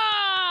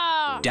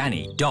 Hurrah!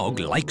 Danny Dog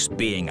likes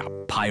being a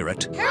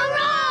pirate.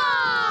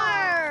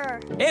 Hurrah!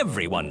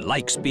 Everyone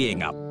likes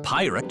being a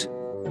pirate.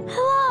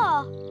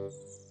 Hurrah!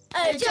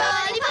 A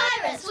jolly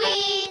pirates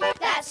we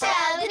that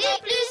sail the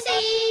deep blue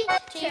sea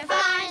to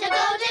find a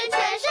golden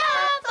treasure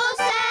for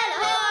sail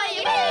ahoy!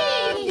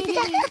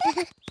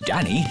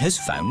 Danny has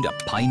found a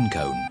pine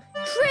cone.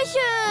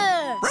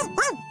 Treasure!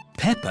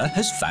 Peppa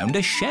has found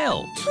a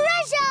shell.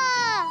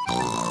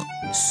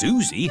 Treasure!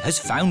 Susie has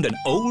found an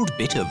old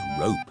bit of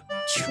rope.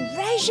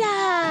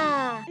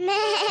 Treasure!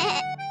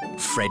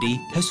 Freddie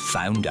has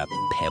found a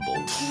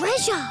pebble.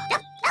 Treasure!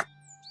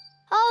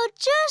 I'll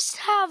just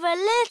have a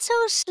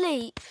little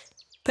sleep.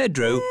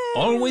 Pedro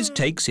always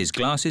takes his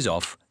glasses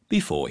off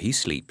before he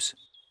sleeps.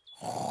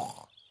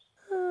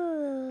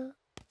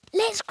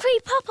 Let's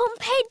creep up on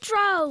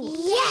Pedro.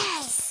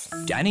 Yes!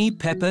 Danny,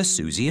 Peppa,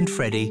 Susie and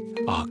Freddie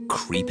are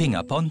creeping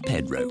up on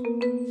Pedro.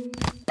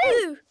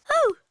 Boo!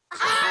 Oh!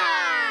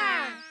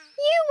 Ah!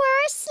 You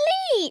were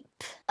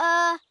asleep.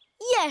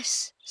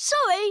 Yes.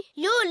 Sorry.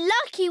 You're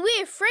lucky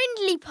we're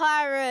friendly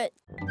pirates.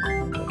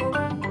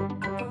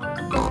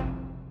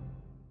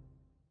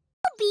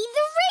 Be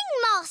the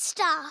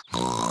ringmaster.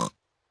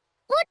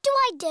 What do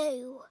I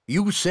do?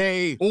 You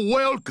say,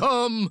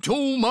 "Welcome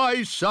to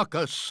my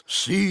circus.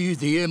 See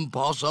the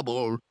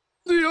impossible,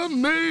 the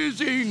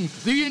amazing,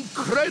 the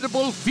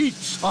incredible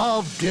feats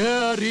of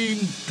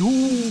daring do."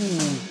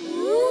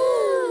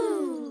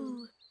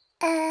 Ooh.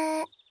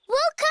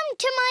 Welcome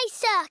to my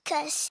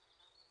circus.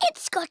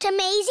 It's got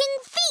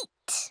amazing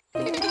feet.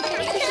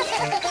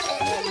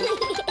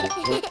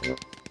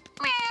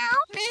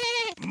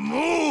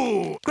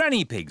 Moo!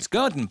 Granny Pig's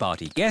garden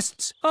party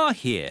guests are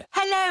here.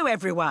 Hello,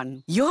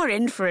 everyone. You're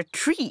in for a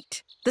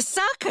treat. The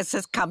circus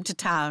has come to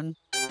town.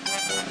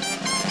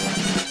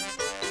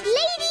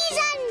 Ladies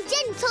and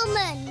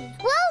gentlemen,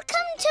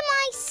 welcome to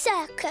my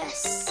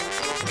circus.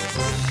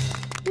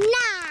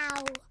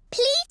 Now,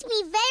 please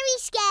be very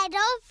scared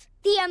of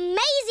the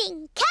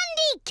amazing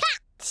Candy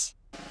Cat.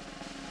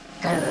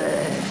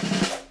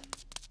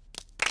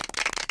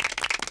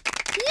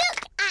 Look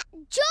at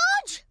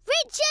George,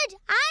 Richard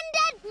and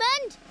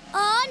Edmund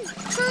on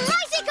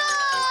tricycles!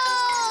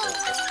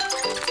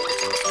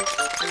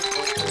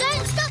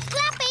 Don't stop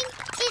clapping.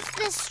 It's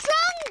the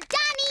strong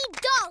Danny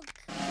Dog.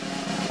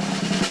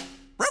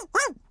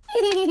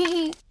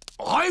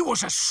 I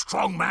was a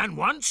strong man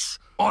once.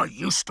 I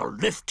used to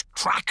lift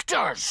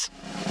tractors.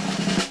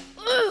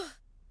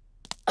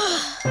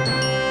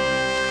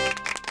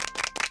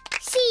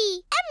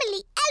 See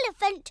Emily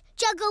Elephant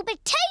juggle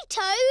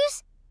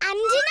potatoes and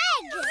an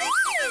egg.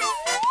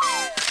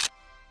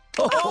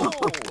 Oh.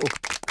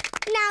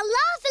 Now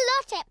laugh a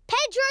lot at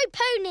Pedro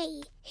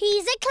Pony.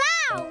 He's a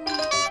clown.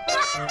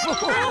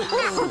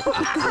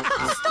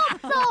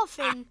 Stop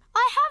laughing.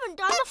 I haven't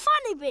done the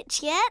funny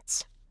bits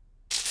yet.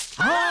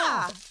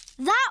 Ah!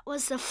 That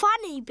was the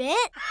funny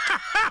bit.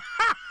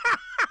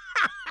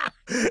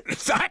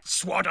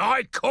 That's what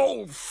I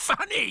call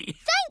funny.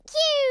 Thank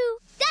you.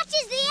 That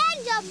is the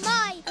end of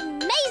my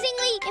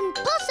amazingly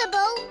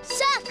impossible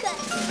circus.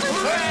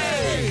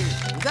 Hooray!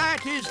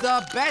 That is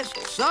the best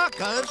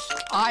circus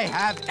I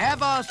have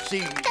ever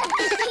seen.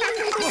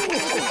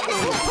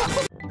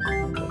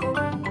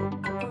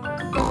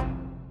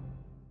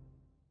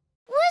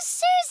 Was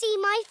Susie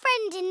my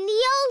friend in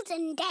the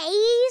olden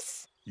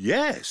days?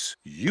 Yes,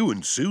 you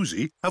and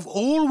Susie have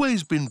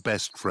always been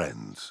best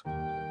friends. In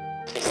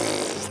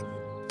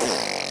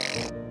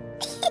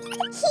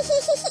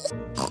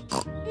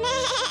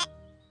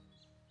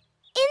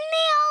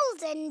the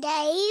olden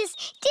days,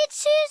 did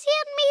Susie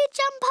and me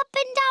jump up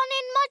and down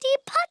in muddy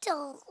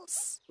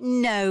puddles?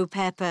 No,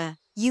 Peppa.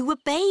 You were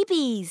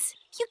babies.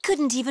 You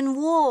couldn't even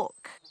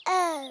walk.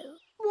 Oh,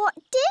 what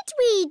did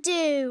we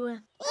do?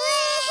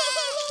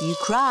 You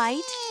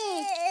cried.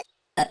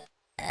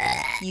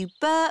 You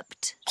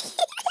burped.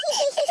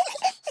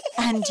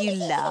 And you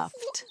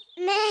laughed.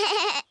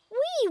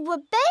 We were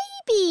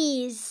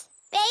babies.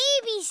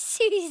 Baby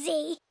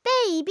Susie.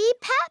 Baby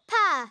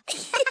Peppa.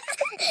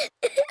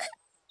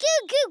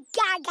 Goo goo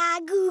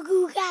gaga, goo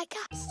goo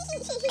gaga.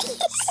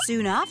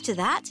 Soon after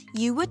that,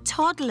 you were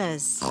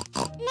toddlers.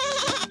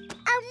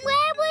 And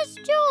where was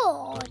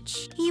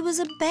George? He was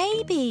a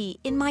baby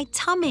in my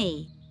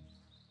tummy.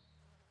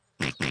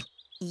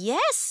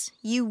 Yes,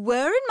 you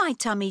were in my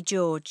tummy,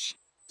 George.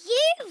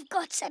 You've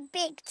got a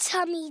big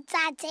tummy,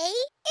 Daddy.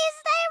 Is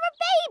there a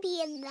baby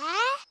in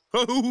there?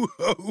 Ho,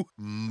 ho!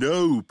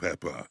 No,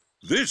 Peppa.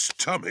 This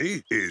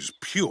tummy is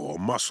pure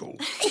muscle.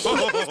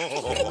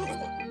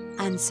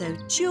 And so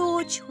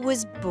George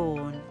was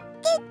born.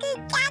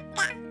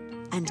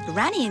 And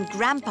Granny and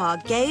Grandpa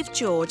gave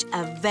George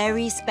a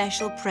very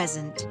special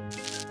present.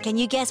 Can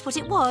you guess what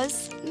it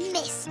was?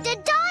 Mr.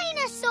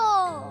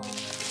 Dinosaur.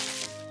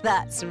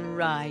 That's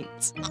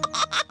right.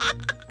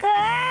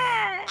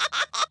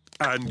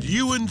 And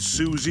you and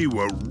Susie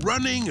were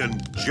running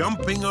and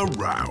jumping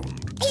around.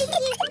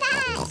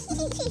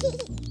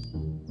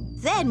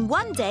 Then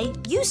one day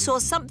you saw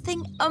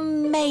something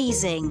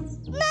amazing.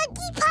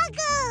 Muggy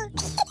Puggle!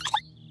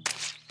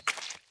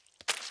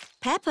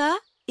 Peppa,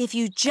 if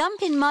you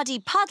jump in muddy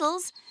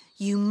puddles,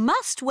 you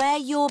must wear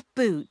your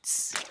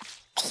boots.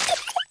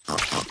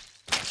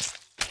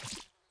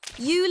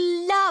 You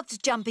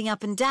loved jumping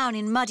up and down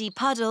in muddy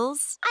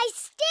puddles. I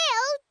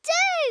still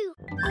do!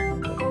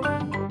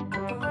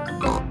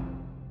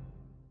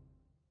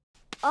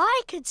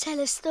 I could tell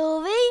a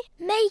story.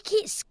 Make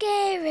it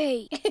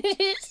scary.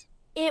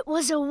 It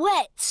was a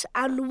wet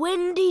and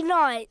windy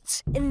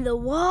night in the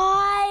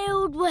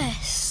Wild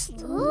West.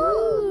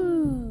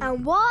 Ooh.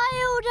 And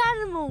wild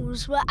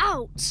animals were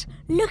out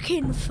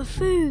looking for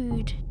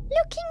food.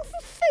 Looking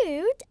for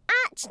food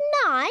at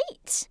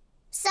night?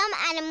 Some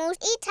animals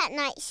eat at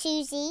night,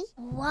 Susie.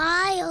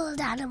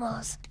 Wild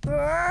animals.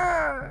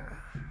 Brrr.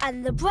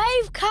 And the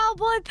brave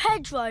cowboy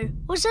Pedro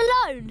was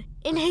alone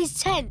in his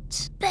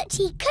tent. But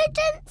he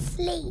couldn't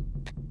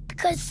sleep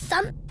because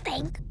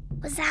something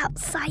was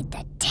outside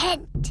the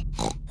tent.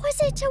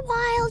 Was it a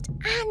wild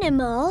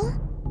animal?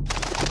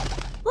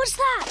 What's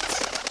that?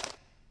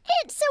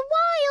 It's a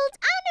wild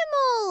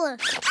animal!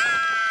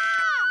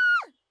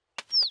 Ah!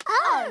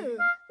 Oh!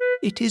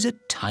 It is a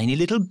tiny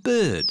little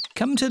bird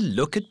come to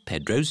look at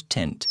Pedro's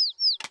tent.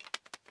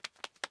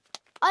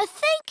 I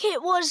think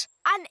it was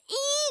an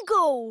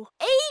eagle.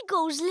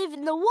 Eagles live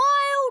in the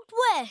Wild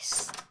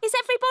West. Is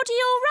everybody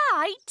all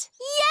right?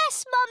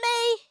 Yes,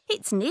 Mummy.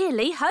 It's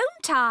nearly home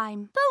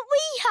time. But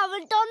we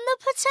haven't done the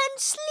pretend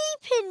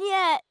sleeping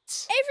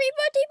yet.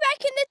 Everybody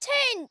back in the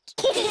tent.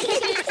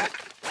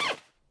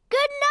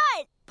 Good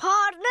night,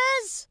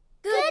 partners.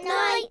 Good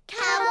night,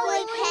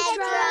 Cowboy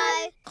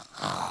Pedro.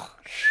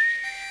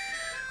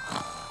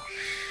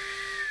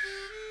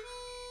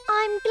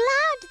 I'm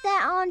glad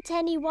there aren't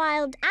any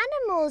wild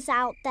animals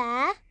out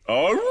there.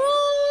 Wild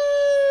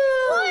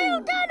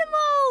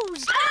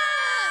animals!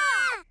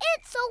 Ah!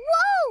 It's a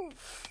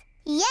wolf!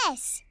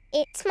 Yes,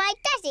 it's my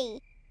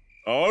daddy.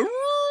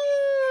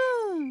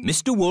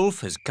 Mr.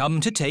 Wolf has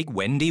come to take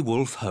Wendy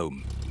Wolf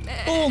home.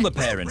 All the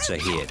parents are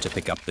here to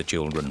pick up the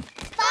children.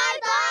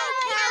 Bye-bye,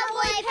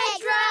 Cowboy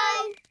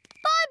Pedro.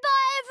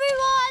 Bye-bye,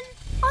 everyone.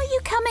 Are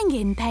you coming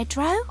in,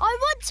 Pedro? I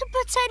want to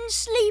pretend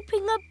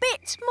sleeping a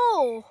bit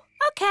more.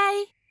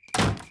 OK.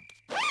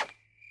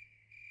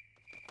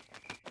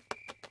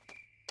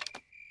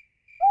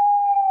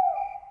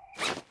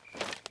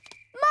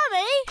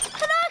 Mummy,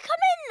 can I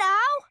come in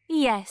now?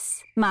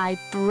 Yes, my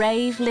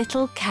brave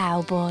little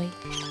cowboy.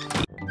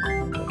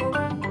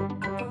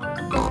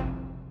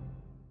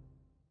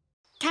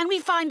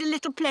 find a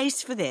little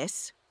place for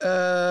this?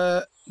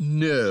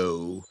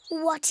 No.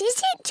 What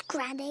is it,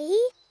 Granny?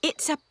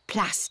 It's a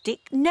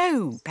plastic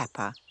gnome,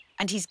 Peppa,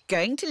 and he's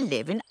going to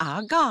live in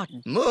our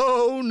garden.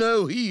 Oh,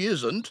 no, he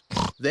isn't.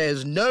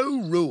 There's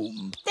no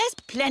room. There's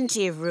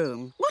plenty of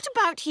room. What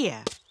about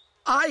here?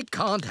 I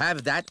can't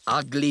have that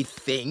ugly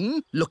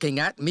thing looking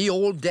at me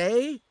all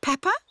day.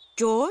 Peppa,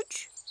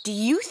 George, do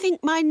you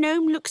think my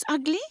gnome looks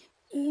ugly?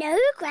 No,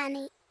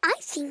 Granny. I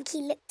think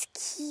he looks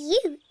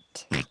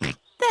cute.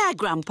 There,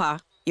 Grandpa.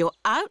 You're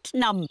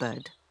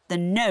outnumbered. The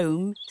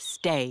gnome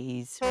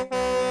stays.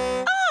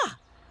 Ah!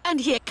 And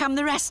here come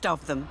the rest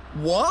of them.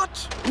 What?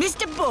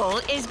 Mr. Bull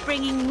is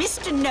bringing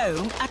Mr.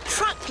 Gnome a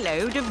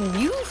truckload of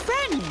new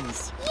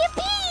friends.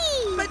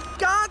 Yippee! But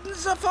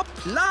gardens are for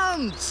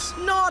plants,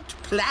 not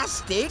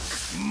plastic.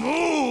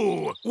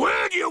 Moo!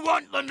 Where do you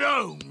want the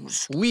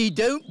gnomes? We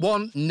don't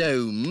want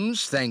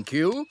gnomes, thank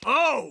you.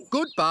 Oh!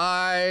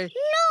 Goodbye.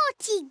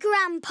 Naughty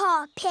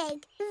Grandpa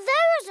Pig.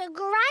 Those are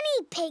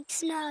Granny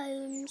Pig's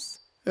gnomes.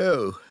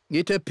 Oh,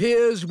 it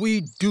appears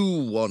we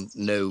do want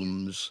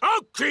gnomes.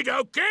 Okie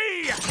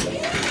dokie!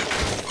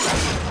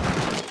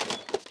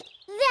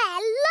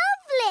 They're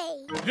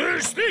lovely.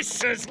 There's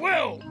this as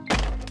well.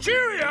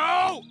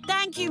 Cheerio!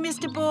 Thank you,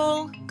 Mr.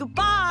 Bull.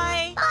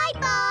 Goodbye.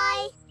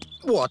 Bye-bye.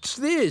 What's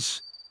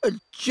this? A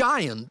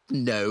giant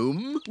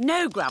gnome?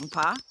 No,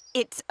 Grandpa.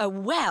 It's a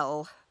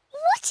well.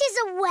 What is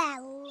a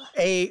well?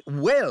 A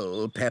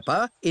well,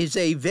 Peppa, is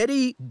a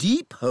very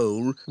deep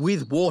hole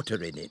with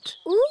water in it.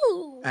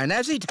 Ooh. And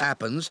as it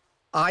happens,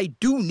 I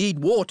do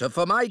need water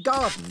for my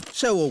garden,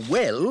 so a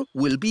well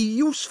will be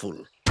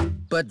useful.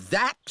 But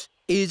that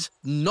is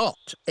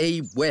not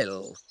a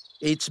well.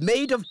 It's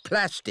made of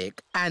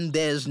plastic and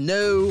there's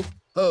no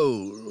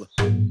hole.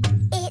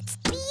 It's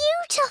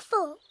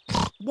beautiful.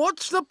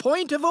 What's the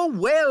point of a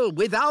well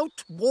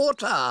without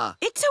water?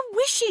 It's a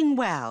wishing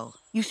well.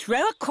 You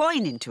throw a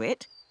coin into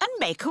it and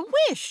make a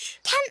wish.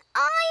 Can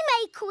I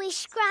make a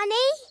wish,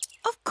 Granny?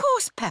 Of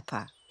course,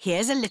 Peppa.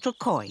 Here's a little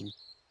coin.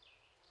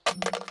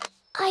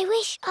 I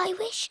wish, I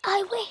wish,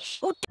 I wish.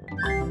 Oh.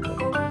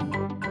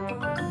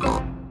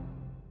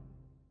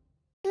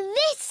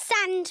 This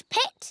sand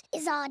pit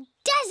is our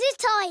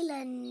desert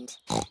island.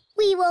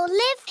 We will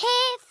live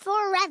here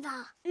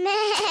forever.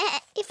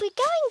 If we're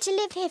going to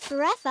live here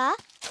forever, I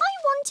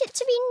want it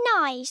to be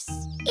nice.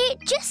 It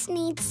just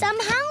needs some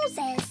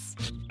houses.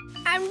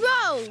 And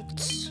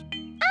roads.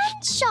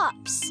 And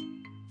shops.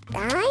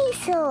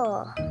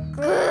 Dinosaur.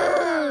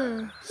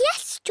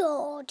 Yes,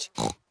 George.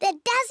 The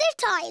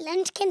desert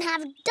island can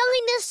have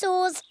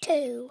dinosaurs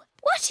too.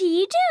 What are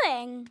you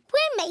doing?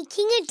 We're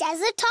making a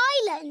desert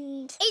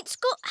island. It's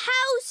got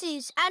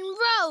houses and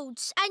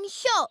roads and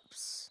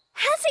shops.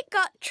 Has it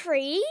got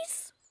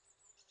trees?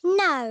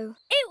 No.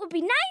 It would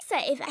be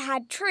nicer if it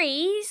had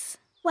trees.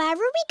 Where are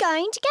we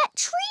going to get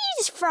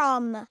trees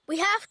from? We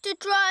have to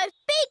drive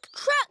big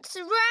trucks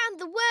around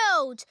the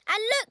world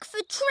and look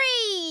for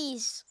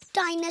trees.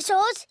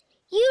 Dinosaurs,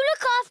 you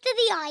look after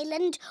the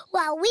island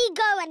while we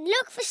go and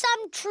look for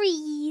some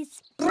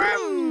trees.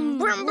 Brum,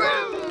 brum,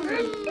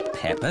 brum.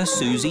 Peppa,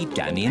 Susie,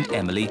 Danny and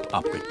Emily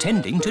are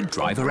pretending to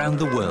drive around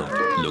the world,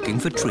 looking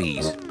for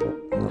trees.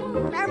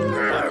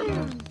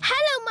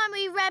 Hello,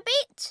 Mummy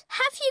Rabbit.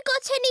 Have you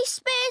got any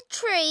spare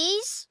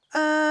trees?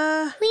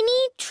 We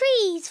need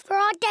trees for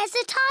our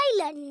desert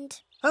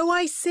island. Oh,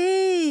 I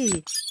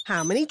see.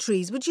 How many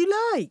trees would you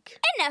like?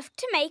 Enough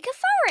to make a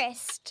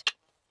forest.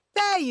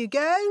 There you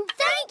go.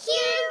 Thank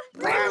you.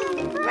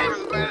 Brum,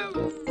 brum, brum.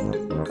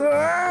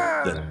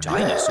 The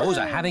dinosaurs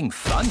are having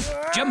fun,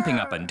 jumping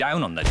up and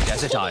down on the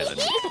desert island.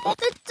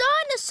 The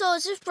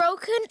dinosaurs have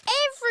broken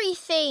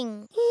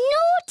everything.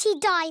 Naughty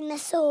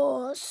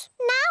dinosaurs.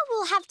 Now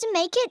we'll have to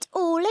make it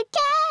all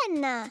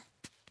again.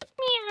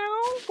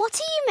 Meow. What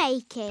are you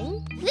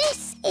making?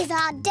 This is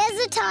our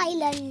desert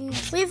island.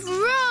 With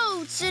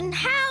roads and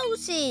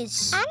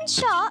houses. And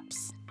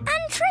shops.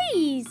 And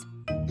trees.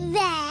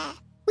 There.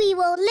 We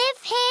will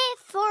live here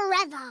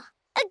forever.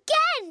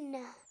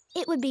 Again.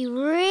 It would be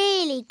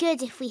really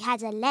good if we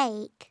had a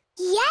lake.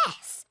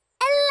 Yes,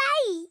 a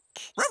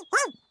lake.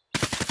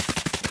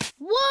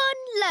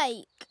 One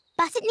lake.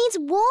 But it needs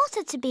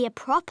water to be a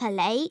proper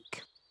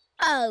lake.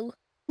 Oh.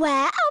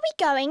 Where are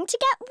we going to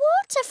get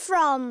water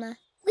from?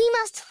 We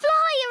must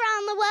fly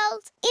around the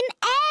world in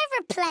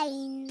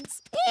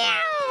aeroplanes.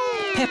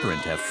 Meow. Peppa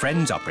and her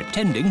friends are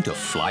pretending to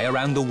fly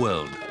around the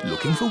world,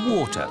 looking for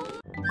water.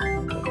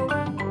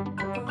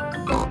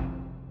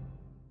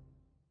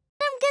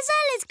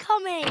 Gazelle is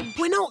coming.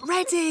 We're not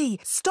ready.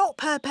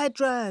 Stop her,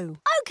 Pedro.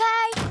 OK.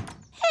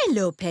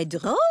 Hello,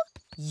 Pedro.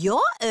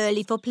 You're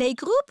early for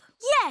playgroup?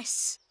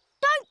 Yes.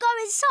 Don't go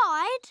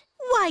inside.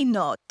 Why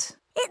not?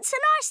 It's a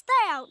nice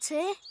day out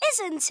here,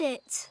 isn't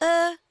it?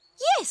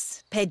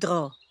 Yes,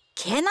 Pedro.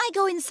 Can I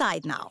go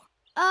inside now?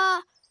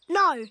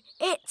 No.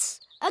 It's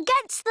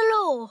against the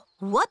law.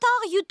 What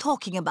are you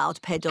talking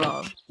about,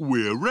 Pedro?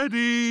 We're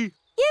ready.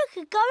 You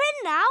could go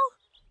in now.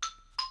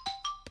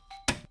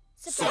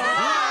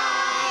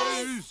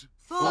 Surprise!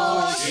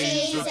 For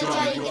she's a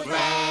jolly good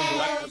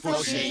fellow.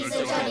 For she's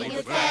a jolly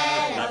good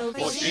fellow.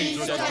 For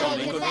she's a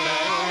jolly good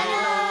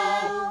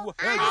fellow.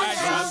 And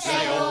so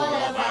say all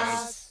of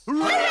us.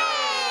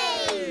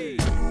 Hooray!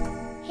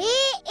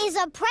 Here is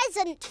a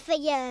present for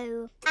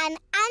you. An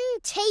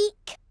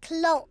antique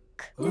clock.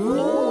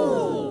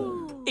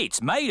 Ooh. It's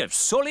made of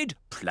solid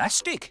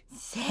plastic.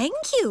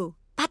 Thank you.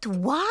 But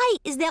why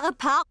is there a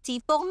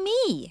party for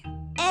me?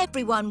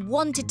 Everyone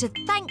wanted to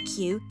thank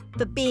you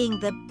for being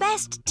the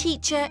best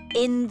teacher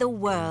in the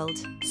world.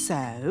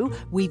 So,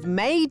 we've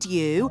made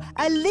you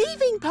a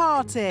leaving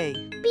party.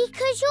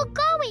 Because you're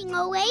going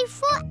away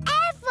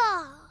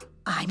forever.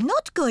 I'm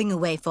not going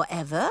away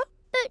forever.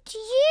 But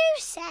you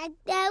said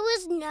there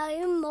was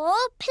no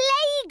more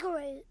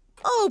playgroup.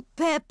 Oh,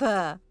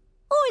 Peppa.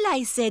 All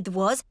I said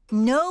was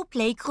no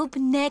playgroup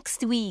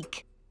next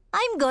week.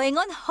 I'm going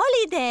on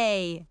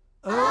holiday.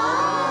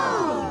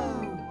 Oh!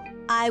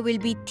 I will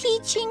be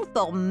teaching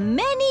for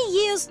many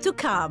years to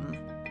come.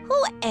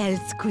 Who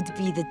else could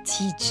be the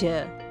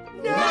teacher?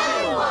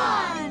 No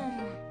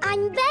one!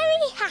 I'm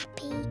very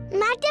happy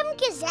Madame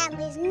Gazelle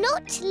is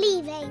not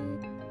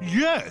leaving.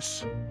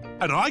 Yes,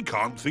 and I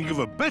can't think of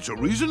a better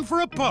reason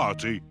for a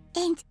party.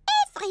 And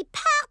every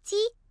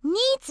party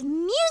needs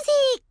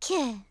music.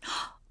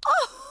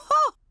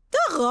 Oh, the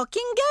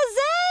rocking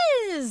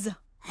gazelles!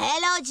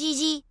 Hello,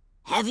 Gigi.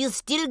 Have you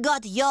still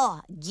got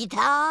your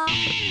guitar?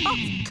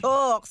 Of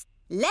course.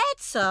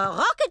 Let's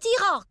rockety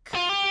rock.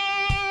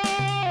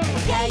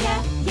 Yeah,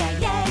 yeah, yeah,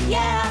 yeah,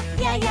 yeah,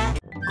 yeah, yeah.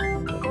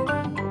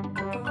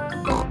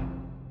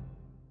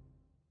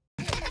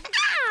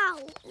 Ow!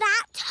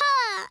 That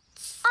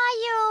hurts. Are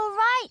you all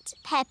right,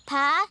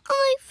 Peppa?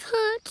 I've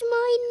hurt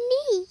my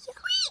knee.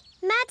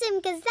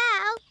 Madame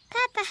Gazelle,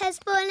 Peppa has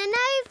fallen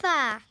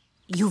over.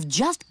 You've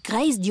just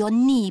grazed your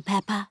knee,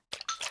 Peppa.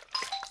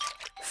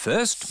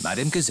 First,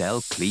 Madame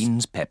Gazelle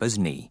cleans Peppa's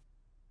knee.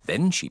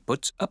 Then she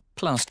puts a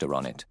plaster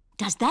on it.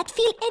 Does that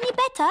feel any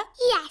better?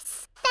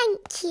 Yes,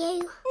 thank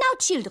you. Now,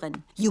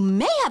 children, you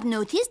may have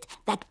noticed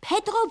that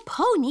Pedro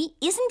Pony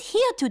isn't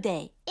here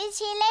today. Is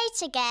he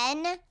late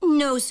again?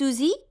 No,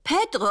 Susie.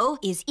 Pedro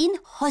is in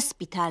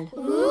hospital.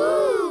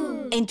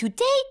 Ooh. And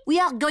today we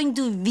are going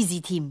to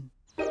visit him.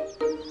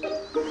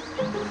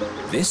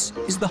 This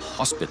is the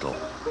hospital.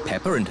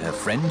 Peppa and her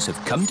friends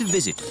have come to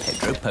visit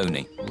Pedro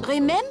Pony.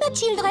 Remember,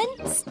 children,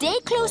 stay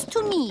close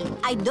to me.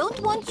 I don't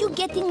want you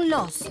getting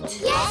lost.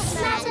 Yes,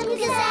 Madame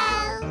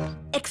Gazelle.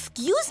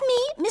 Excuse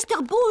me,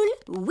 Mr. Bull.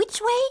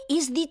 Which way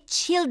is the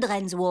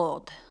children's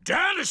ward?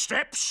 Down the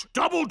steps,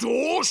 double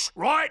doors,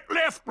 right,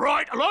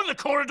 along the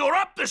corridor,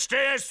 up the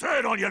stairs,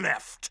 third on your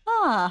left.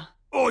 Ah.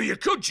 Or you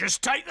could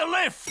just take the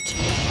left.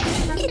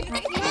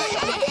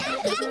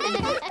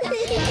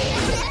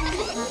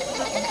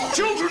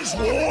 Children's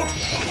ward.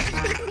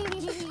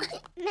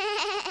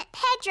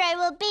 Pedro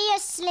will be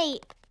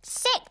asleep.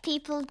 Sick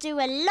people do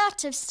a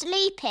lot of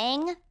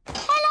sleeping.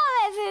 Hello,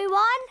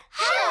 everyone.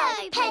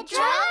 Hello, Pedro.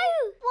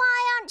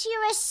 Why aren't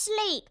you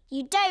asleep?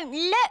 You don't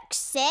look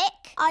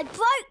sick. I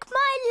broke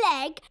my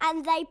leg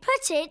and they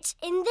put it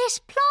in this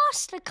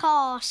plaster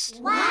cast.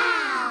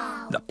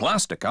 Wow. The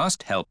plaster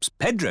cast helps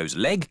Pedro's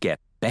leg get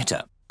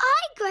better.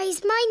 I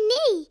grazed my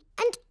knee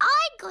and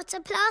I got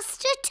a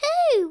plaster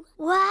too.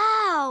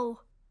 Wow.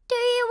 Do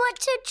you want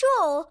to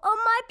draw on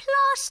my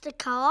plaster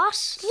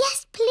cast?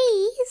 Yes,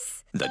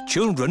 please. The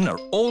children are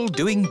all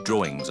doing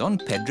drawings on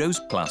Pedro's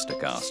plaster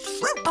cast.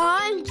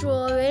 I'm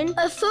drawing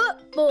a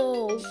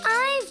football.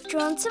 I've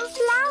drawn some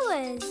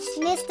flowers.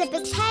 Mr.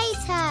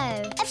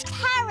 Potato. A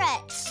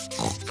parrot.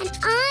 And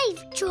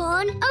I've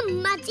drawn a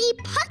muddy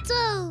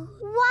puddle.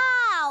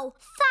 Wow!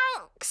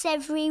 Thanks,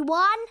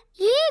 everyone.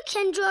 You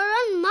can draw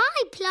on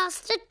my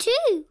plaster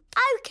too.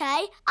 OK,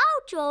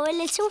 I'll draw a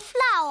little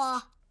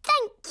flower.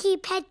 Thank you,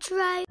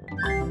 Pedro.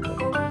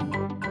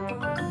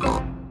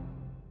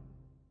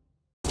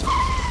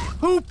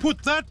 Who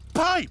put that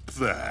pipe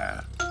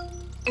there?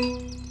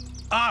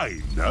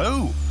 I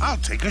know. I'll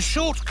take a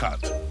shortcut.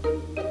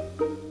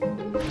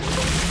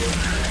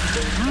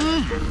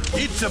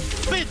 It's a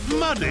bit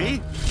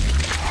muddy.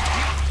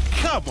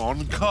 Come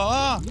on,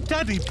 car.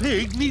 Daddy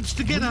Pig needs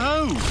to get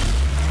home.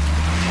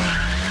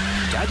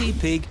 Daddy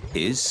Pig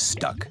is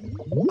stuck.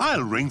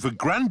 I'll ring for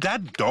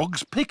Grandad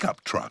Dog's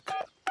pickup truck.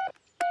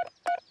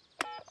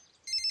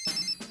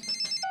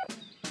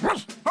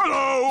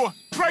 Hello!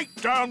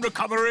 Breakdown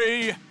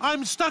recovery.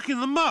 I'm stuck in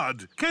the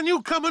mud. Can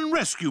you come and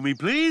rescue me,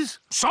 please?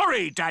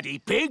 Sorry, Daddy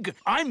Pig.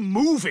 I'm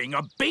moving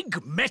a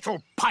big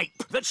metal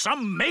pipe that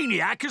some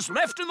maniac has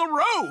left in the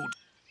road.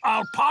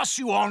 I'll pass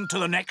you on to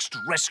the next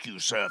rescue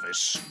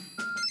service.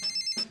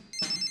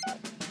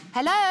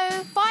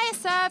 Hello, fire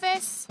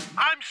service.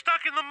 I'm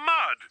stuck in the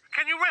mud.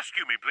 Can you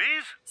rescue me,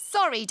 please?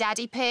 Sorry,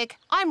 Daddy Pig.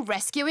 I'm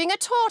rescuing a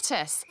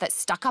tortoise that's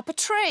stuck up a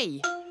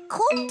tree.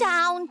 Calm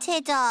down,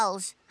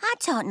 Tiddles. I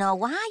don't know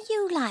why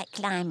you like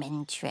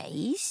climbing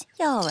trees.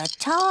 You're a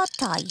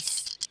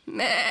tortoise.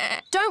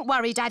 Don't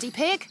worry, Daddy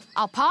Pig.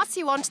 I'll pass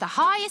you on to the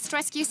highest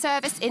rescue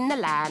service in the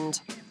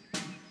land.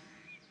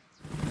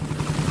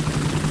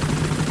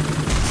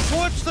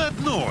 What's that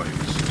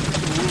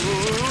noise?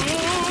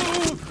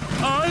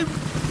 I'm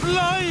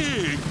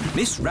flying!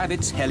 Miss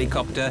Rabbit's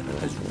helicopter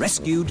has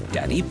rescued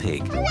Daddy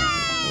Pig.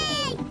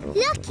 Hooray!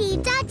 Lucky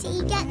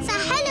Daddy gets a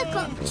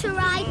helicopter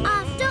ride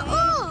after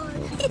all.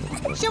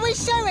 Shall we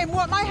show him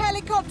what my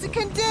helicopter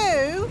can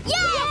do?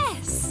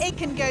 Yes! It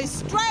can go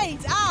straight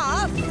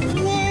up.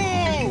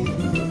 Whoa!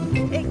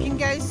 It can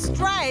go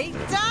straight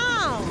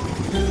down.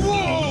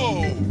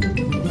 Whoa!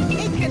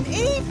 It can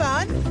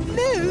even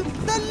loop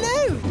the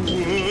loop.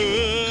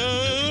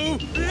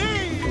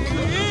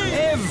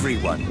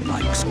 Everyone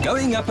likes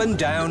going up and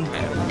down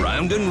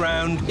and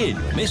round in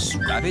Miss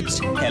Rabbit's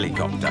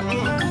helicopter.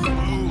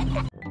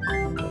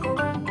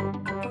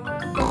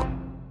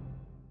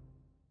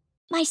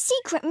 My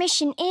secret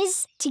mission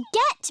is to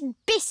get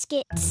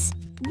biscuits.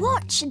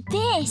 Watch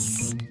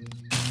this.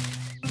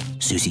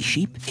 Susie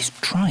Sheep is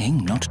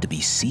trying not to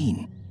be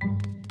seen.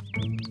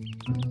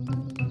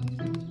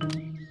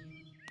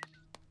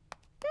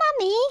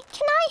 Mummy,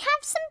 can I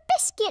have some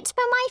biscuits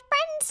for my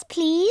friends,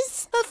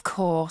 please? Of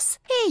course.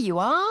 Here you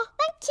are.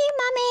 Thank you,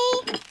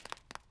 Mummy.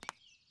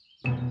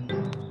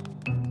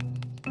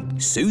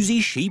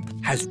 Susie Sheep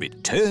has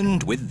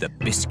returned with the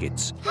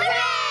biscuits.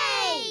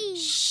 Hooray!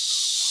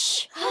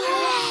 Shh!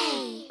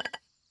 Hooray!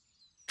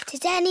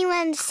 Did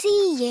anyone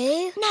see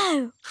you?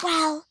 No.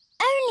 Well,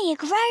 only a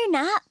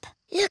grown-up.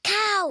 Look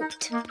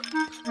out!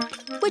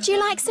 Would you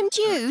like some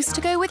juice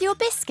to go with your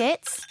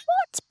biscuits?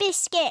 What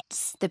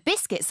biscuits? The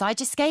biscuits I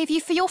just gave you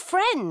for your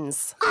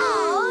friends.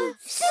 Oh,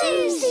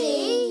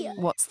 Susie!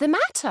 What's the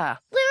matter?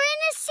 We're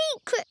in a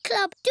secret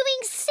club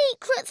doing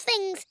secret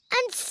things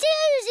and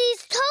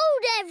Susie's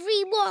told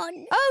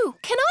everyone. Oh,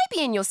 can I be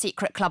in your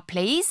secret club,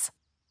 please?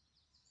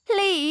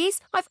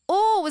 Please, I've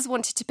always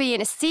wanted to be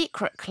in a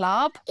secret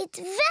club. It's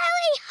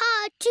very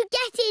hard to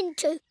get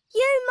into.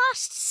 You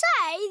must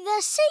say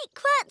the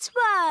secret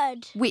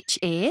word. Which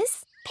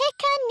is?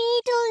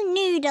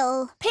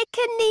 Pick-a-needle-noodle.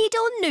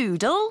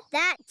 Pick-a-needle-noodle?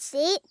 That's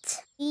it.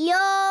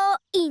 You're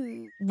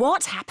in.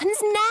 What happens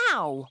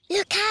now?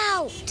 Look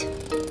out.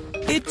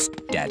 It's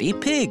Daddy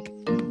Pig.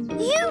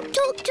 You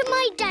talk to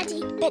my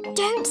daddy, but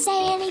don't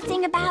say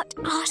anything about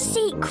our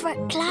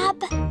secret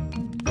club.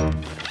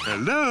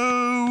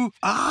 Hello?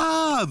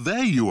 Ah,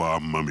 there you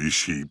are, Mummy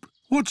Sheep.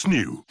 What's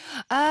new?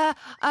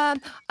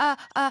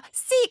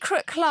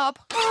 Secret club.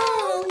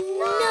 Oh,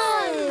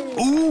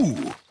 no!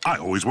 Ooh, I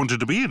always wanted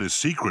to be in a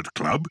secret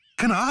club.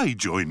 Can I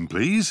join,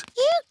 please?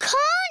 You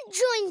can't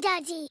join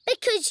Daddy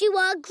because you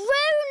are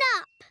grown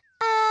up.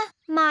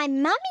 My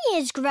mummy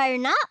is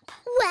grown up.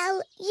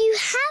 Well, you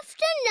have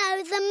to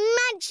know the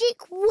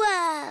magic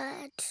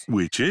word.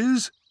 Which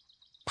is?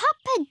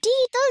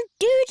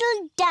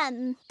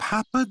 Papa-deedle-doodle-dum.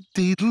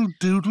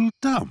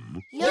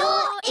 Papa-deedle-doodle-dum.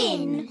 You're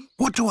in.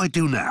 What do I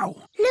do now?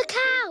 Look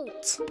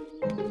out.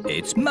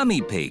 It's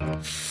Mummy Pig.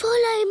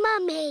 Follow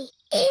Mummy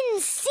in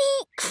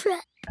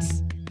secret.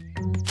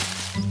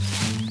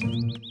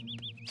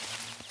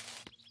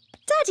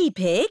 Daddy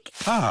Pig,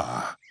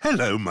 Ah,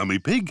 hello, Mummy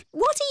Pig.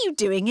 what are you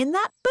doing in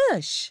that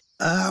bush?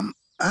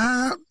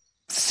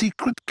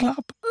 Secret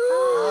club?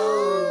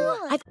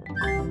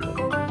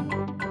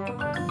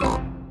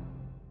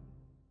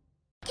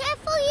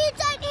 Careful you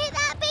don't hit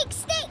that big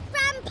stick,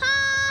 Grandpa.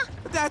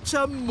 That's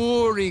a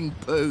mooring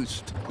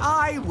post.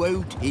 I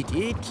won't hit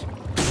it.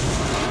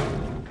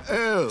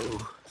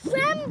 Oh,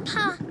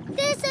 Grandpa,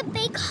 there's a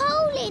big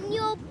hole in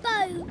your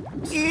boat.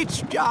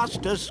 it's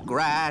just a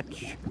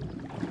scratch.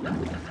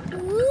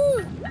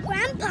 Ooh,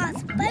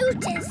 Grandpa's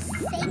boat is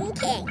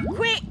sinking.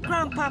 Quick,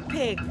 Grandpa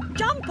Pig,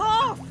 jump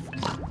off.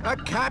 A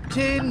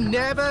captain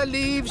never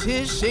leaves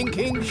his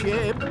sinking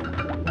ship.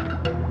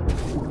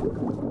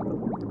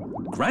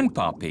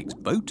 Grandpa Pig's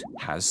boat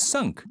has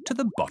sunk to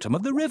the bottom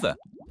of the river.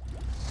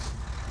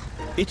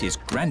 It is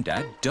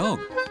Grandad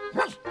Dog.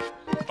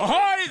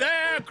 Ahoy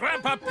there,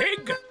 Grandpa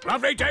Pig!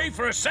 Lovely day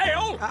for a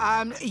sail.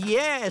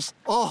 Yes.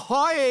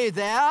 Ahoy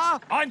there.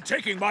 I'm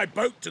taking my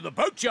boat to the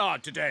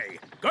boatyard today.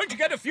 Going to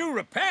get a few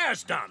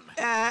repairs done.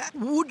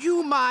 Would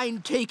you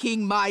mind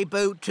taking my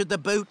boat to the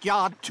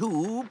boatyard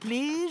too,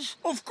 please?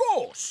 Of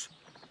course.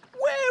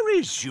 Where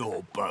is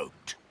your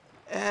boat?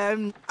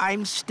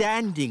 I'm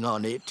standing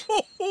on it.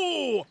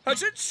 Oh,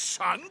 has it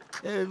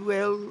sunk?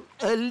 Well,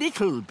 a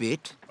little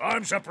bit.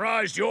 I'm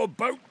surprised your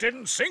boat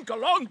didn't sink a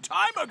long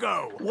time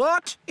ago.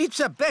 What? It's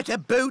a better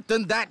boat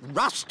than that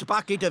rust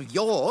bucket of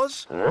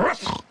yours.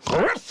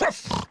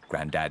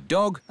 Grandad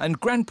Dog and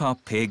Grandpa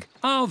Pig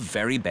are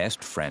very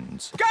best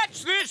friends.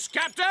 Catch this,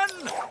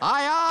 Captain!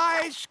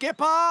 Aye, aye,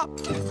 Skipper.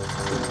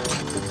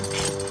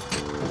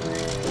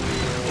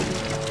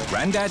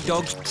 Grandad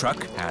Dog's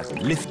truck has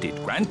lifted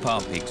Grandpa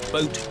Pig's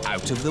boat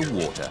out of the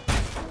water.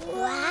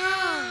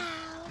 Wow.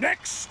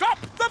 Next stop,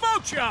 the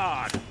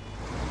boatyard.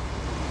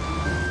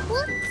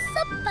 What's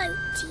a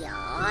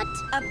boatyard?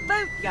 A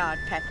boatyard,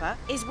 Peppa,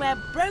 is where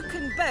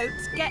broken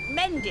boats get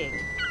mended.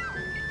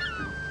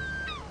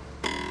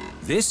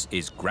 This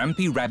is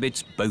Grampy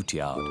Rabbit's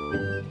boatyard.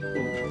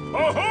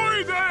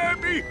 Ahoy there,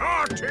 me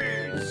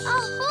hearties!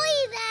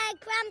 Ahoy there,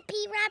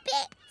 Grampy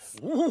Rabbits.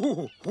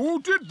 Ooh,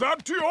 who did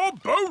that to your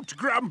boat,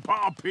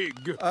 Grandpa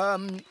Pig?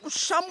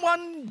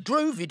 Someone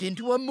drove it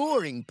into a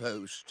mooring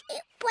post.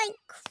 It went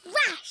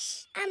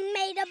crash and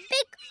made a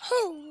big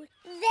hole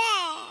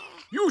there.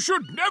 You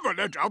should never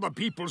let other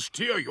people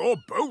steer your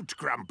boat,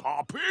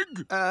 Grandpa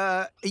Pig.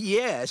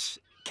 Yes.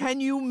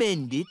 Can you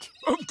mend it?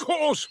 Of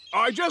course.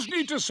 I just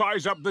need to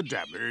size up the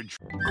damage.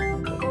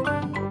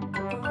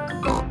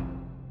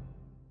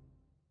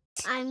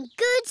 I'm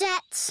good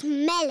at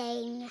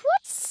smelling.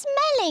 What's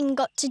smelling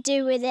got to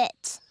do with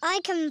it? I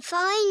can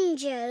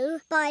find you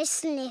by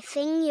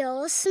sniffing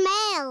your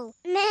smell.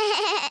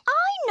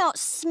 I'm not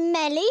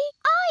smelly.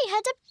 I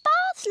had a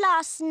bath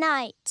last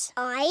night.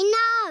 I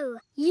know.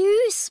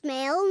 You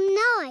smell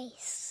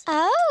nice.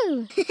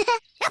 Oh.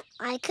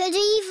 I could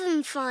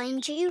even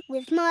find you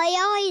with my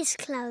eyes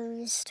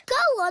closed.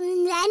 Go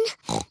on then.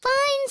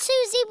 Find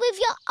Susie with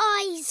your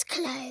eyes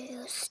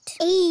closed.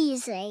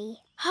 Easy.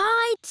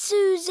 Hide,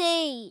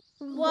 Susie.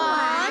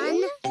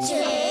 1,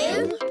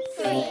 2,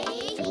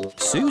 3.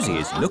 Susie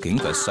is looking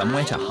for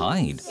somewhere to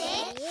hide.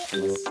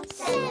 6,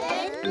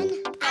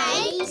 7,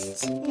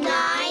 8,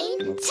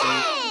 9,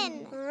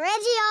 10.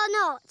 Ready or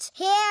not,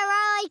 here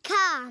I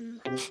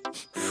come.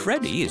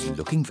 Freddie is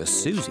looking for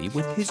Susie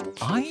with his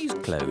eyes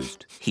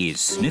closed. He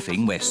is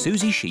sniffing where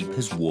Susie Sheep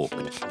has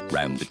walked,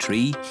 round the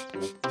tree,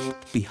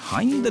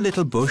 behind the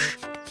little bush,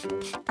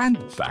 and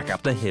back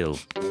up the hill.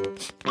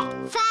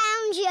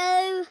 Found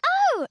you.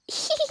 Oh!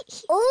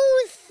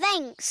 All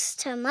thanks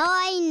to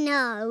my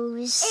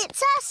nose.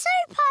 It's a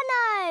super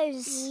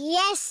nose.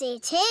 Yes,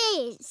 it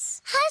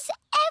is. Has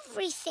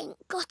everything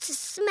got a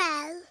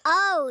smell?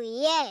 Oh,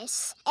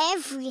 yes.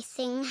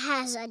 Everything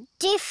has a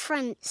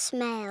different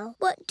smell.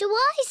 What do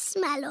I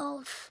smell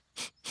of?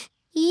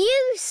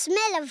 You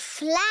smell of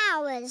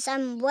flowers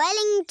and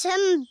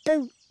Wellington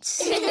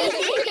boots.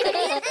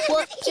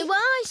 What do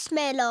I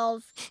smell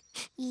of?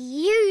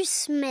 You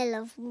smell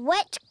of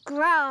wet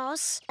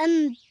grass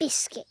and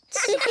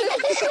biscuits.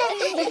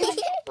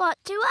 What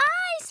do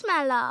I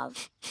smell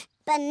of?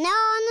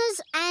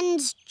 Bananas and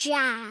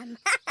jam.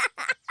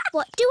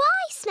 What do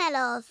I smell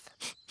of?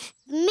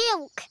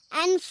 Milk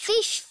and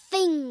fish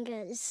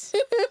fingers.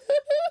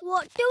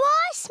 What do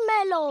I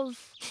smell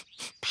of?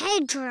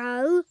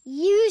 Pedro,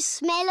 you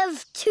smell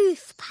of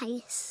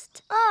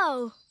toothpaste.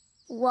 Oh.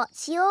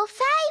 What's your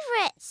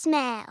favourite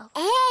smell?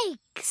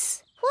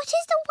 Eggs. What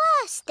is the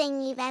worst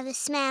thing you've ever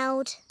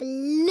smelled?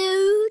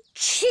 Blue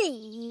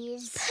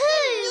cheese.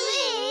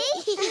 Pooey!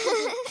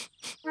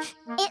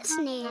 It's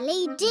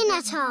nearly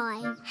dinner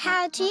time.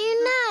 How do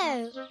you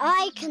know?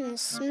 I can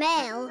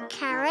smell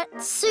carrot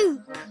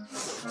soup.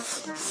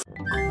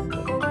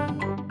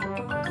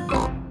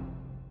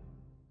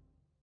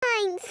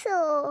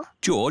 Dinosaur.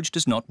 George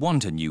does not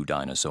want a new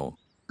dinosaur.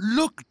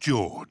 Look,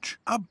 George,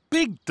 a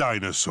big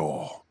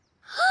dinosaur.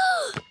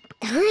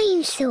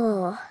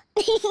 Dinosaur.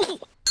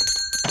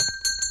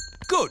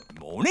 Good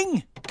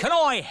morning. Can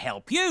I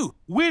help you?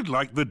 We'd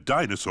like the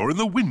dinosaur in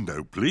the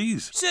window,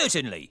 please.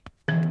 Certainly.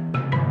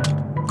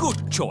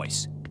 Good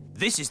choice.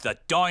 This is the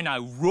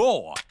Dino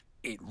Roar.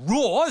 It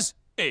roars,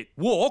 it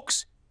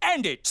walks,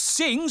 and it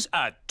sings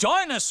a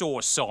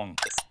dinosaur song.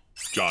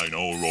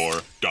 Dino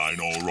roar,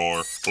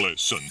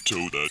 listen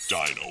to the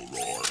dino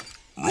roar.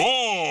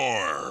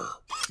 Roar!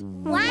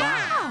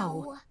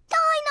 Wow!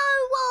 Dino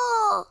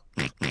Roar!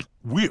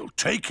 We'll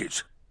take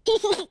it.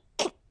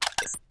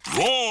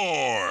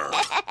 Roar!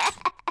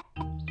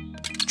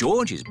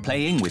 George is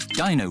playing with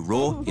Dino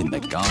Roar in the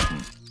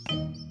garden.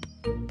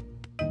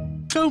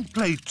 Don't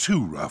play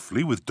too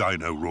roughly with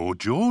Dino Roar,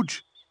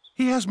 George.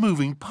 He has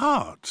moving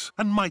parts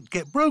and might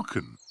get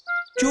broken.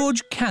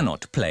 George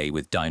cannot play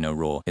with Dino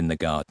Roar in the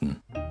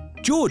garden.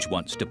 George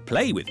wants to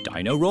play with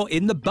Dino Roar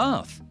in the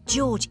bath.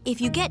 George,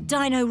 if you get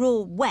Dino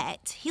Roar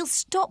wet, he'll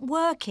stop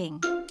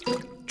working.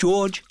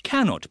 George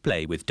cannot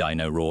play with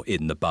Dino Roar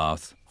in the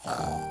bath.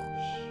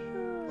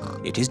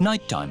 It is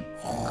night time.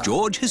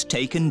 George has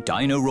taken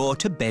Dino Roar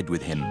to bed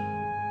with him.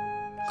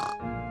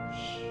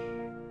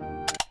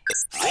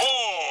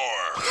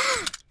 Roar!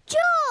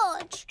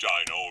 George!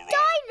 Dino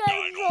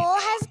Roar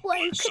has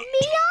woken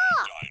me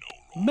up.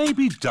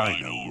 Maybe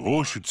Dino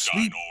Roar should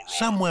sleep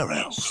somewhere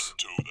else.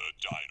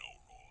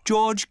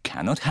 George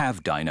cannot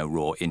have Dino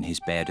Roar in his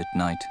bed at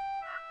night.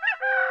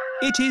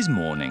 It is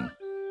morning.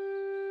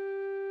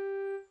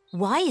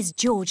 Why is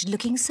George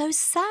looking so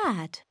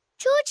sad?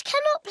 George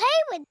cannot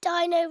play with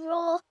Dino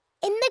Roar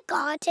in the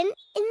garden,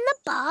 in the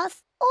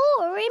bath,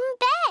 or in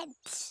bed.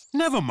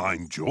 Never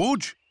mind,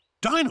 George.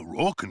 Dino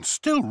Roar can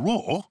still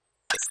roar.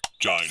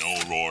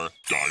 Dino roar,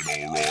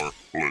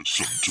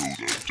 listen to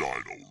the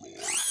dino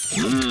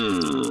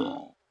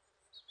roar.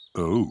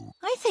 Oh.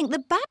 I think the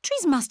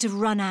batteries must have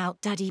run out,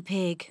 Daddy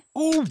Pig.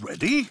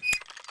 Already?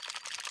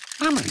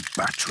 How many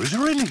batteries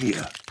are in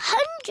here?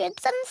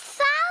 Hundreds and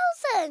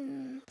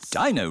thousands.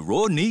 Dino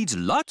Roar needs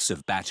lots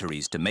of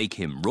batteries to make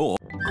him roar.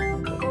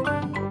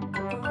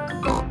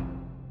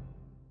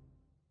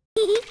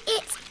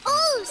 It's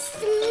all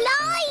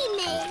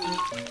slimy.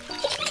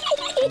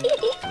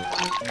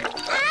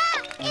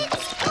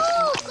 It's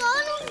all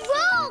gone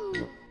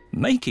wrong.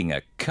 Making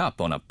a cup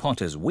on a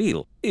potter's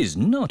wheel is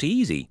not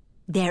easy.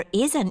 There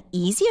is an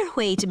easier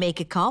way to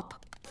make a cup.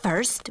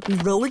 First, we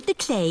roll the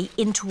clay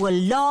into a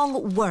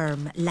long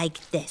worm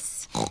like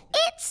this.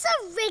 It's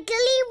a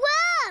wriggly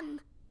worm.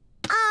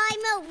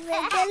 I'm a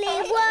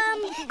wiggly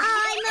worm.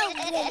 I'm a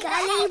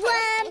wiggly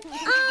worm.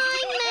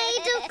 I'm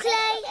made of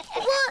clay.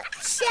 What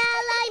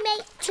shall I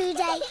make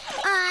today?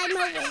 I'm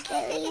a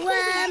wiggly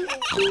worm.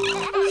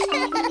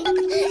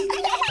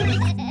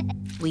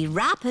 We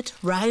wrap it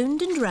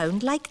round and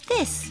round like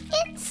this.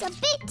 It's a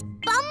bit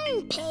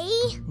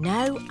bumpy.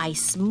 Now I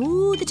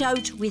smooth it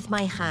out with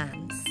my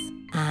hands.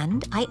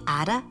 And I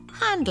add a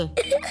handle.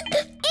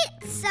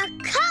 It's a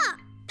cup.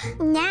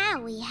 Now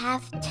we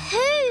have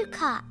 2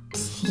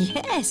 cups.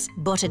 Yes,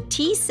 but a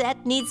tea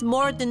set needs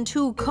more than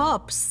 2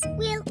 cups.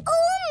 We'll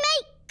all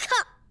make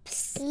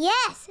cups.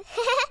 Yes.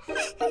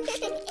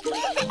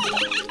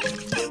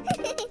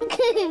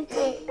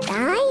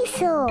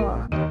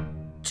 Dinosaur.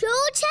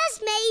 George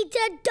has made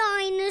a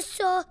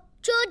dinosaur.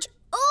 George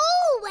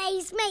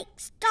always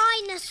makes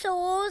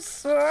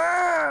dinosaurs.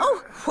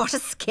 Oh, what a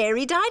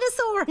scary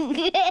dinosaur.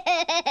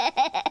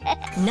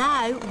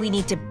 Now we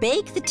need to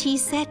bake the tea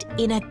set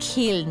in a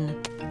kiln.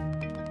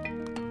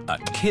 A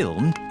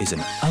kiln is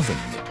an oven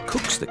that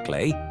cooks the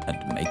clay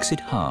and makes it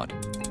hard.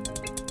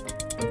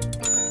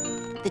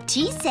 The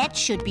tea set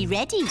should be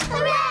ready.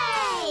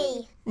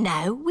 Hooray!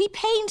 Now we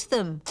paint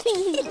them.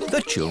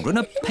 The children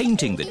are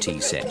painting the tea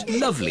set.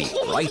 Lovely,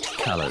 bright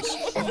colours.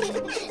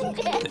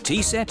 The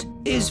tea set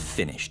is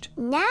finished.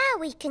 Now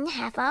we can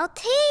have our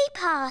tea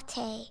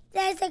party.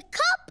 There's a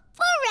cup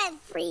for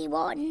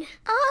everyone.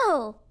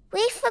 Oh,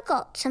 we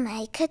forgot to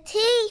make a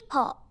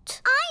teapot.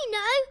 I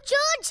know.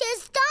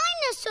 George's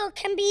dinosaur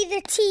can be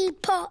the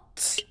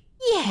teapot.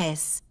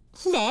 Yes.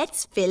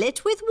 Let's fill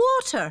it with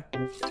water.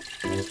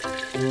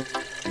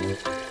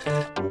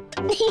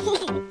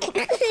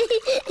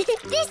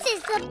 This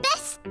is the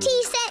best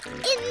tea set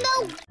in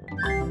the...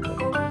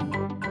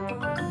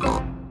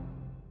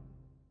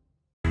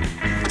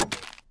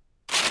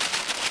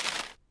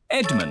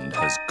 Edmund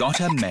has got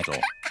a medal.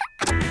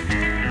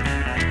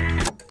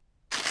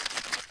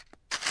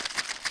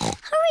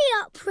 Hurry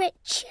up,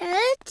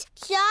 Richard.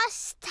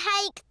 Just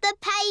take the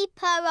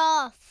paper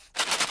off.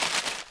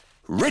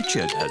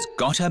 Richard has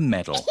got a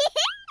medal.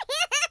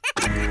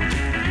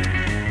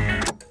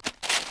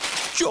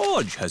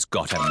 George has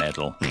got a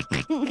medal.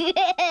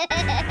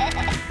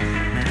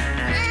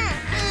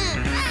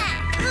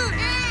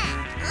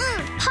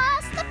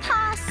 Pass the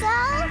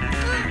parcel.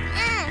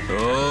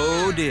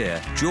 Oh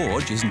dear,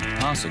 George isn't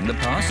passing the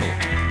parcel.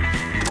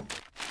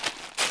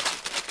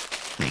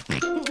 No,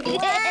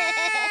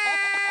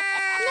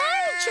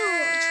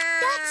 George.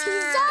 That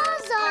is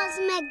Zaza's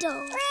medal.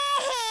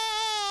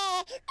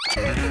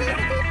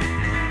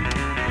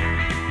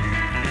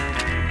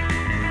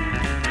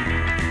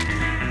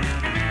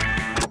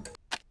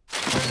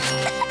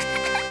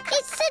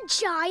 It's a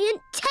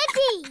giant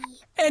teddy.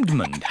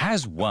 Edmund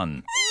has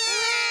won.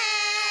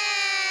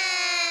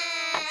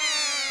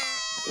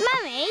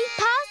 Mummy,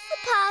 the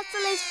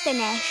parcel is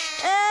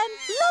finished.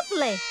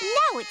 Lovely.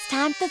 Now it's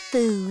time for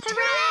food.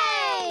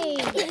 Hooray!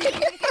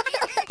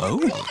 Oh,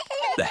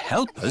 the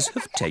helpers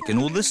have taken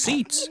all the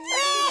seats.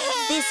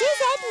 This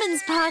is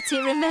Edmund's party,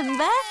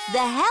 remember? The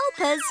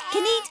helpers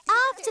can eat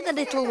after the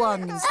little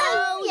ones.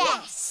 Oh,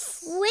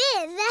 yes.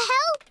 We're the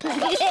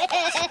helpers.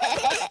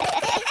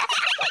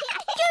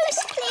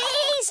 Juice,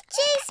 please.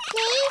 Juice,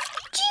 please.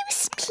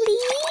 Juice,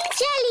 please.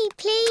 Jelly,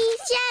 please.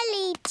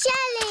 Jelly,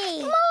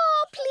 jelly.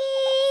 More,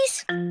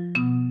 please.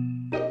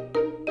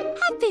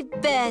 Happy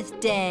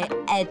birthday,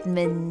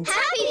 Edmund.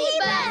 Happy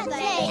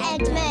birthday,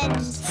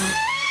 Edmund.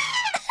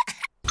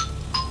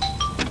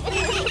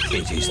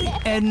 It is the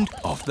end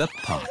of the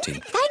party.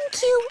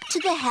 Thank you to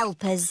the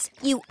helpers.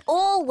 You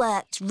all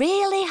worked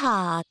really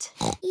hard.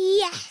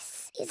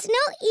 Yes, it's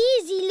not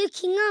easy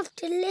looking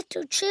after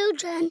little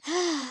children.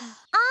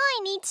 I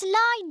need to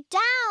lie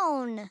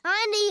down.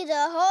 I need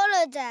a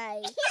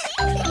holiday.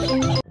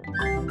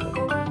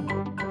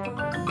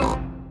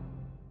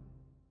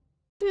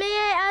 May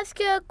I ask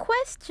you a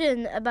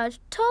question about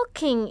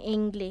talking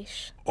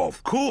English?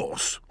 Of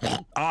course.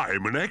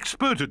 I'm an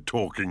expert at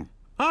talking.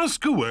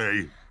 Ask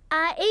away.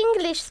 Are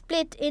English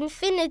split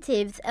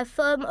infinitives a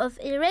form of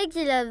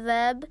irregular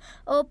verb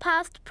or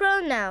past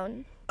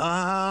pronoun?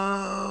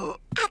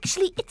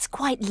 Actually, it's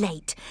quite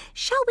late.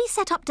 Shall we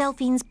set up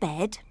Delphine's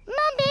bed?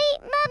 Mummy,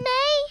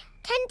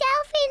 can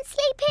Delphine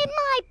sleep in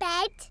my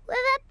bed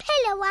with a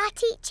pillow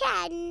at each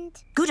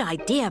end? Good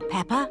idea,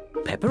 Peppa.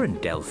 Peppa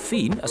and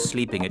Delphine are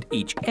sleeping at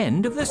each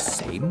end of the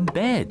same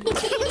bed.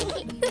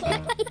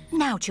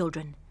 Now,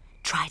 children,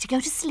 try to go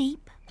to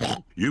sleep.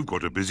 You've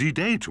got a busy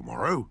day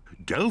tomorrow.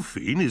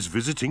 Delphine is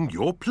visiting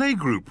your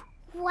playgroup.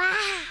 Wow.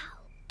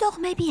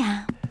 Dormez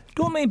bien.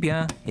 Dormez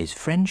bien is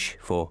French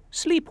for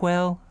sleep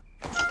well.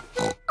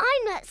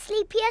 I'm not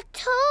sleepy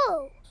at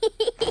all.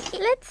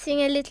 Let's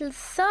sing a little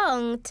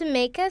song to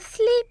make us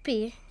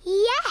sleepy.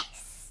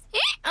 Yes.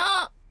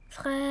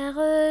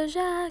 Frère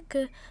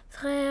Jacques,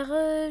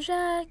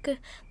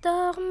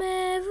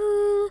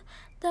 dormez-vous,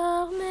 dormez-vous.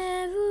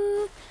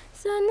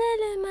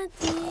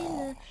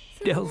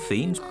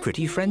 Delphine's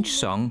pretty French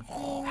song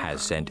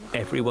has sent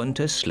everyone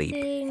to sleep.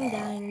 Ding,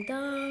 dang,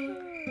 dong.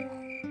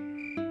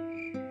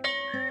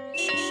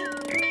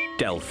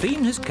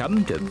 Delphine has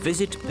come to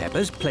visit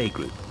Peppa's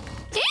playgroup.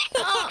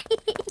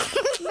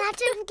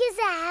 Madame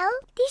Gazelle,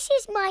 this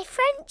is my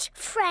French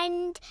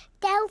friend,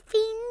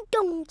 Delphine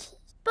Donkey.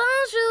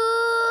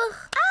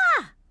 Bonjour.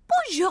 Ah!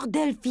 Bonjour,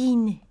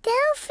 Delphine.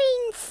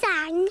 Delphine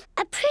sang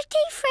a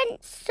pretty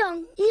French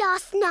song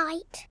last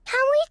night.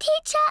 Can we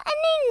teach her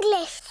an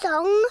English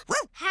song?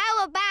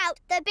 How about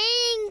the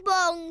Bing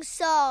Bong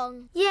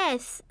song?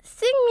 Yes,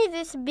 sing me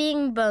this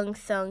Bing Bong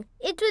song.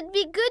 It would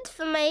be good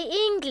for my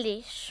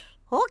English.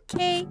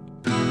 Okay.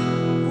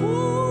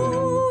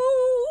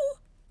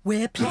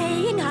 We're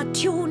playing a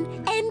tune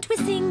and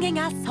we're singing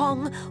a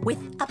song with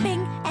a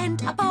bing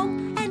and a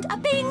bong and a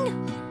bing.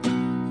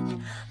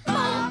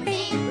 Bong,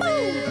 bing,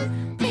 boo.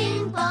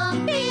 Bing,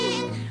 bong,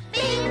 bing.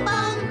 Bing,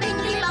 bong,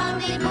 bingly,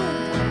 bongly,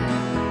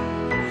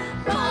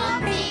 boo.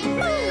 Bong, bing,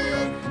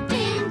 boo.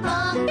 Bing,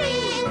 bong,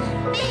 bing.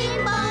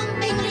 Bing, bong,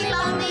 bingly,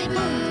 bongly,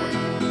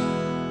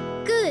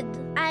 boo. Good.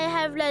 I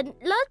have learned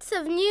lots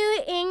of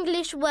new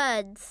English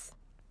words.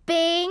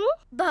 Bing,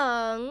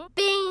 bong,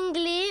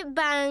 bingly,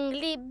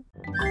 bangly.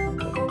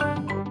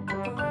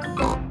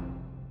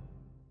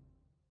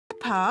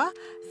 Peppa,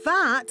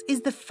 that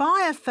is the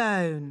fire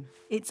phone.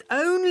 It's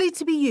only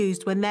to be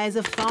used when there's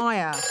a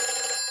fire.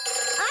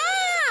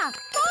 Ah!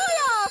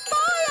 Fire!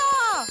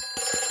 Fire!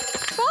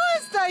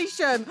 Fire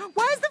station!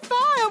 Where's the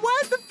fire?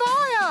 Where's the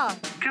fire?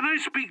 Can I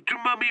speak to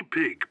Mummy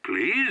Pig,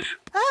 please?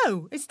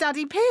 Oh, it's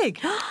Daddy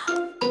Pig.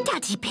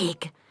 Daddy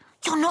Pig,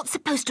 you're not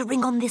supposed to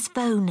ring on this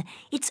phone.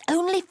 It's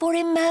only for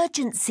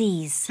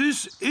emergencies.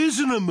 This is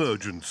an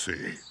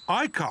emergency.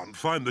 I can't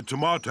find the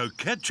tomato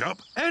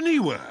ketchup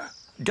anywhere.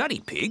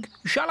 Daddy Pig,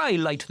 shall I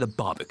light the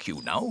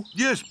barbecue now?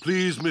 Yes,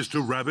 please,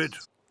 Mr. Rabbit.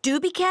 Do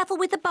be careful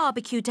with the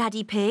barbecue,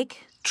 Daddy Pig.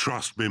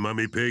 Trust me,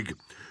 Mummy Pig.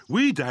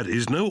 We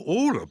daddies know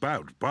all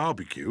about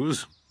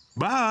barbecues.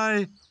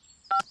 Bye.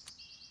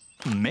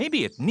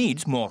 Maybe it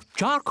needs more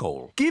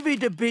charcoal. Give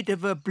it a bit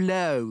of a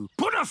blow.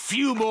 Put a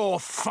few more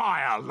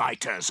fire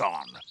lighters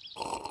on.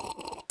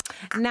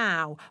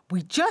 Now,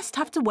 we just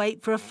have to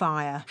wait for a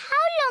fire.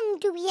 How long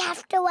do we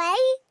have to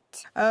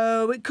wait?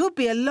 Oh, it could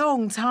be a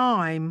long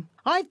time.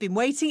 I've been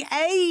waiting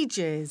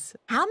ages.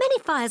 How many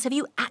fires have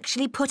you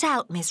actually put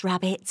out, Miss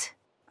Rabbit?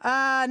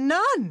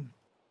 None.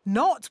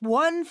 Not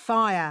one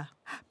fire.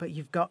 But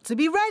you've got to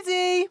be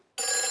ready.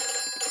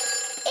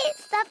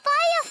 It's the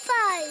fire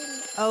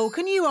phone. Oh,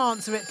 can you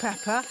answer it,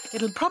 Peppa?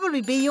 It'll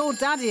probably be your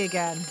daddy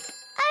again.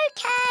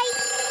 OK.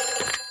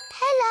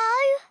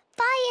 Hello,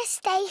 fire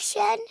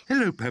station.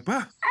 Hello,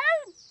 Peppa.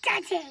 Oh,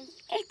 Daddy,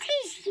 it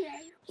is you.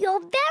 You're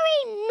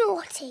very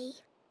naughty.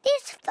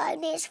 This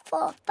phone is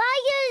for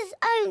fires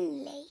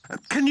only.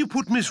 Can you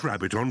put Miss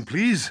Rabbit on,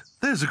 please?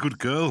 There's a good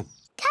girl.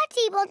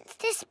 Daddy wants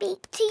to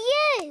speak to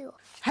you.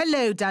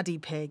 Hello, Daddy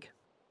Pig.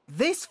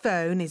 This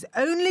phone is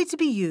only to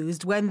be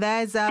used when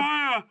there's a...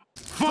 Fire!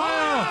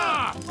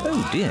 Fire!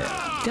 Oh dear,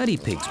 Daddy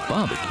Pig's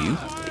barbecue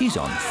is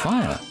on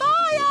fire.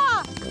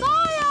 Fire!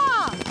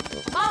 Fire!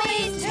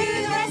 Mommy's to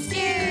the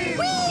rescue!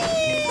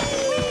 Whee!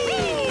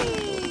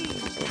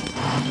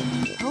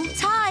 Hold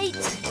tight.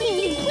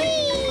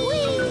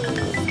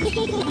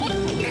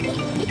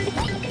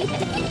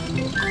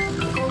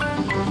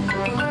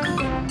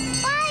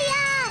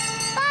 Fire!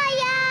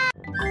 Fire!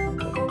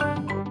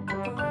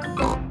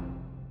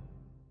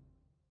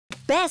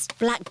 Best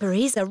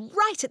blackberries are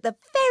right at the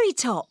very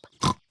top.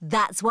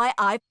 That's why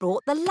I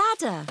brought the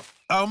ladder.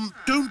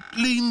 Don't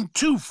lean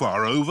too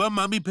far over,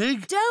 Mummy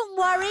Pig. Don't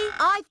worry,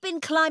 I've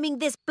been climbing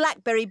this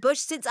blackberry bush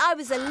since I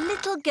was a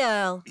little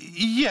girl.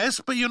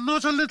 Yes, but you're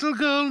not a little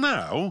girl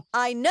now.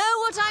 I know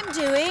what I'm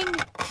doing.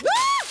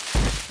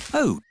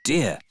 Oh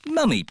dear,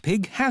 Mummy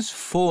Pig has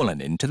fallen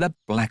into the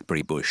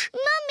blackberry bush.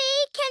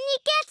 Mummy, can you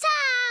get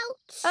out?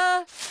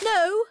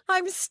 No,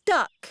 I'm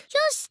stuck.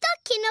 You're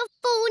stuck in a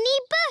thorny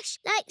bush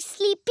like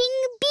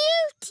Sleeping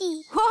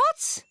Beauty.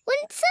 What?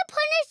 Once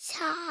upon a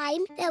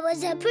time, there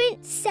was a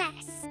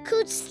princess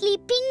called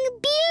Sleeping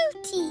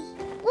Beauty.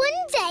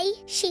 One day,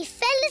 she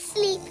fell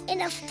asleep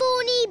in a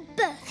thorny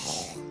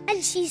bush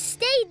and she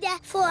stayed there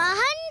for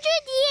 100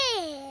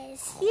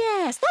 years.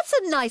 Yes, that's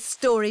a nice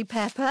story,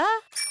 Peppa.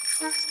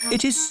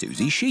 It is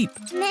Susie Sheep.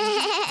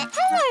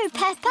 Hello,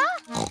 Peppa.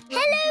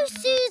 Hello,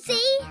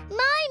 Susie.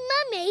 My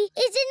mummy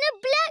is in a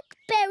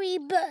blackberry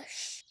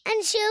bush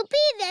and she'll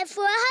be there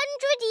for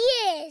 100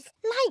 years.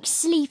 Like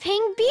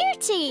Sleeping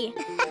Beauty.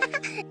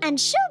 And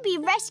she'll be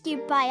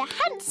rescued by a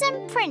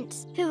handsome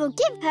prince who will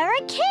give her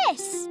a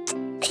kiss.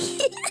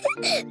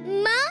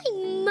 My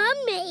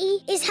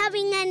mummy is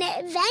having an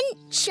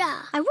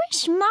adventure. I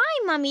wish my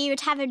mummy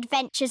would have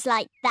adventures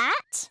like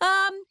that.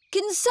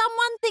 Can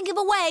someone think of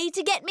a way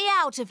to get me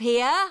out of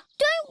here?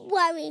 Don't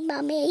worry,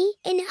 Mummy.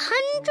 In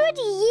 100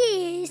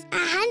 years, a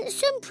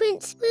handsome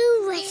prince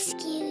will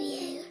rescue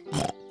you.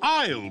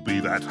 I'll be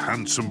that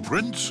handsome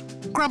prince.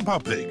 Grandpa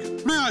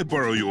Pig, may I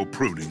borrow your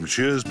pruning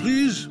shears,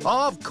 please?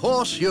 Of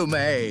course you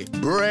may,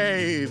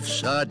 brave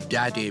Sir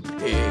Daddy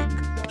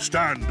Pig.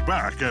 Stand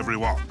back,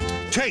 everyone.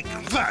 Take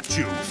that,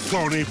 you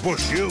thorny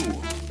bush, you.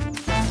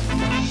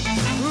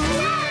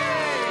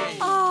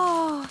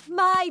 Oh,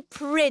 my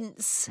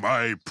prince.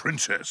 My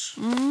princess.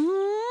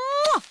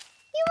 Mwah!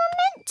 You were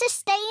meant to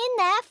stay in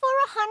there for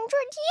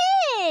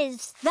 100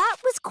 years. That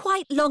was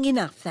quite long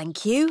enough,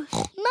 thank you.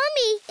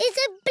 Mummy is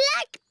a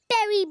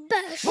blackberry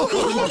bush.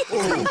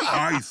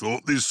 I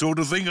thought this sort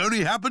of thing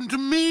only happened to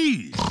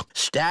me.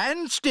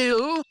 Stand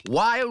still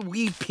while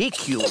we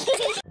pick you.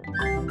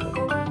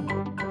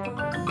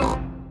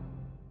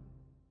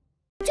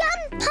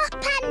 Jump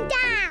up and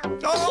down.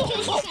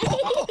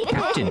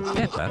 Captain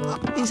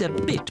Peppa is a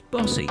bit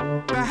bossy.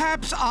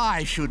 Perhaps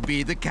I should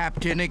be the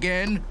captain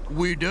again.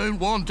 We don't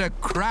want to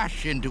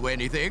crash into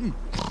anything.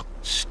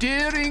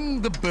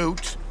 Steering the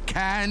boat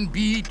can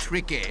be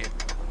tricky.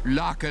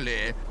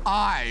 Luckily,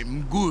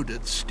 I'm good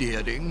at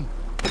steering.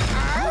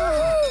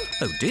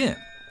 Oh dear,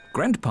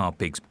 Grandpa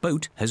Pig's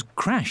boat has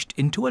crashed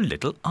into a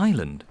little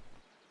island.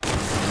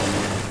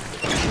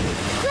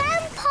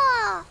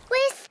 Grandpa,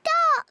 we're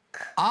stuck.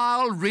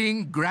 I'll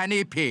ring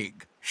Granny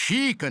Pig.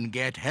 She can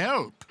get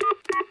help.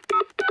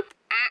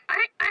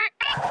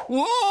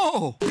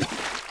 Whoa!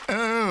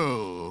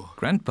 Oh.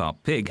 Grandpa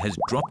Pig has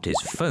dropped his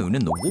phone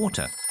in the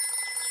water.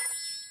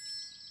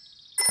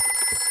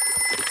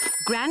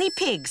 Granny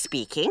Pig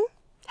speaking.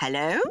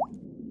 Hello?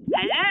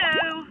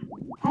 Hello?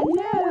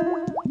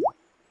 Hello?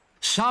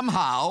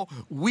 Somehow,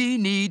 we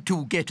need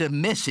to get a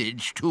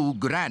message to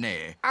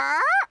Granny.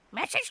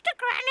 Message to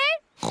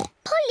Granny?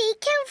 Polly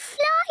can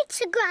fly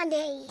to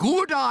Granny.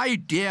 Good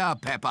idea,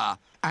 Peppa.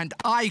 And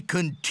I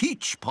can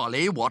teach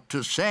Polly what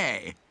to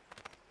say.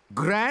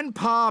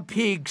 Grandpa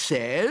Pig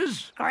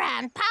says...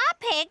 Grandpa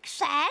Pig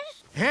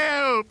says...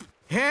 Help!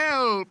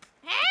 Help!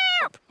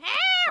 Help!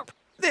 Help!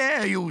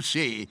 There you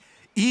see.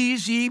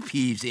 Easy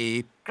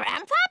peasy.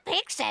 Grandpa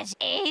Pig says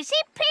easy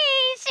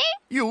peasy.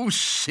 You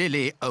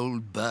silly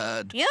old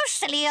bird. You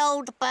silly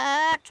old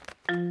bird.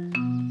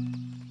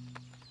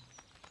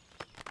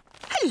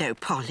 Hello,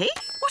 Polly.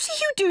 What are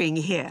you doing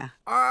here?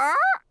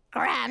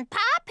 Grandpa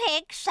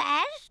Pig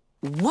says...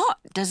 What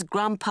does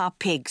Grandpa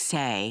Pig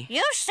say?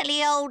 You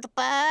silly old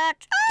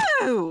bird.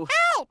 Oh!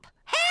 Help!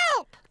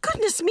 Help!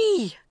 Goodness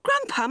me!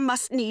 Grandpa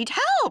must need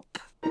help.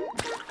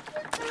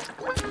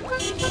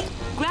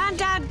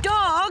 Grandad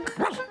Dog!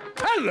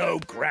 Hello,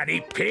 Granny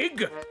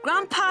Pig.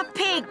 Grandpa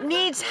Pig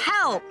needs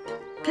help.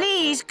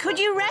 Please, could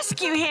you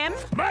rescue him?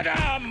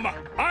 Madam,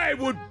 I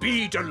would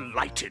be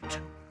delighted.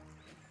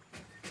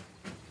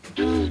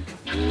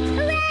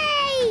 Hooray!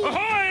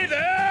 Ahoy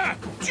there!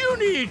 Do you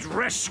need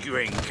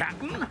rescuing,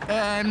 Captain?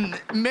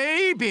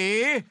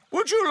 Maybe.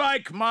 Would you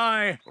like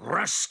my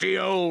rusty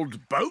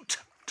old boat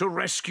to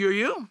rescue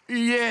you?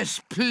 Yes,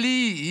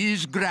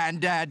 please,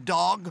 Grandad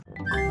Dog.